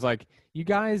point. Is like, you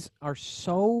guys are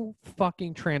so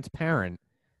fucking transparent.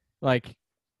 Like,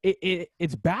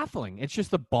 it's baffling. It's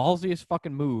just the ballsiest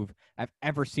fucking move I've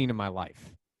ever seen in my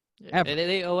life. Ever.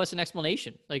 They owe us an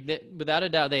explanation. Like, without a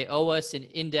doubt, they owe us an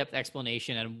in-depth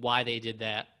explanation on why they did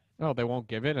that. No, they won't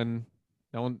give it, and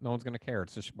no one's going to care.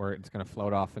 It's just where it's going to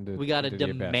float off into. We got to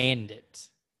demand it.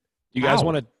 You guys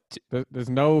want to?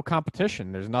 There's no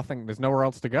competition. There's nothing. There's nowhere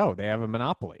else to go. They have a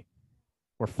monopoly.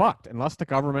 We're fucked unless the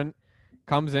government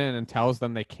comes in and tells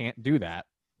them they can't do that.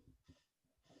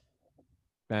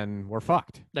 Then we're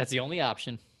fucked. That's the only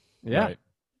option. Yeah. Right.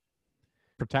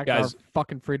 Protect our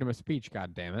fucking freedom of speech.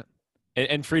 God damn it.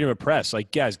 And freedom of press.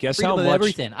 Like, guys, guess freedom how of much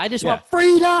everything. I just want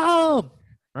freedom.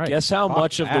 Right. Guess how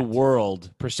much of the world,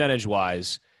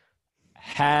 percentage-wise,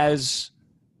 has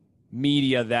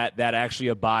media that actually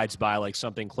abides by like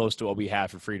something close to what we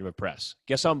have for freedom of press?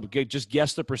 Just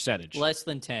guess the percentage. Less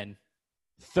than 10.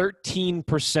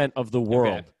 13% of the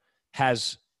world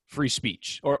has free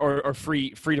speech or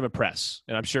freedom of press.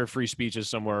 And I'm sure free speech is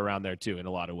somewhere around there too in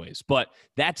a lot of ways. But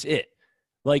that's it.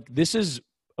 Like, this is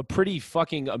a pretty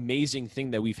fucking amazing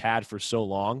thing that we've had for so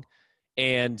long.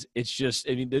 And it's just,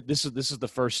 I mean, this is the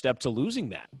first step to losing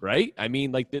that, right? I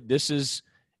mean, like, this is,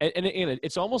 and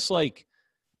it's almost like,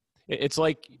 it's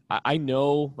like, I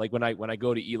know, like, when I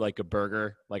go to eat like a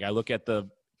burger, like, I look at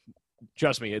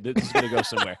trust me, this is going to go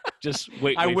somewhere. Just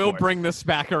wait. I will bring this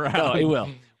back around. No, it will.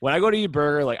 When I go to eat a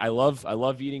burger, like, I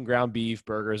love eating ground beef,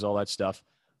 burgers, all that stuff.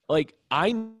 Like,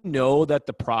 I know that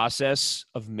the process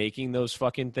of making those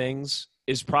fucking things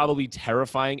is probably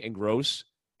terrifying and gross.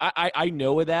 I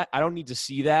know that. I don't need to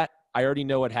see that. I already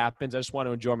know what happens. I just want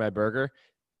to enjoy my burger.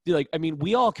 Like, I mean,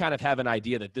 we all kind of have an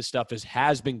idea that this stuff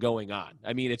has been going on.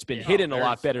 I mean, it's been hidden a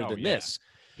lot better than this.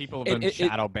 People have been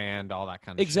shadow banned, all that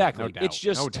kind of exactly. shit. No doubt. It's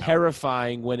just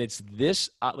terrifying when it's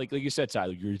this, like you said,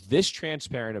 Tyler, you're this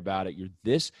transparent about it. You're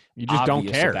this you just don't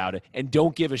care about it and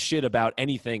don't give a shit about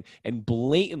anything and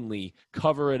blatantly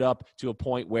cover it up to a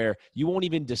point where you won't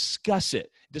even discuss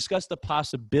the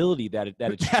possibility that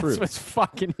it's true. That's what's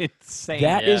fucking insane.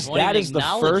 That is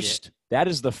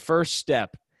the first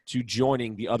step to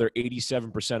joining the other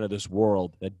 87% of this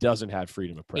world that doesn't have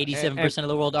freedom of press. 87% of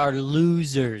the world are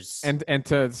losers. And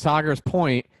to Sagar's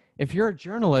point, if you're a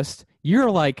journalist,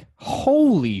 you're like,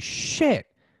 holy shit.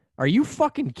 Are you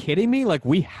fucking kidding me? Like,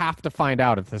 we have to find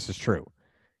out if this is true.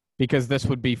 Because this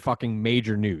would be fucking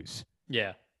major news.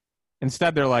 Yeah.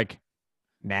 Instead, they're like,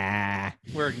 nah.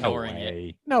 We're ignoring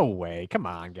it. No way. Come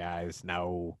on, guys.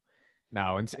 No.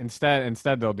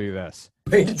 Instead they'll do this.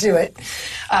 Way to do it.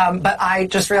 But I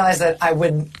just realized that I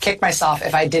would kick myself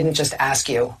if I didn't just ask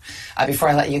you before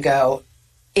I let you go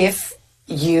if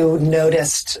you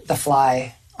noticed the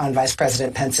fly on Vice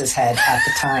President Pence's head at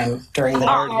the time during the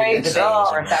debate,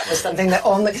 or if that was something that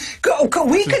only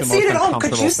we could see it at home.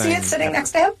 Could you see it sitting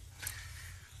next to him?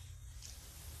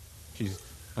 She's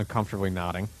uncomfortably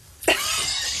nodding.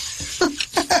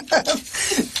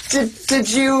 Did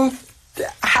you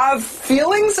have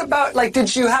feelings about, like,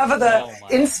 did you have the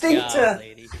instinct to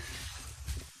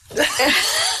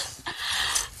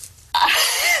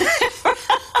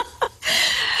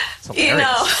you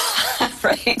know,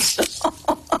 Rachel,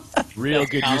 real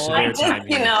good use of airtime.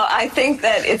 You know, I think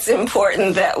that it's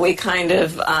important that we kind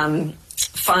of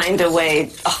find a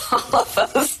way, all of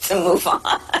us, to move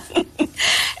on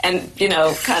and, you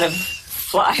know, kind of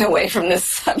fly away from this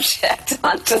subject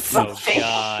onto something. Oh,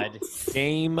 God.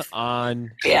 Game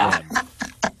on. Yeah.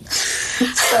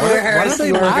 Senator Harris,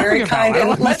 you were very kind.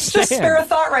 And let's just spare a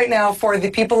thought right now for the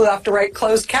people who have to write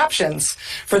closed captions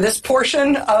for this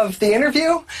portion of the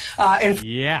interview.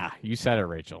 Yeah, you said it,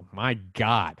 Rachel. My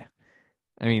God.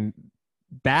 I mean,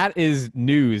 that is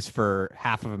news for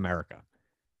half of America.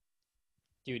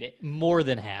 Dude, more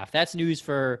than half. That's news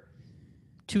for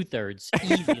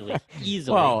 2/3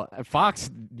 easily. Well,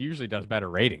 Fox usually does better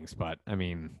ratings, but I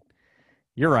mean,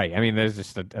 you're right. I mean, there's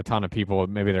just a ton of people.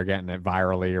 Maybe they're getting it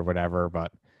virally or whatever.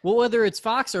 But well, whether it's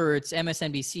Fox or it's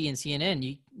MSNBC and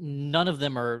CNN, none of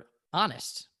them are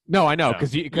honest. No, I know,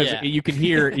 because you can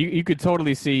hear you could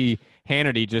totally see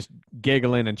Hannity just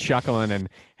giggling and chuckling and,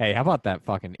 hey, how about that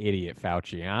fucking idiot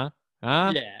Fauci, huh?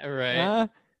 Yeah, right. Huh?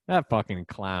 That fucking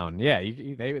clown. Yeah,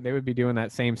 they would be doing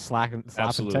that same slap and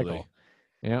tickle.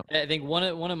 Yeah, I think one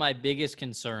of my biggest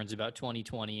concerns about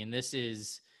 2020, and this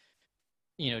is,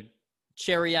 you know,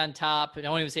 cherry on top, and I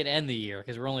won't even say to end the year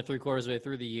because we're only 3/4 of the way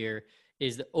through the year,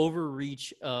 is the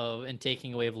overreach of and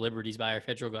taking away of liberties by our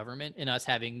federal government and us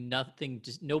having nothing,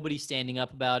 just nobody standing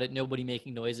up about it, nobody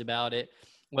making noise about it,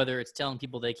 whether it's telling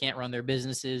people they can't run their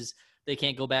businesses, they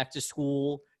can't go back to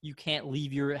school, you can't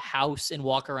leave your house and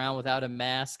walk around without a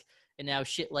mask, and now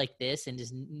shit like this, and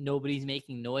just nobody's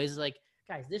making noise. Like,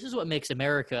 guys, this is what makes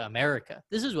America America.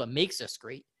 This is what makes us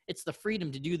great. It's the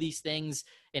freedom to do these things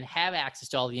and have access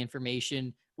to all the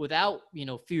information without, you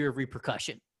know, fear of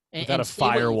repercussion. Without a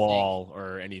firewall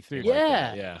or anything like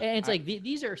that. Yeah. And it's like,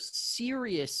 these are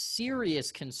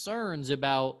serious concerns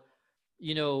about,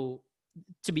 you know,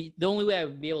 the only way I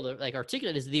would be able to like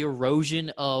articulate is the erosion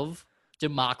of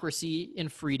democracy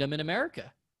and freedom in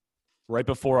America. Right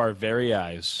before our very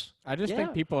eyes. I just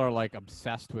think people are like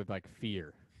obsessed with like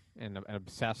fear and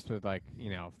obsessed with like, you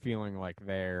know, feeling like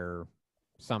they're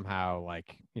somehow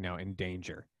like, you know, in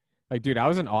danger. Like, dude, I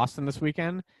was in Austin this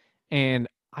weekend and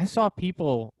I saw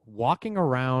people walking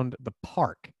around the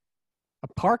park, a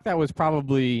park that was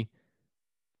probably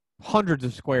hundreds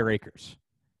of square acres.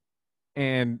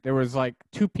 And there was like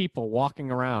 2 people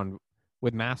walking around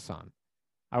with masks on.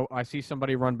 I see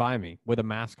somebody run by me with a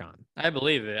mask on. I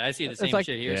believe it. I see the same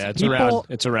shit here. Yeah,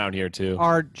 it's around here too.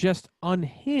 Are just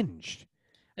unhinged.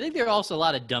 I think there are also a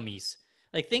lot of dummies.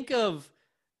 Like, think of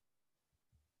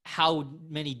how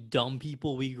many dumb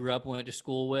people we grew up and went to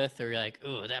school with, or like,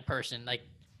 oh, that person. Like,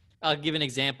 I'll give an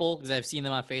example because I've seen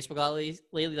them on Facebook a lot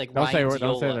lately. Like, Don't Ryan Ziola.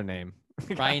 don't say their name.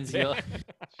 Ryan Ziola.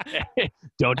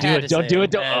 Don't do it. Don't do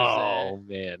it. Oh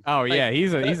man. Oh Like- yeah,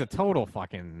 he's a total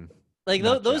fucking. Like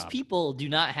nut those job. people do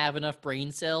not have enough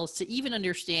brain cells to even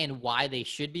understand why they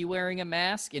should be wearing a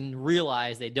mask and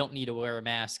realize they don't need to wear a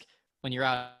mask when you're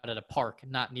out at a park,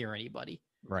 not near anybody.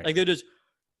 Right. Like they're just,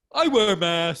 I wear a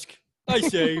mask, I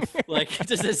safe. Like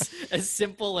just as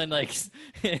simple and like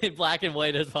black and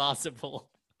white as possible.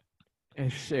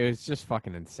 It was just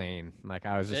fucking insane. Like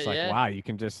I was just like, Yeah. wow, you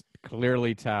can just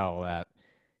clearly tell that,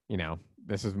 you know,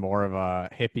 this is more of a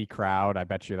hippie crowd. I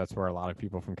bet you that's where a lot of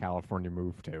people from California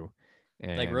move to.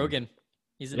 And, Like Rogan.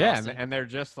 He's in yeah, Austin. and they're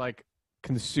just like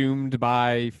consumed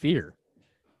by fear.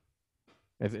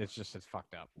 It's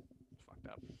fucked up. It's fucked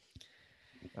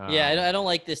up. Yeah, I don't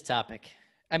like this topic.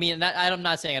 I mean, I'm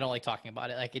not saying I don't like talking about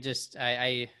it. Like it just,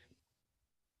 it's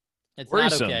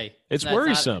Worrisome. not okay. It's not-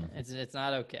 worrisome. It's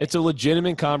not okay. It's a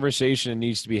legitimate conversation that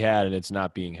needs to be had, and it's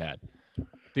not being had.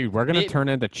 Dude, we're gonna It- turn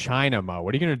into China, Mo.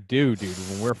 What are you gonna do, dude,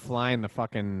 when we're flying the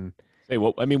fucking? Hey,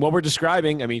 well, I mean, what we're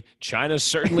describing, I mean, China's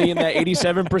certainly in that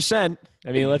 87%.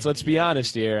 I mean, let's be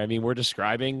honest here. I mean, we're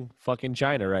describing fucking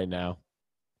China right now.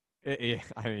 I mean,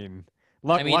 I mean,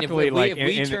 luckily, if like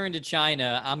we in- turn to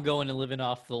China, I'm going and living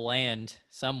off the land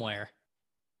somewhere.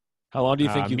 How long do you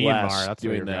think you Myanmar, last that's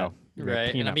where doing you that? go. You're a Right.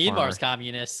 And peanut Myanmar's farmer.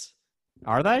 communists.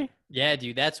 Are they? Yeah,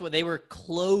 dude. That's what they were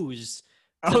closed.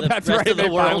 To Oh, the that's rest right, of the they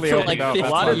world finally for opened like up. 50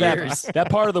 A lot of years. that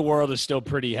part of the world is still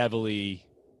pretty heavily,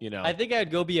 you know. I think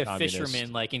I'd go be a Communist.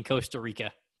 fisherman like in Costa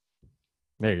Rica.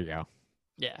 There you go.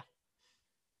 Yeah.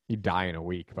 You die in a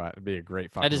week, but it'd be a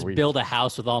great fucking I just week. build a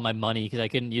house with all my money because I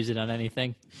couldn't use it on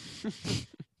anything.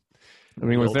 I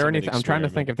mean, was there ultimate anything? I'm trying to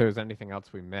experiment. think if there was anything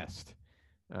else we missed,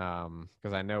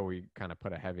 because I know we kind of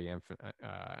put a heavy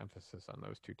emphasis on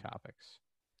those two topics.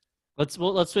 Let's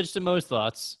switch to Mo's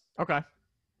thoughts. Okay.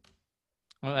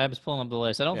 Well, I was pulling up the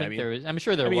list. I don't Yeah, I think mean- there was. I'm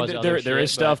sure there I mean, was. there other is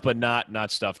shit, stuff, but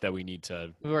not stuff that we need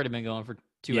to. We've already been going for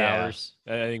 2 Yeah, hours.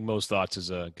 I think most thoughts is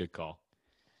a good call.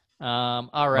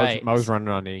 All right. Mo's running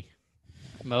on E.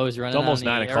 Mo's running. It's almost on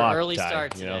 9 the o'clock, Early Ty,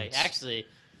 start you know, today. it's- Actually,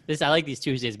 I like these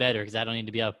Tuesdays better because I don't need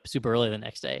to be up super early the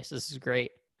next day. So this is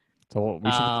great. So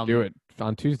we should do it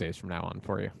on Tuesdays from now on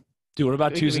for you. Dude, what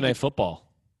about We- Tuesday we night could- football?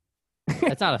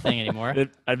 That's not a thing anymore.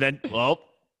 And then, well,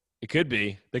 it could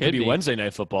be. There could Could be be. Wednesday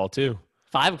night football too.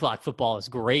 5 o'clock football is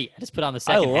great. I just put on the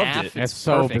second loved half. it. It's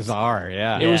so perfect. bizarre.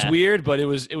 Yeah. It was weird, but it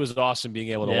was awesome being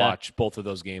able to Yeah. watch both of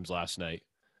those games last night.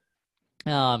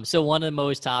 So one of the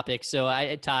most topics. So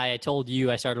I told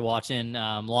you I started watching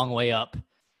Long Way Up,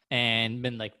 and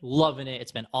been like loving it.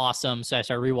 It's been awesome. So I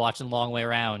started rewatching Long Way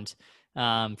Around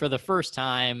for the first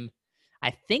time.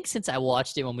 I think since I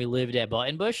watched it when we lived at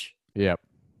Buttonbush. Yep.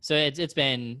 So it's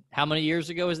been how many years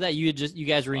ago was that? You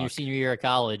guys were in your senior year of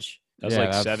college. That was Yeah,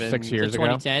 like that's 7 6 years So ago.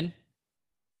 2010.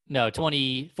 No,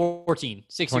 2014.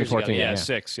 6 years ago. 2014, Yeah, yeah.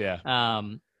 6. Yeah.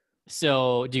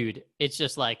 So dude, it's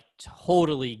just like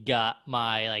totally got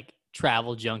my like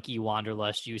travel junkie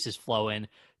wanderlust juices flowing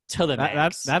to the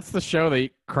max. That's the show that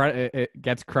it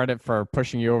gets credit for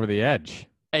pushing you over the edge.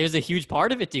 It was a huge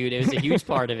part of it, dude. It was a huge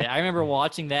part of it. I remember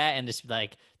watching that and just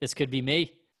like, this could be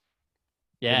me.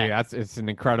 Yeah. Dude, it's an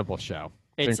incredible show.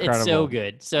 It's incredible. so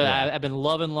good. So Yeah. I've been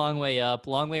loving Long Way Up,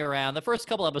 Long Way Around. The first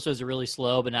couple episodes are really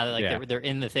slow, but now that Yeah. they're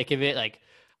in the thick of it, like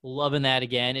loving that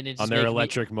again. And it's On their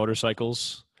electric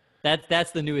motorcycles.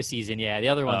 That's the newest season. Yeah, the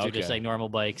other ones are just okay. like normal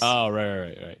bikes. Oh,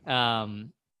 right.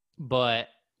 But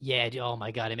yeah, oh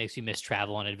my god, it makes me miss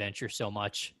travel and adventure so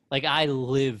much. Like I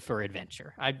live for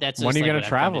adventure. That's just When are you like gonna what I've come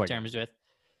travel to again? terms with.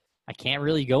 I can't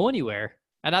really go anywhere.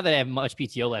 And not that I have much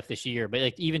PTO left this year, but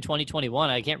like even 2021,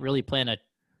 I can't really plan a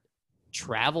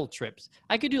travel trips.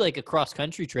 I could do like a cross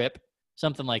country trip,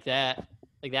 something like that.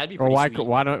 Like that'd be Or pretty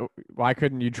sweet. why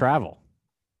couldn't you travel?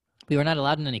 We were not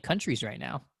allowed in any countries right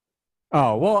now.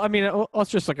 Oh well, I mean,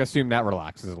 let's just like assume that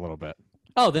relaxes a little bit.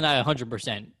 Oh, then I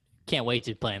 100% can't wait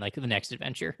to plan like the next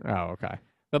adventure. Oh, okay.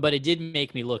 But it did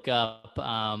make me look up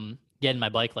getting my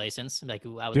bike license. Like,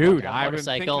 ooh, I would Dude, love a I've been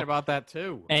motorcycle. thinking about that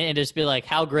too. And just be like,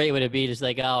 how great would it be? Just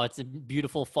like, oh, it's a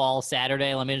beautiful fall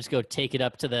Saturday. Let me just go take it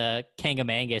up to the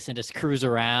Kangamangas and just cruise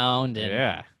around. And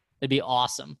Yeah. it'd be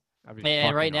awesome. That'd be And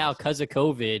fucking right now, awesome. because of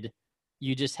COVID,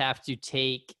 you just have to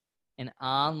take an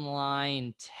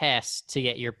online test to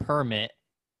get your permit.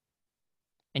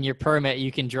 And your permit,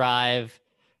 you can drive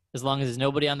as long as there's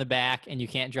nobody on the back and you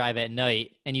can't drive at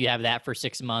night. And you have that for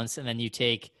 6 months. And then you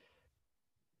take,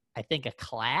 I think, a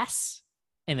class,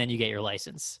 and then you get your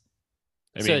license.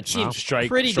 I So mean, it seems strike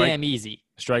pretty damn easy.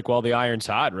 Strike while the iron's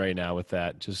hot right now with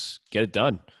that. Just get it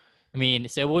done. I mean,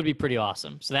 so it would be pretty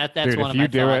awesome. So that's Dude, one if of my you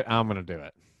do thoughts. it, I'm gonna do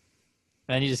it.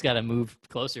 Then you just got to move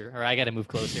closer, or I got to move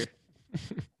closer.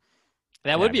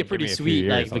 That Yeah, would be a give pretty me a few sweet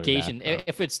years, like I'll be back, vacation. though.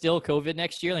 If it's still COVID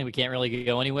next year, like we can't really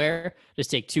go anywhere, just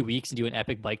take 2 weeks and do an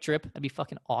epic bike trip. That'd be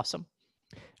fucking awesome.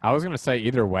 I was gonna say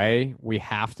either way, we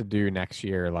have to do next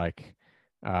year like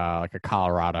a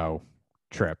Colorado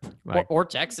trip, like Or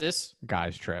Texas.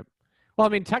 guys trip. Well, I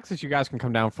mean Texas, you guys can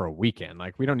come down for a weekend.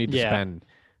 Like we don't need to Yeah. spend.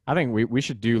 I think we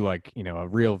should do like a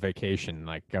real vacation,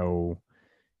 like go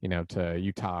to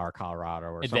Utah or Colorado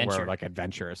or Adventure. somewhere like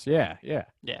adventurous. Yeah, yeah.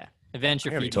 Yeah,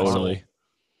 adventure feet Totally.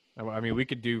 I mean, we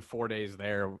could do 4 days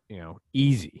there,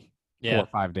 easy. Yeah. 4 or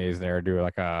 5 days there, do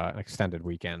like an extended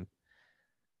weekend.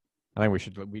 I think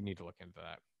we need to look into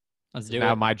that. Let's do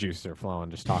Now it. my juices are flowing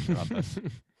just talking about this.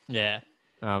 Yeah.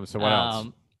 So what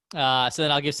else? So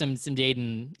then I'll give some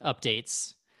Dayton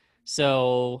updates.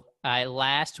 So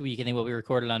last week, I think what we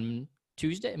recorded on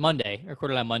Monday,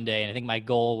 recorded on Monday, and I think my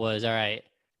goal was, all right,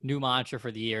 new mantra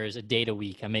for the year is a date a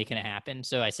week. I'm making it happen.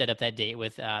 So I set up that date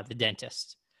with the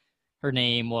dentist. Her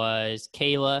name was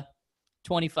Kayla,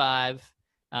 25.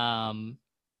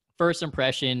 First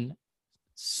impression,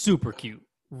 super cute,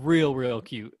 real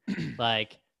cute,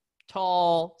 like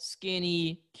tall,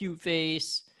 skinny, cute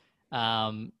face.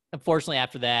 Unfortunately,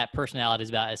 after that, personality is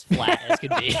about as flat as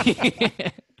could be.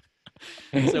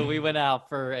 So we went out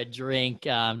for a drink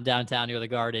downtown near the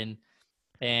Garden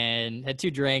and had 2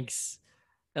 drinks.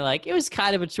 And like it was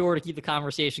kind of a chore to keep the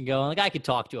conversation going. Like I could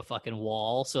talk to a fucking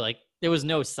wall, so like there was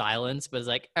no silence. But it's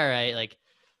like, all right, like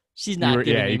she's not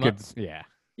giving me much.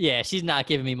 Yeah, she's not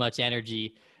giving me much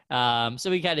energy. So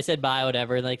we kind of said bye,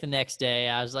 whatever. And like the next day,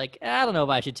 I was like, I don't know if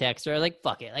I should text her. Like,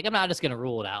 fuck it. Like I'm not just gonna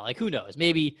rule it out. Like who knows?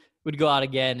 Maybe we'd go out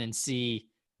again and see.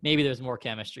 Maybe there's more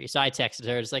chemistry. So I texted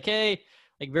her. It's like, hey,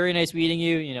 like very nice meeting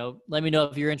you. Let me know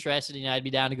if you're interested. I'd be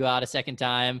down to go out a second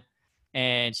time.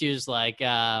 And she was like,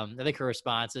 I think her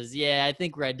response is, yeah, I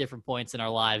think we're at different points in our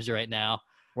lives right now.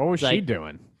 What was Like, she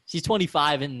doing? She's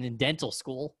 25 and in dental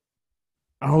school.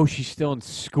 Oh, she's still in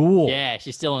school. Yeah,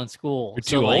 she's still in school. You're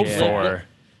too old for her.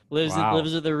 Lives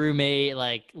with a roommate,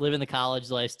 like living the college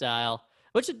lifestyle,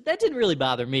 which that didn't really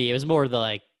bother me. It was more the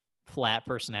like flat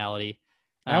personality.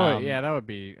 That would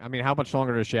be. I mean, how much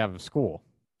longer does she have of school?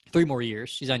 3 more years.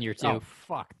 She's on year 2. Oh,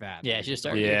 fuck that. Yeah, she just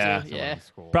started Yeah. year 2.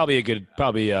 Yeah.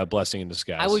 Probably a blessing in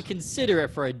disguise. I would consider it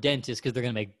for a dentist because they're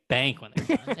gonna make bank when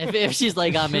they're done. if she's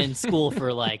like, I'm in school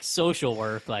for like social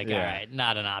work, like all right,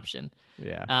 not an option.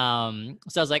 Yeah.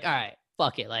 So I was like, all right,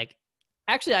 fuck it. Like,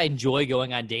 actually, I enjoy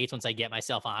going on dates once I get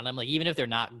myself on them. Like, even if they're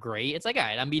not great, it's like, all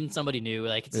right, I'm meeting somebody new.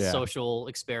 Like, it's a social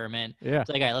experiment. Yeah. It's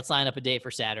like, all right, let's line up a date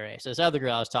for Saturday. So this other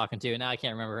girl I was talking to, and now I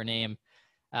can't remember her name.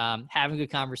 Having a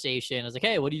good conversation. I was like,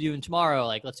 hey, what are you doing tomorrow?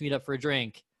 Like, let's meet up for a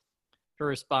drink. Her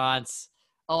response,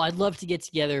 oh, I'd love to get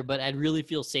together, but I'd really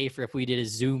feel safer if we did a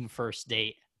Zoom first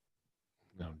date.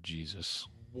 Oh, Jesus.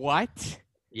 What?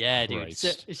 Yeah, dude.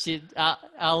 So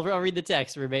I'll read the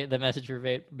text, the message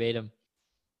verbatim.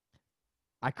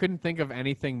 I couldn't think of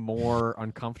anything more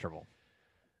uncomfortable.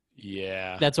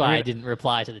 Yeah. That's why I didn't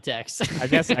reply to the text. I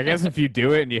guess if you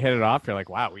do it and you hit it off, you're like,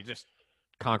 wow, we just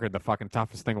conquered the fucking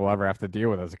toughest thing we'll ever have to deal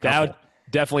with as a couple. That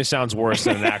definitely sounds worse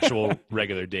than an actual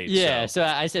regular date. Yeah. So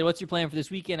I said, what's your plan for this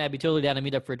weekend? I'd be totally down to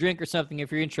meet up for a drink or something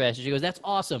if you're interested. She goes, that's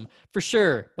awesome. For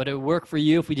sure. But it would work for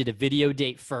you if we did a video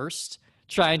date first,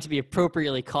 trying to be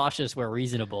appropriately cautious where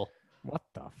reasonable. What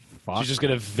the fuck? She's just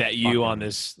going to vet you on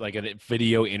this, like a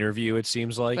video interview, it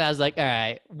seems like. I was like, all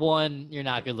right, 1, you're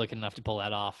not good looking enough to pull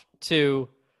that off. 2,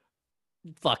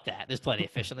 fuck that. There's plenty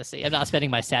of fish in the sea. I'm not spending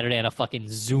my Saturday on a fucking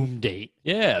Zoom date.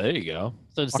 Yeah, there you go.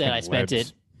 So instead, Fucking I spent libs.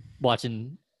 it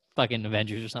watching fucking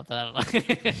Avengers or something. I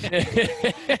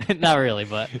don't know. Not really,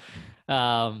 but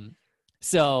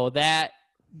so that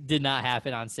did not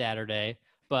happen on Saturday.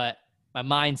 But my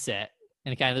mindset,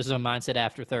 and kind of this is my mindset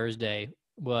after Thursday,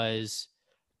 was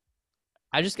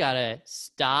I just gotta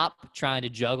stop trying to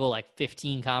juggle like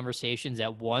 15 conversations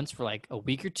at once for like a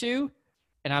week or 2.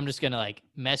 And I'm just going to like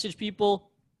message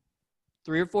people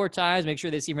 3 or 4 times, make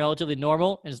sure they seem relatively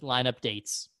normal, and just line up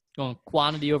dates. Going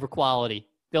quantity over quality.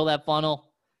 Fill that funnel,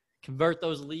 convert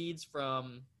those leads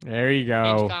from There you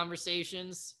go.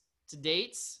 conversations to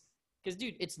dates. Because,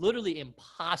 dude, it's literally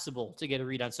impossible to get a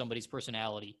read on somebody's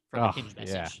personality from a Hinge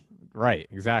message. Yeah, right,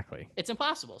 exactly. It's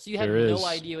impossible. So you have There is. no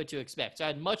idea what to expect. So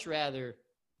I'd much rather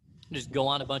just go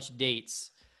on a bunch of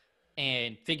dates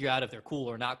and figure out if they're cool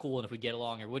or not cool and if we get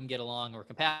along or wouldn't get along or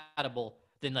compatible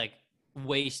than like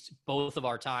waste both of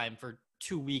our time for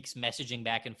 2 weeks messaging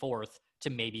back and forth to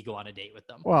maybe go on a date with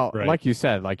them. Well, like you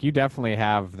said, like you definitely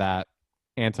have that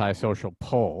antisocial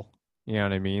pull. You know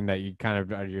what I mean? That you kind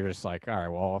of you're just like, all right,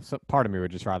 well, part of me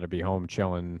would just rather be home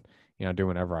chilling, do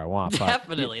whatever I want. But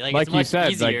Definitely, like like it's you much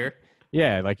said, easier.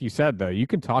 like you said though, you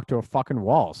can talk to a fucking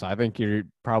wall. So I think you're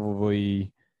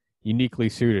probably uniquely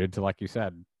suited to, like you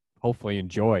said, hopefully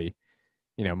enjoy,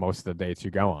 most of the dates you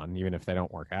go on, even if they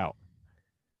don't work out.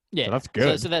 Yeah, so that's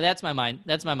good. So that's my mind.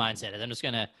 That's my mindset. I'm just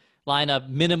gonna line up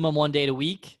minimum 1 date a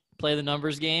week, play the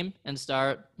numbers game, and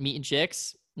start meeting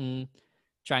chicks and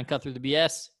try and cut through the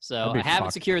BS. So I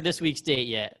haven't secured this week's date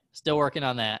yet. Still working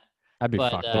on that. I'd be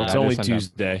fucked. It's only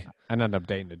Tuesday. I'd end up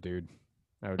dating a dude.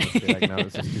 I would just be like, no,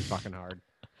 this is too fucking hard.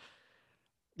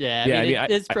 Yeah, I mean,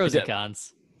 it's pros and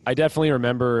cons. I definitely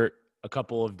remember a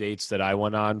couple of dates that I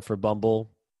went on for Bumble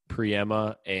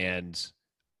pre-Emma, and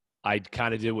I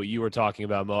kind of did what you were talking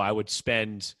about, Mo. I would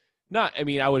spend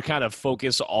I would kind of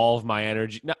focus all my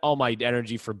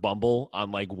energy for Bumble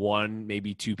on like 1,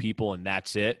 maybe 2 people, and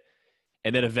that's it.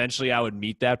 And then eventually I would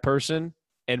meet that person,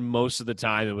 and most of the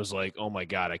time it was like, oh my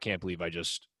God, I can't believe I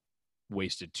just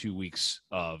wasted 2 weeks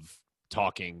of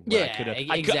talking. Yeah,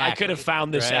 I could have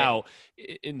found this out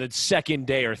in the second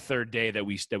day or third day that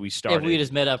we started. If we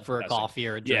just met up for a coffee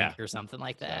or a drink or something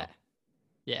like that. So.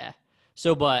 Yeah.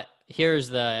 So, but here's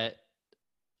the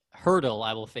hurdle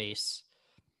I will face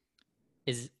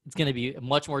is it's going to be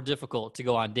much more difficult to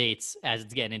go on dates as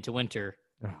it's getting into winter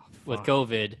with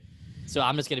COVID. So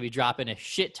I'm just going to be dropping a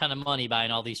shit ton of money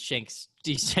buying all these chinks.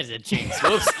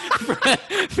 Whoops.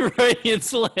 Freudian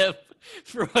slip.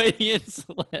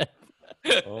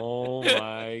 Oh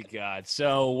my God.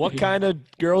 So what kind of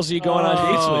girls are you going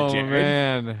on dates with,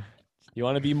 Jared? Man. You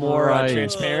want to be more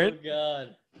transparent? Oh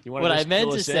God. What I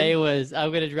meant to say was I'm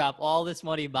going to drop all this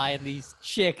money buying these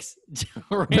chicks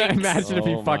drinks. Imagine if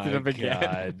you fucked it up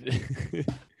again.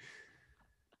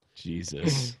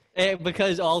 Jesus. And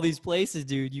because all these places,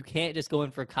 dude, you can't just go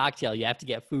in for a cocktail. You have to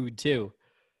get food too.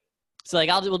 So like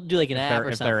we'll do like an app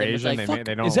or something. If they're Asian, like,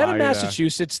 they don't Is that a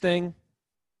Massachusetts thing?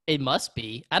 It must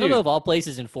be. I don't know if all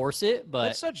places enforce it, but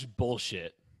that's such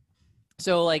bullshit.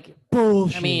 So like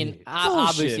bullshit. I mean,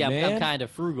 obviously I'm kind of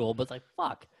frugal, but like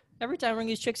fuck. Every time I bring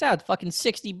these chicks out, it's fucking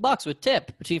 $60 with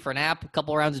tip. Cheap for an app, a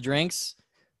couple rounds of drinks.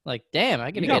 Like, damn,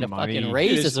 I gotta get a fucking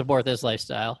raise to support this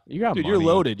lifestyle. Dude, you're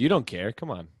loaded. You don't care.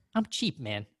 Come on. I'm cheap,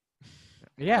 man.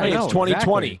 Yeah, it's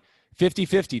 2020. Exactly.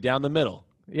 50-50 down the middle.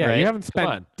 Yeah, right? You haven't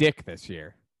spent dick this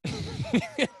year.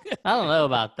 I don't know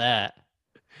about that.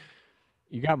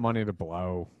 You got money to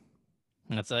blow.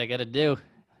 That's what I gotta do.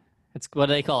 It's what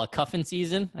do they call it? Cuffing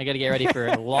season? I got to get ready for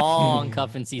a long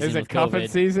cuffing season. Is it cuffing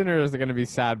season or is it going to be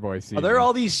sad boy season? Are there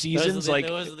all these seasons? Where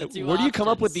do you come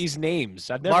up with these names?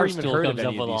 I've never even heard of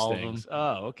any of these things.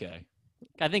 Oh, okay.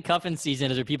 I think cuffing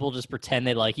season is where people just pretend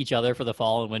they like each other for the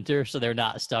fall and winter, so they're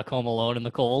not stuck home alone in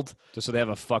the cold. Just so they have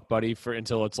a fuck buddy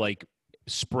until it's like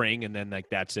spring, and then like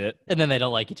that's it. And then they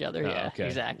don't like each other. Yeah, okay.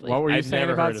 Exactly. What were you saying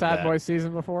about sad boy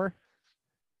season before?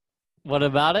 What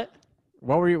about it?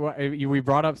 What were you? We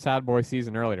brought up sad boy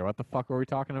season earlier. What the fuck were we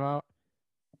talking about?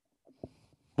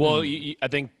 Well, I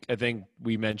think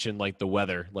we mentioned like the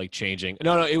weather, like changing.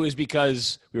 No, it was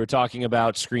because we were talking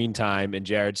about screen time, and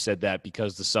Jared said that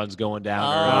because the sun's going down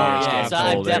earlier. Yeah, so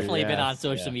I've definitely been on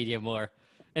social media more.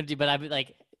 But I've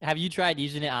like, have you tried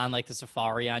using it on like the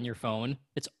Safari on your phone?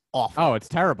 It's awful. Oh, it's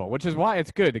terrible. Which is why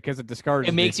it's good because it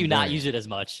discourages. It makes you not use it as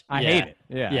much. I hate it.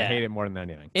 Yeah, I hate it more than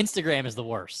anything. Instagram is the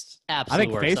worst.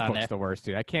 Absolutely worst. I think on Facebook's there. the worst,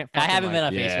 dude. I haven't been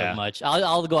on Facebook much.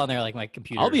 I'll go on there like my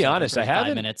computer. I'll be honest. I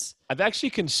haven't. 5 minutes. I've actually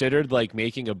considered like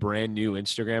making a brand new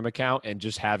Instagram account and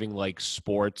just having like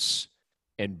sports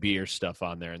and beer stuff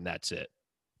on there, and that's it.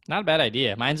 Not a bad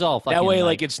idea. Mine's all fucking that way.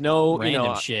 Like it's no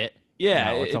random shit.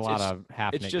 Yeah, no, it's a lot of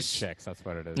half-naked chicks. That's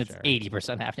what it is. It's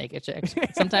 80% half-naked chicks.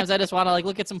 Sometimes I just want to like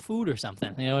look at some food or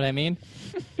something. You know what I mean?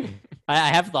 I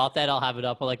have thought that I'll have it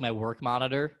up on like my work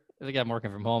monitor. I think I'm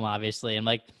working from home, obviously, and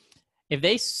like if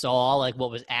they saw like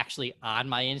what was actually on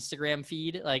my Instagram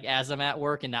feed, like as I'm at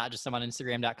work and not just I'm on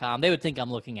Instagram.com, they would think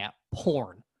I'm looking at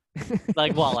porn,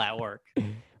 like while at work.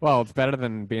 Well, it's better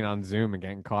than being on Zoom and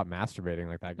getting caught masturbating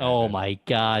like that guy. Oh my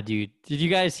god, dude! Did you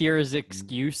guys hear his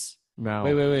excuse? No.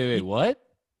 Wait. What?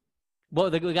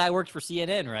 Well, the guy worked for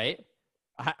CNN, right?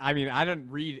 I mean, I didn't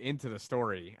read into the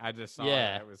story. I just saw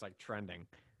it was like trending.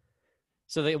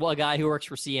 So a guy who works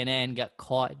for CNN got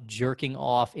caught jerking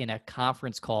off in a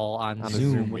conference call on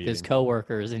Zoom with his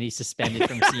coworkers, and he's suspended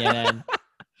from CNN.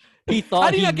 He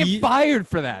thought How did he get fired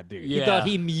for that, dude? He thought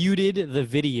he muted the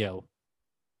video.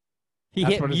 He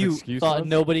hit mute, thought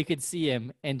nobody could see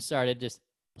him, and started just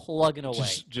plugging away.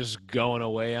 Just going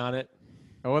away on it.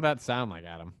 What would that sound like,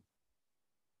 Adam?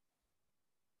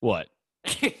 What?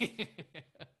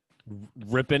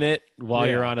 ripping it while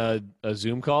Yeah. you're on a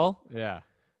Zoom call. Yeah.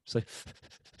 It's like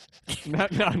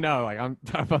No. Like I'm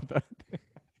talking about the.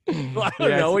 I don't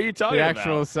know what you're talking the about.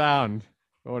 actual sound.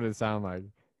 What did it sound like?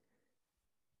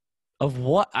 Of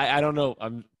what? I don't know.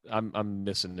 I'm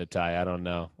missing the tie. I don't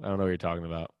know. I don't know what you're talking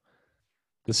about.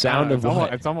 The sound of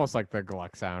what? It's almost like the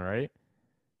Gluck sound, right?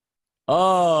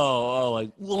 Oh,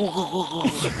 like.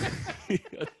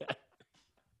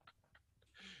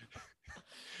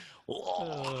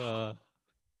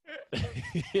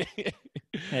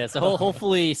 Yeah, so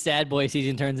hopefully Sad Boy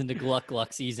season turns into Gluck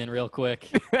Gluck season real quick.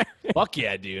 Fuck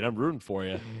yeah, dude. I'm rooting for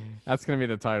you. That's going to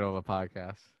be the title of the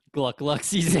podcast. Gluck Gluck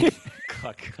season.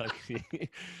 Gluck Gluck.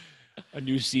 A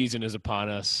new season is upon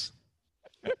us.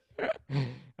 All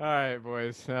right,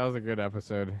 boys. That was a good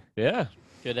episode. Yeah.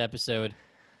 Good episode.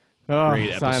 Oh,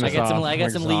 Great sign episode. us I got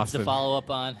off. some I'm leads to exhausted. follow up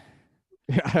on.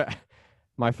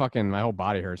 My whole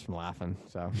body hurts from laughing.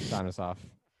 So sign us off.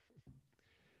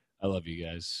 I love you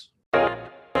guys.